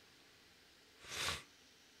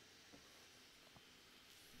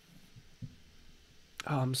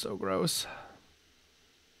 Oh, I'm so gross.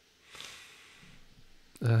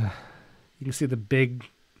 You can see the big,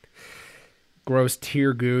 gross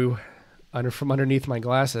tear goo from underneath my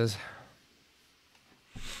glasses.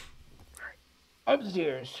 All right.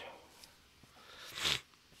 Upstairs.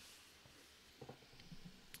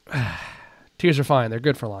 Tears are fine. They're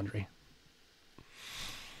good for laundry.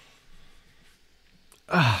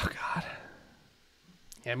 Oh, God.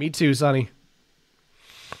 Yeah, me too, Sonny.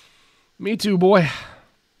 Me too, boy.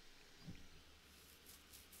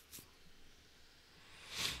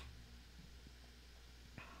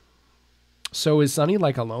 So is Sunny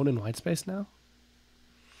like alone in white space now?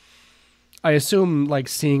 I assume like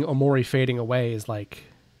seeing Omori fading away is like...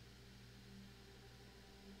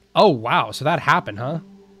 Oh, wow. So that happened, huh?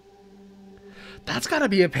 That's gotta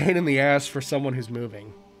be a pain in the ass for someone who's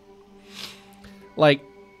moving. Like,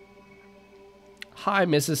 hi,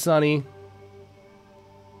 Mrs. Sunny.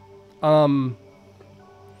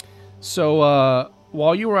 So,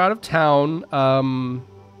 while you were out of town,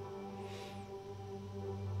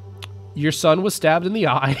 your son was stabbed in the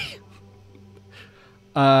eye,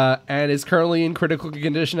 and is currently in critical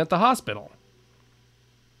condition at the hospital.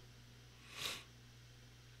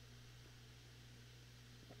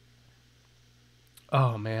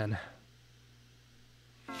 Oh, man.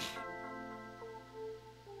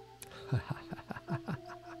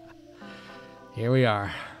 Here we are.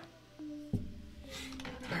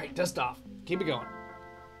 All right, dust off. Keep it going.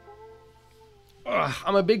 Ugh,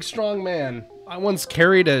 I'm a big, strong man. I once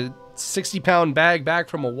carried a 60-pound bag back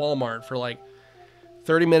from a Walmart for like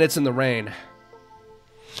 30 minutes in the rain.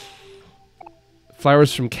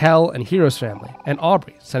 Flowers from Kel and Hero's family. And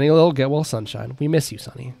Aubrey, sending a little get well sunshine. We miss you,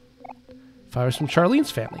 Sonny. Flowers from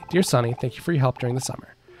Charlene's family. Dear Sonny, thank you for your help during the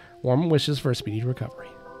summer. Warm wishes for a speedy recovery.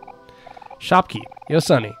 Shopkeep. Yo,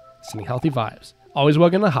 Sonny. Sending healthy vibes. Always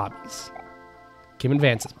welcome to hobbies. Kim and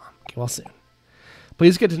Vance's mom. Get well soon.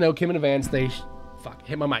 Please get to know Kim and Vance. They... Fuck,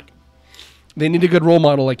 hit my mic. They need a good role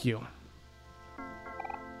model like you.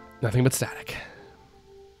 Nothing but static.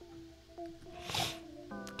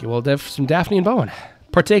 Get well from Daphne and Bowen.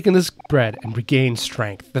 Partake in this bread and regain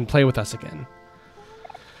strength. Then play with us again.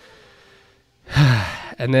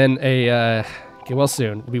 And then a... get well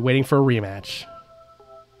soon. We'll be waiting for a rematch.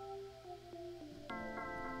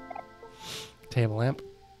 Table lamp.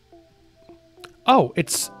 Oh,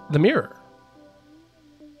 it's the mirror.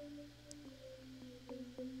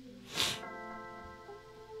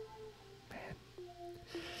 Man.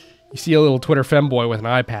 You see a little Twitter femboy with an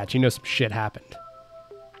eye patch, you know some shit happened.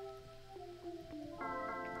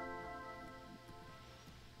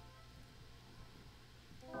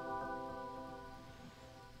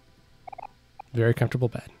 Very comfortable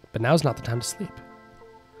bed. But now's not the time to sleep.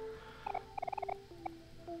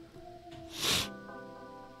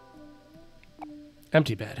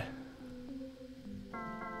 Empty bed.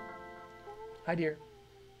 Hi, dear.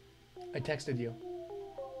 I texted you.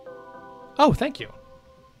 Oh, thank you.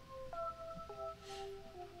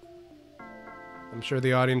 I'm sure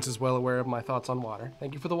the audience is well aware of my thoughts on water.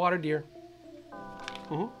 Thank you for the water, dear.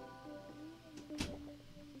 Mm-hmm.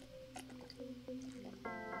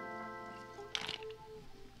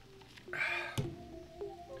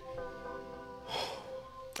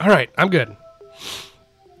 All right, I'm good.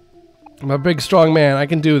 I'm a big, strong man. I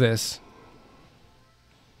can do this.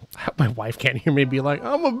 My wife can't hear me be like,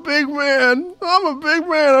 I'm a big man. I'm a big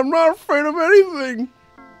man. I'm not afraid of anything.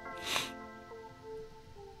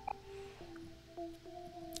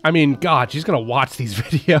 I mean, God, she's going to watch these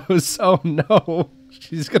videos. Oh, no.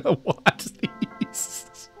 She's going to watch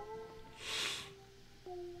these.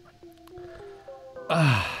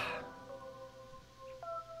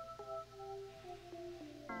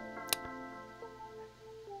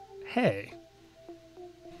 Hey.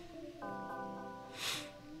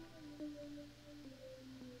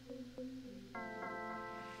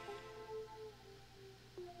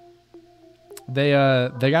 They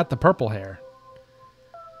got the purple hair.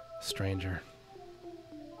 Stranger.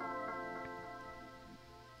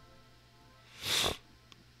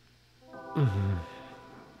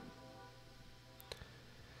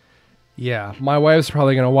 Yeah, my wife's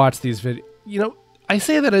probably going to watch these videos. You know, I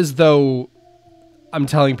say that as though I'm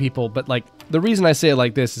telling people, but like the reason I say it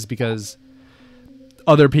like this is because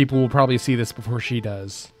other people will probably see this before she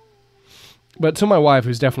does. But to my wife,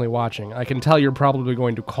 who's definitely watching, I can tell you're probably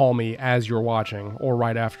going to call me as you're watching or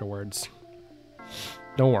right afterwards.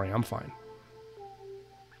 Don't worry, I'm fine.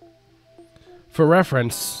 For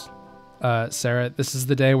reference, Sarah, this is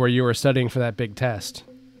the day where you were studying for that big test.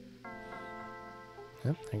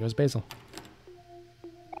 Yep, there goes Basil.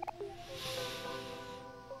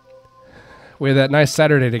 We had that nice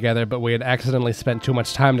Saturday together, but we had accidentally spent too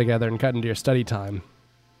much time together and cut into your study time.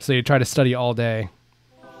 So you tried to study all day.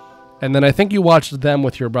 And then I think you watched them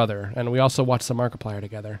with your brother, and we also watched some Markiplier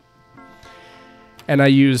together. And I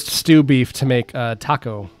used stew beef to make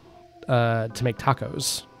tacos.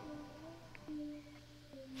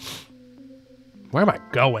 Where am I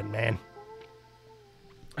going, man?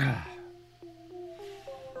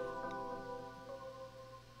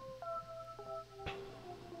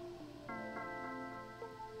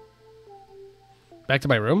 Back to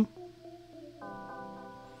my room?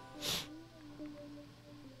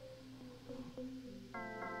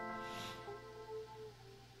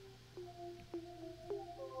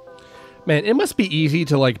 Man, it must be easy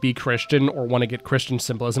to like be Christian or want to get Christian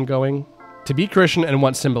symbolism going. To be Christian and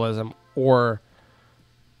want symbolism, or...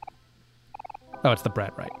 Oh, it's the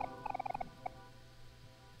bread, right.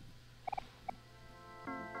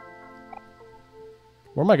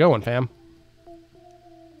 Where am I going, fam?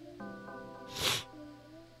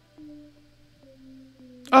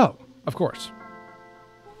 Oh, of course.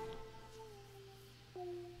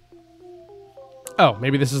 Oh,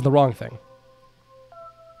 maybe this is the wrong thing.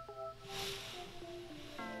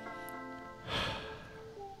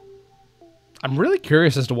 I'm really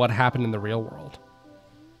curious as to what happened in the real world.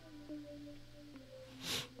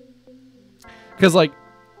 Because, like,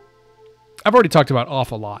 I've already talked about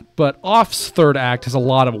Off a lot, but Off's third act has a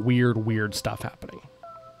lot of weird stuff happening.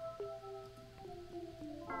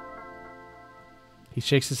 He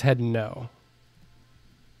shakes his head no.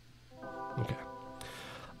 Okay.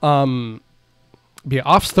 Yeah,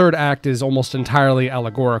 Off's third act is almost entirely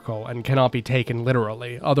allegorical and cannot be taken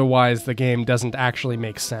literally. Otherwise, the game doesn't actually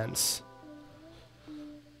make sense.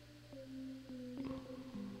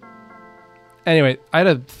 Anyway, I had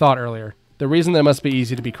a thought earlier. The reason that it must be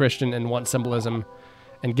easy to be Christian and want symbolism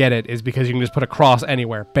and get it is because you can just put a cross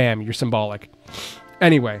anywhere. Bam, you're symbolic.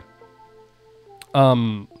 Anyway.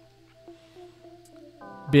 Yeah,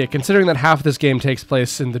 considering that half of this game takes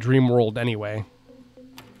place in the dream world anyway.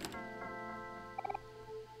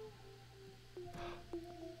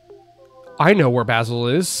 I know where Basil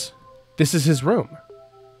is. This is his room.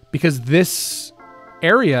 Because this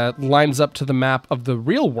area lines up to the map of the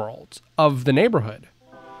real world, of the neighborhood.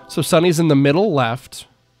 So Sunny's in the middle left.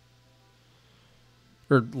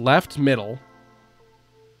 Or left middle.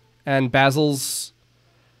 and Basil's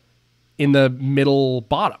in the middle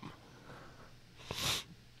bottom.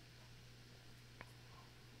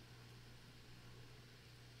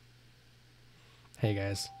 Hey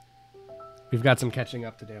guys, we've got some catching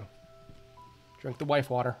up to do. Drink the wife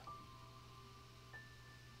water.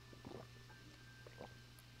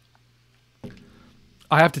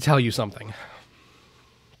 I have to tell you something.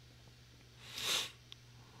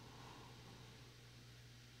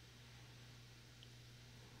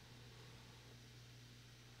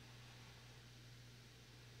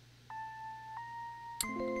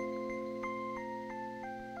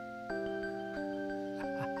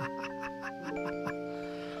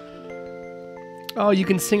 Oh, you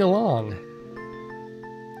can sing along.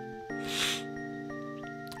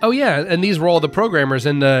 Oh yeah, and these were all the programmers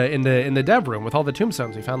in the dev room with all the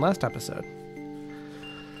tombstones we found last episode.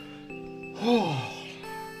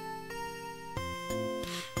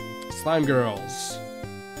 Slime girls.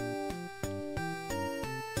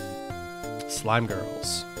 Slime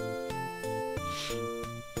girls.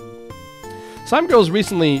 Slime Girls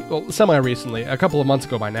recently, well, semi-recently, a couple of months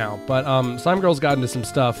ago by now, but Slime Girls got into some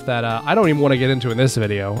stuff that I don't even want to get into in this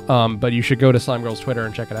video, but you should go to Slime Girls Twitter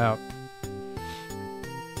and check it out.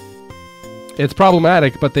 It's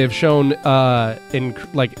problematic, but they've shown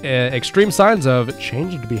extreme signs of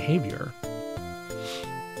changed behavior.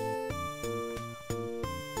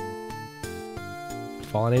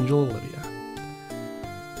 Fallen Angel Olivia.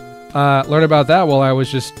 Learn about that while I was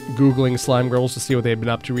just Googling Slime Girls to see what they've been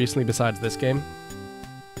up to recently besides this game.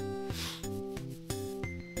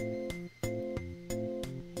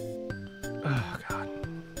 Oh, God.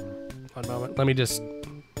 One moment. Let me just...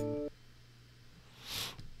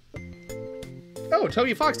 Oh,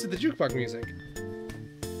 Toby Fox did the jukebox music.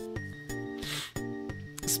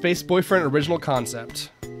 Space Boyfriend original concept.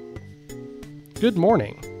 Good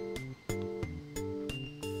morning.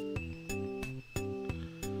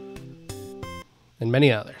 And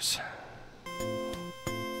many others.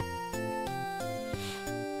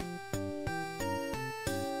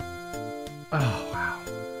 Oh, wow.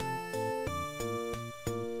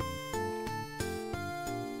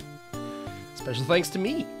 Special thanks to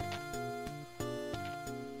me.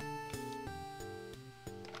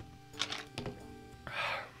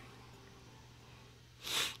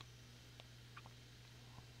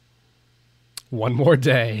 One more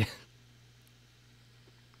day.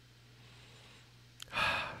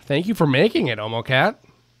 Thank you for making it, Omocat.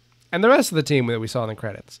 And the rest of the team that we saw in the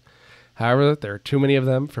credits. However, there are too many of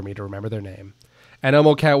them for me to remember their name. And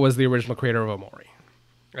Omocat was the original creator of Omori.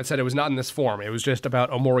 I said it was not in this form. It was just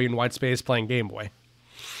about Omori and Whitespace playing Game Boy.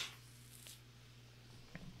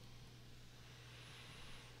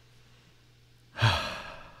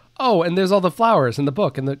 Oh, and there's all the flowers in the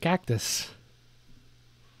book and the cactus.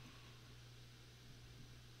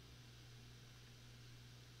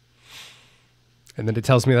 And then it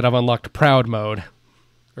tells me that I've unlocked Proud Mode.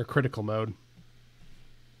 Or Critical Mode.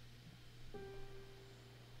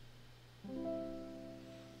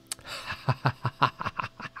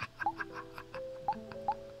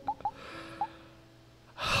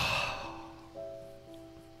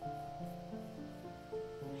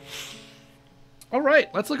 All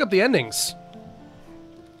right, let's look up the endings.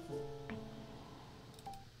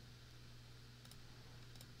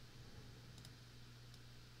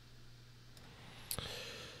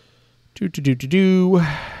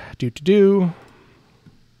 Do.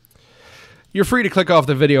 You're free to click off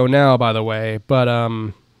the video now, by the way, but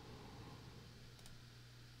all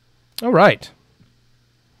right.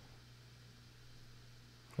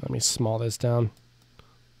 Let me small this down.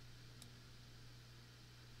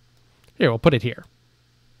 Here, we'll put it here.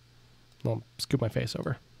 I'll scoop my face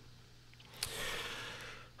over.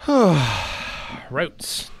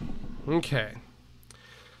 Routes. Okay.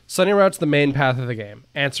 Sunny routes the main path of the game,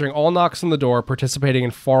 answering all knocks on the door, participating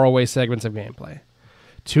in faraway segments of gameplay.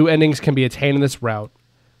 2 endings can be attained in this route,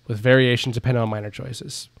 with variations depending on minor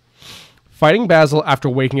choices. Fighting Basil after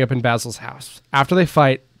waking up in Basil's house. After they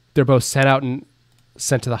fight, they're both sent out and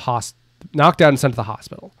sent to the knocked out and sent to the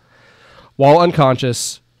hospital. While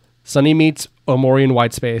unconscious, Sunny meets Omori in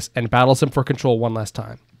Whitespace and battles him for control one last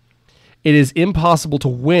time. It is impossible to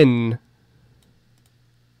win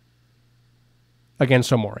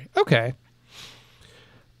against Omori. Okay.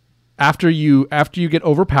 After you get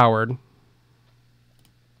overpowered,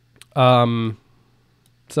 some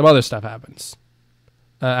other stuff happens.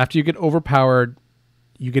 After you get overpowered,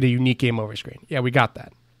 you get a unique game over screen. Yeah, we got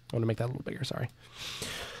that. I want to make that a little bigger, sorry.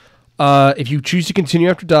 If you choose to continue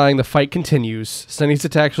after dying, the fight continues. Sunny's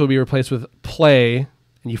attacks will be replaced with play,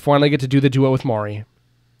 and you finally get to do the duo with Mori.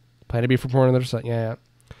 Plan to be for more on the other side. Yeah.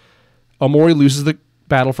 Omori loses the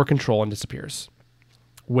battle for control and disappears.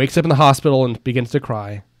 Wakes up in the hospital and begins to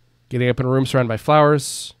cry. Getting up in a room surrounded by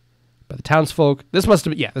flowers, by the townsfolk. This must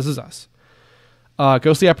have been, yeah, this is us.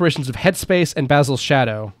 Ghostly apparitions of Headspace and Basil's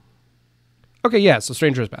shadow. Okay, yeah, so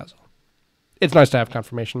Stranger is Basil. It's nice to have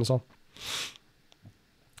confirmation is all.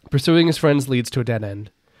 Pursuing his friends leads to a dead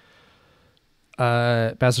end.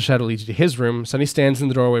 Basil's shadow leads you to his room. Sunny stands in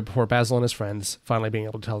the doorway before Basil and his friends, finally being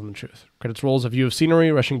able to tell them the truth. Credits rolls a view of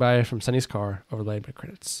scenery rushing by from Sunny's car, overlaid by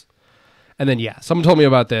credits. And then, yeah, someone told me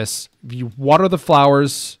about this. If you water the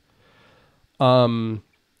flowers, you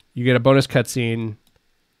get a bonus cutscene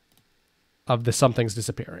of the somethings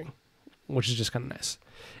disappearing, which is just kind of nice.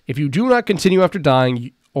 If you do not continue after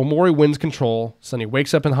dying, Omori wins control. Sunny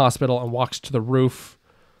wakes up in the hospital and walks to the roof.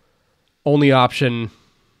 Only option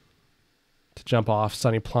to jump off.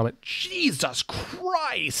 Sunny plummet. Jesus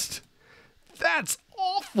Christ! That's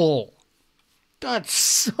awful! That's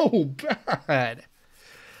so bad!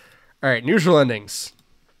 Alright, neutral endings.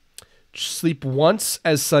 Sleep once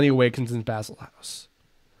as Sunny awakens in Basil's house.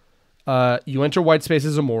 You enter white space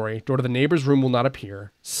as Omori. Door to the neighbor's room will not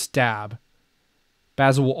appear. Stab.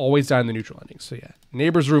 Basil will always die in the neutral ending. So yeah,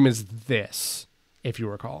 neighbor's room is this, if you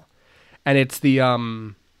recall. And it's the,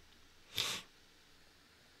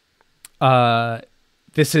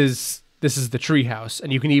 this is the tree house.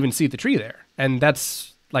 And you can even see the tree there. And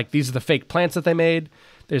that's, like, these are the fake plants that they made.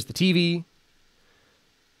 There's the TV.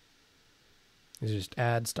 These are just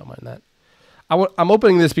ads. Don't mind that. I'm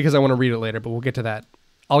opening this because I want to read it later, but we'll get to that.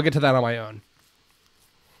 I'll get to that on my own.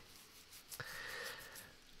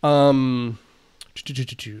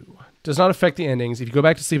 Does not affect the endings. If you go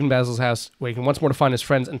back to sleep in Basil's house, waking once more to find his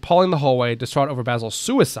friends and Paul in the hallway, distraught over Basil's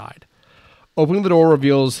suicide. Opening the door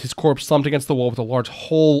reveals his corpse slumped against the wall with a large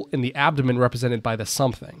hole in the abdomen represented by the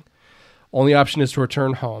something. Only option is to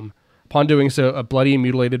return home. Upon doing so, a bloody and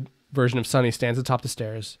mutilated version of Sunny stands atop the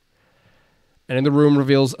stairs. And in the room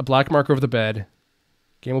reveals a black mark over the bed.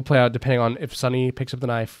 Game will play out depending on if Sunny picks up the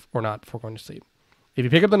knife or not before going to sleep. If you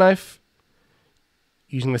pick up the knife,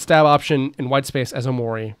 using the stab option in white space as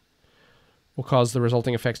Omori will cause the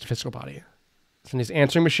resulting effects to physical body. Sunny's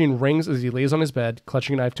answering machine rings as he lays on his bed,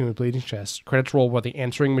 clutching a knife to his bleeding chest. Credits roll while the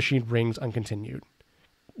answering machine rings uncontinued.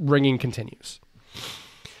 Ringing continues.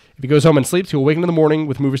 If he goes home and sleeps, he will awaken in the morning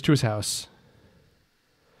with movers to his house.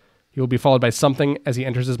 He will be followed by something as he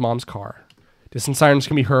enters his mom's car. Distant sirens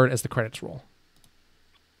can be heard as the credits roll.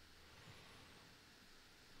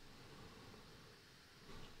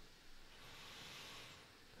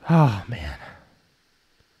 Oh, man.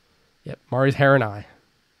 Yep, Mari's hair and eye.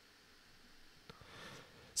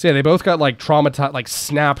 So yeah, they both got like traumatized, like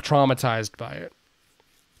snap traumatized by it.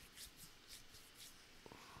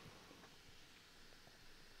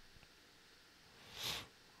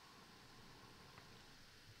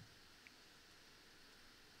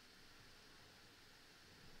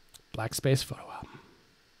 Black space photo album.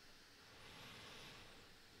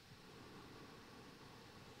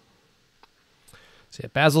 So yeah,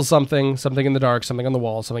 Basil something in the dark, something on the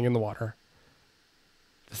wall, something in the water.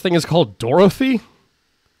 This thing is called Dorothy?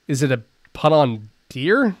 Is it a pun on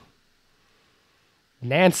deer?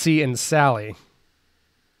 Nancy and Sally.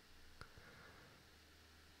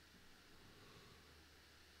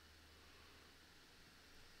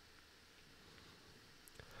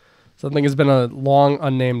 Something has been a long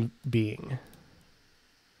unnamed being.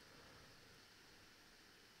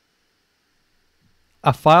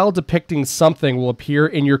 A file depicting something will appear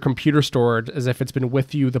in your computer storage as if it's been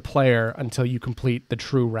with you, the player, until you complete the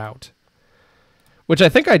true route. Which I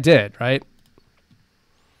think I did, right?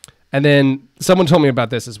 And then someone told me about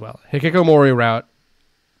this as well. Hikikomori route,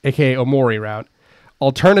 aka Omori route.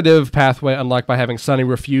 Alternative pathway unlocked by having Sunny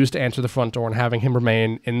refuse to answer the front door and having him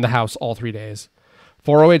remain in the house all 3 days.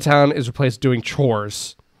 408 Town is replaced doing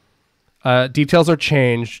chores. Details are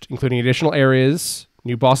changed, including additional areas,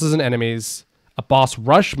 new bosses and enemies, a boss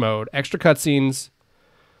rush mode, extra cutscenes.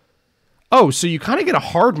 Oh, so you kind of get a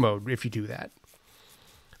hard mode if you do that.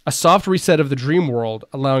 A soft reset of the dream world,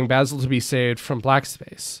 allowing Basil to be saved from black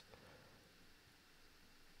space.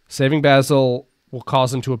 Saving Basil will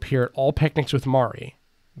cause him to appear at all picnics with Mari.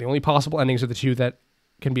 The only possible endings are the two that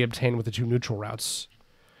can be obtained with the two neutral routes.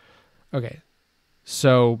 Okay.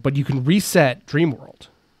 So, but you can reset dream world.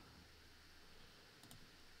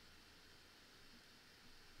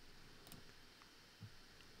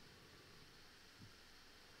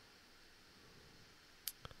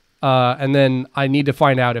 And then I need to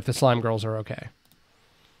find out if the slime girls are okay.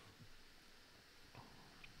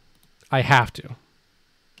 I have to.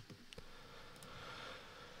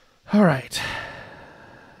 All right.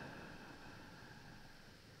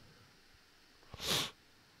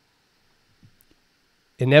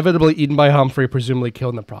 inevitably eaten by Humphrey, presumably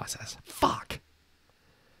killed in the process. Fuck.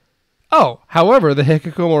 Oh, however, the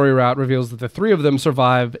Hikikomori route reveals that the three of them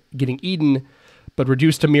survive getting eaten, but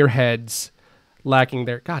reduced to mere heads, lacking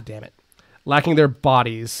their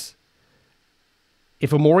bodies.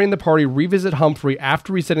 If Omori and the party revisit Humphrey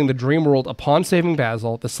after resetting the dream world upon saving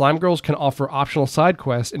Basil, the Slime Girls can offer optional side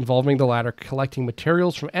quests involving the latter collecting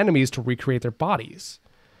materials from enemies to recreate their bodies.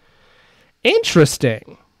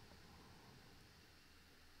 Interesting.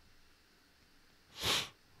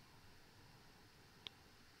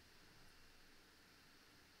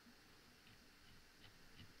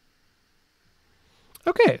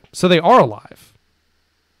 Okay, so they are alive.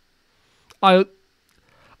 I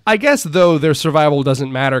guess, though, their survival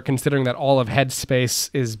doesn't matter, considering that all of Headspace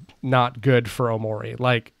is not good for Omori.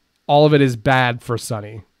 Like, all of it is bad for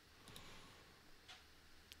Sunny.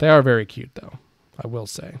 They are very cute, though, I will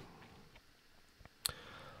say.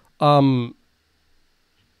 Wow,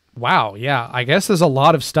 yeah, I guess there's a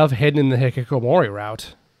lot of stuff hidden in the Hikikomori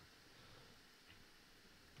route.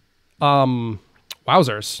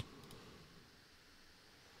 Wowzers.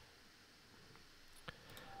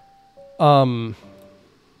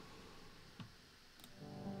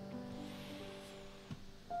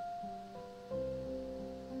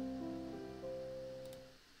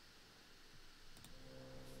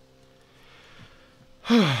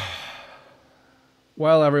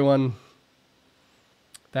 Well, everyone,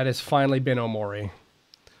 that has finally been Omori.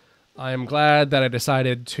 I am glad that I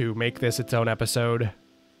decided to make this its own episode,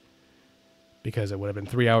 because it would have been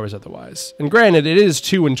 3 hours otherwise. And granted, it is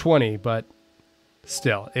 2 and 20, but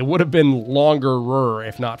still, it would have been longer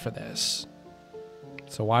if not for this.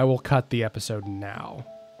 So I will cut the episode now.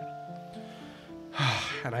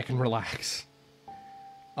 And I can relax.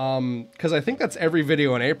 Because I think that's every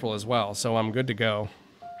video in April as well, so I'm good to go.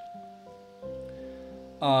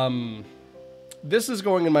 This is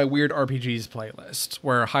going in my Weird RPGs playlist,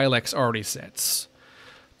 where Hylex already sits.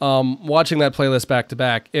 Watching that playlist back to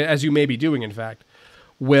back, as you may be doing, in fact,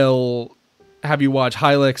 will have you watch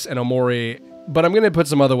Hylex and Omori, but I'm going to put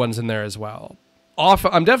some other ones in there as well. Off,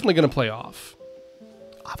 I'm definitely going to play Off.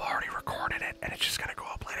 I've already recorded it, and it's just going to go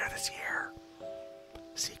up later this year.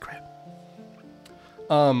 Secret.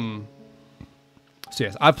 So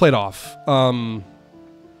yes, I've played Off.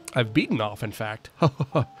 I've beaten Off, in fact.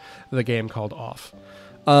 The game called Off.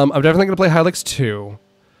 I'm definitely going to play Hylex 2.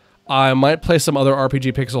 I might play some other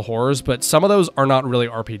RPG pixel horrors, but some of those are not really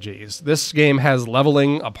RPGs. This game has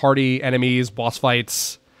leveling, a party, enemies, boss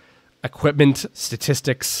fights, equipment,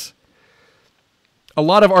 statistics. A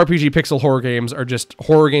lot of RPG pixel horror games are just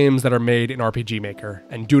horror games that are made in RPG Maker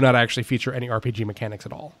and do not actually feature any RPG mechanics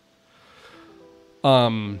at all.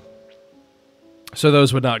 So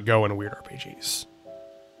those would not go in Weird RPGs.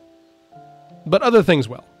 But other things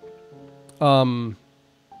will.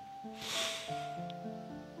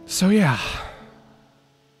 So yeah.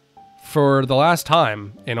 For the last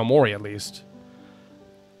time, in Omori at least,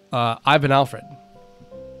 I've been Alfred.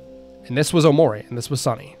 And this was Omori, and this was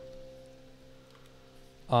Sunny.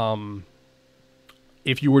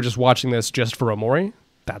 If you were just watching this just for Omori,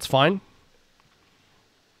 that's fine.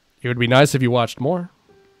 It would be nice if you watched more.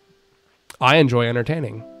 I enjoy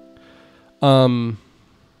entertaining.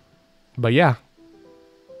 But yeah,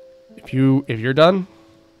 if you're done,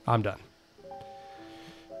 I'm done.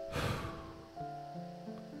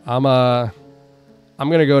 I'm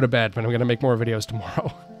gonna go to bed, but I'm gonna make more videos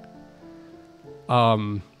tomorrow.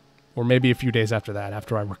 Or maybe a few days after that,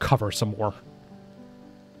 after I recover some more.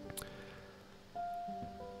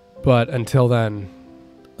 But until then,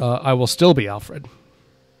 I will still be Alfred,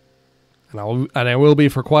 and I will be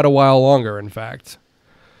for quite a while longer. In fact.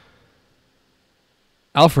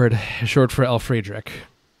 Alfred is short for Elfriedrich.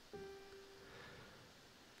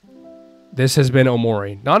 This has been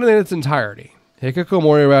Omori, not in its entirety.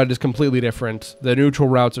 Hikikomori route is completely different. The neutral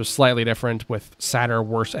routes are slightly different, with sadder,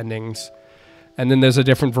 worse endings. And then there's a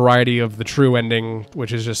different variety of the true ending,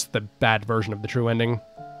 which is just the bad version of the true ending.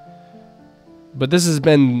 But this has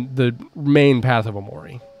been the main path of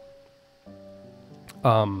Omori.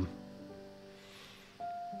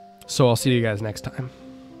 So I'll see you guys next time.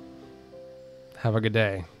 Have a good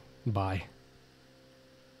day. Bye.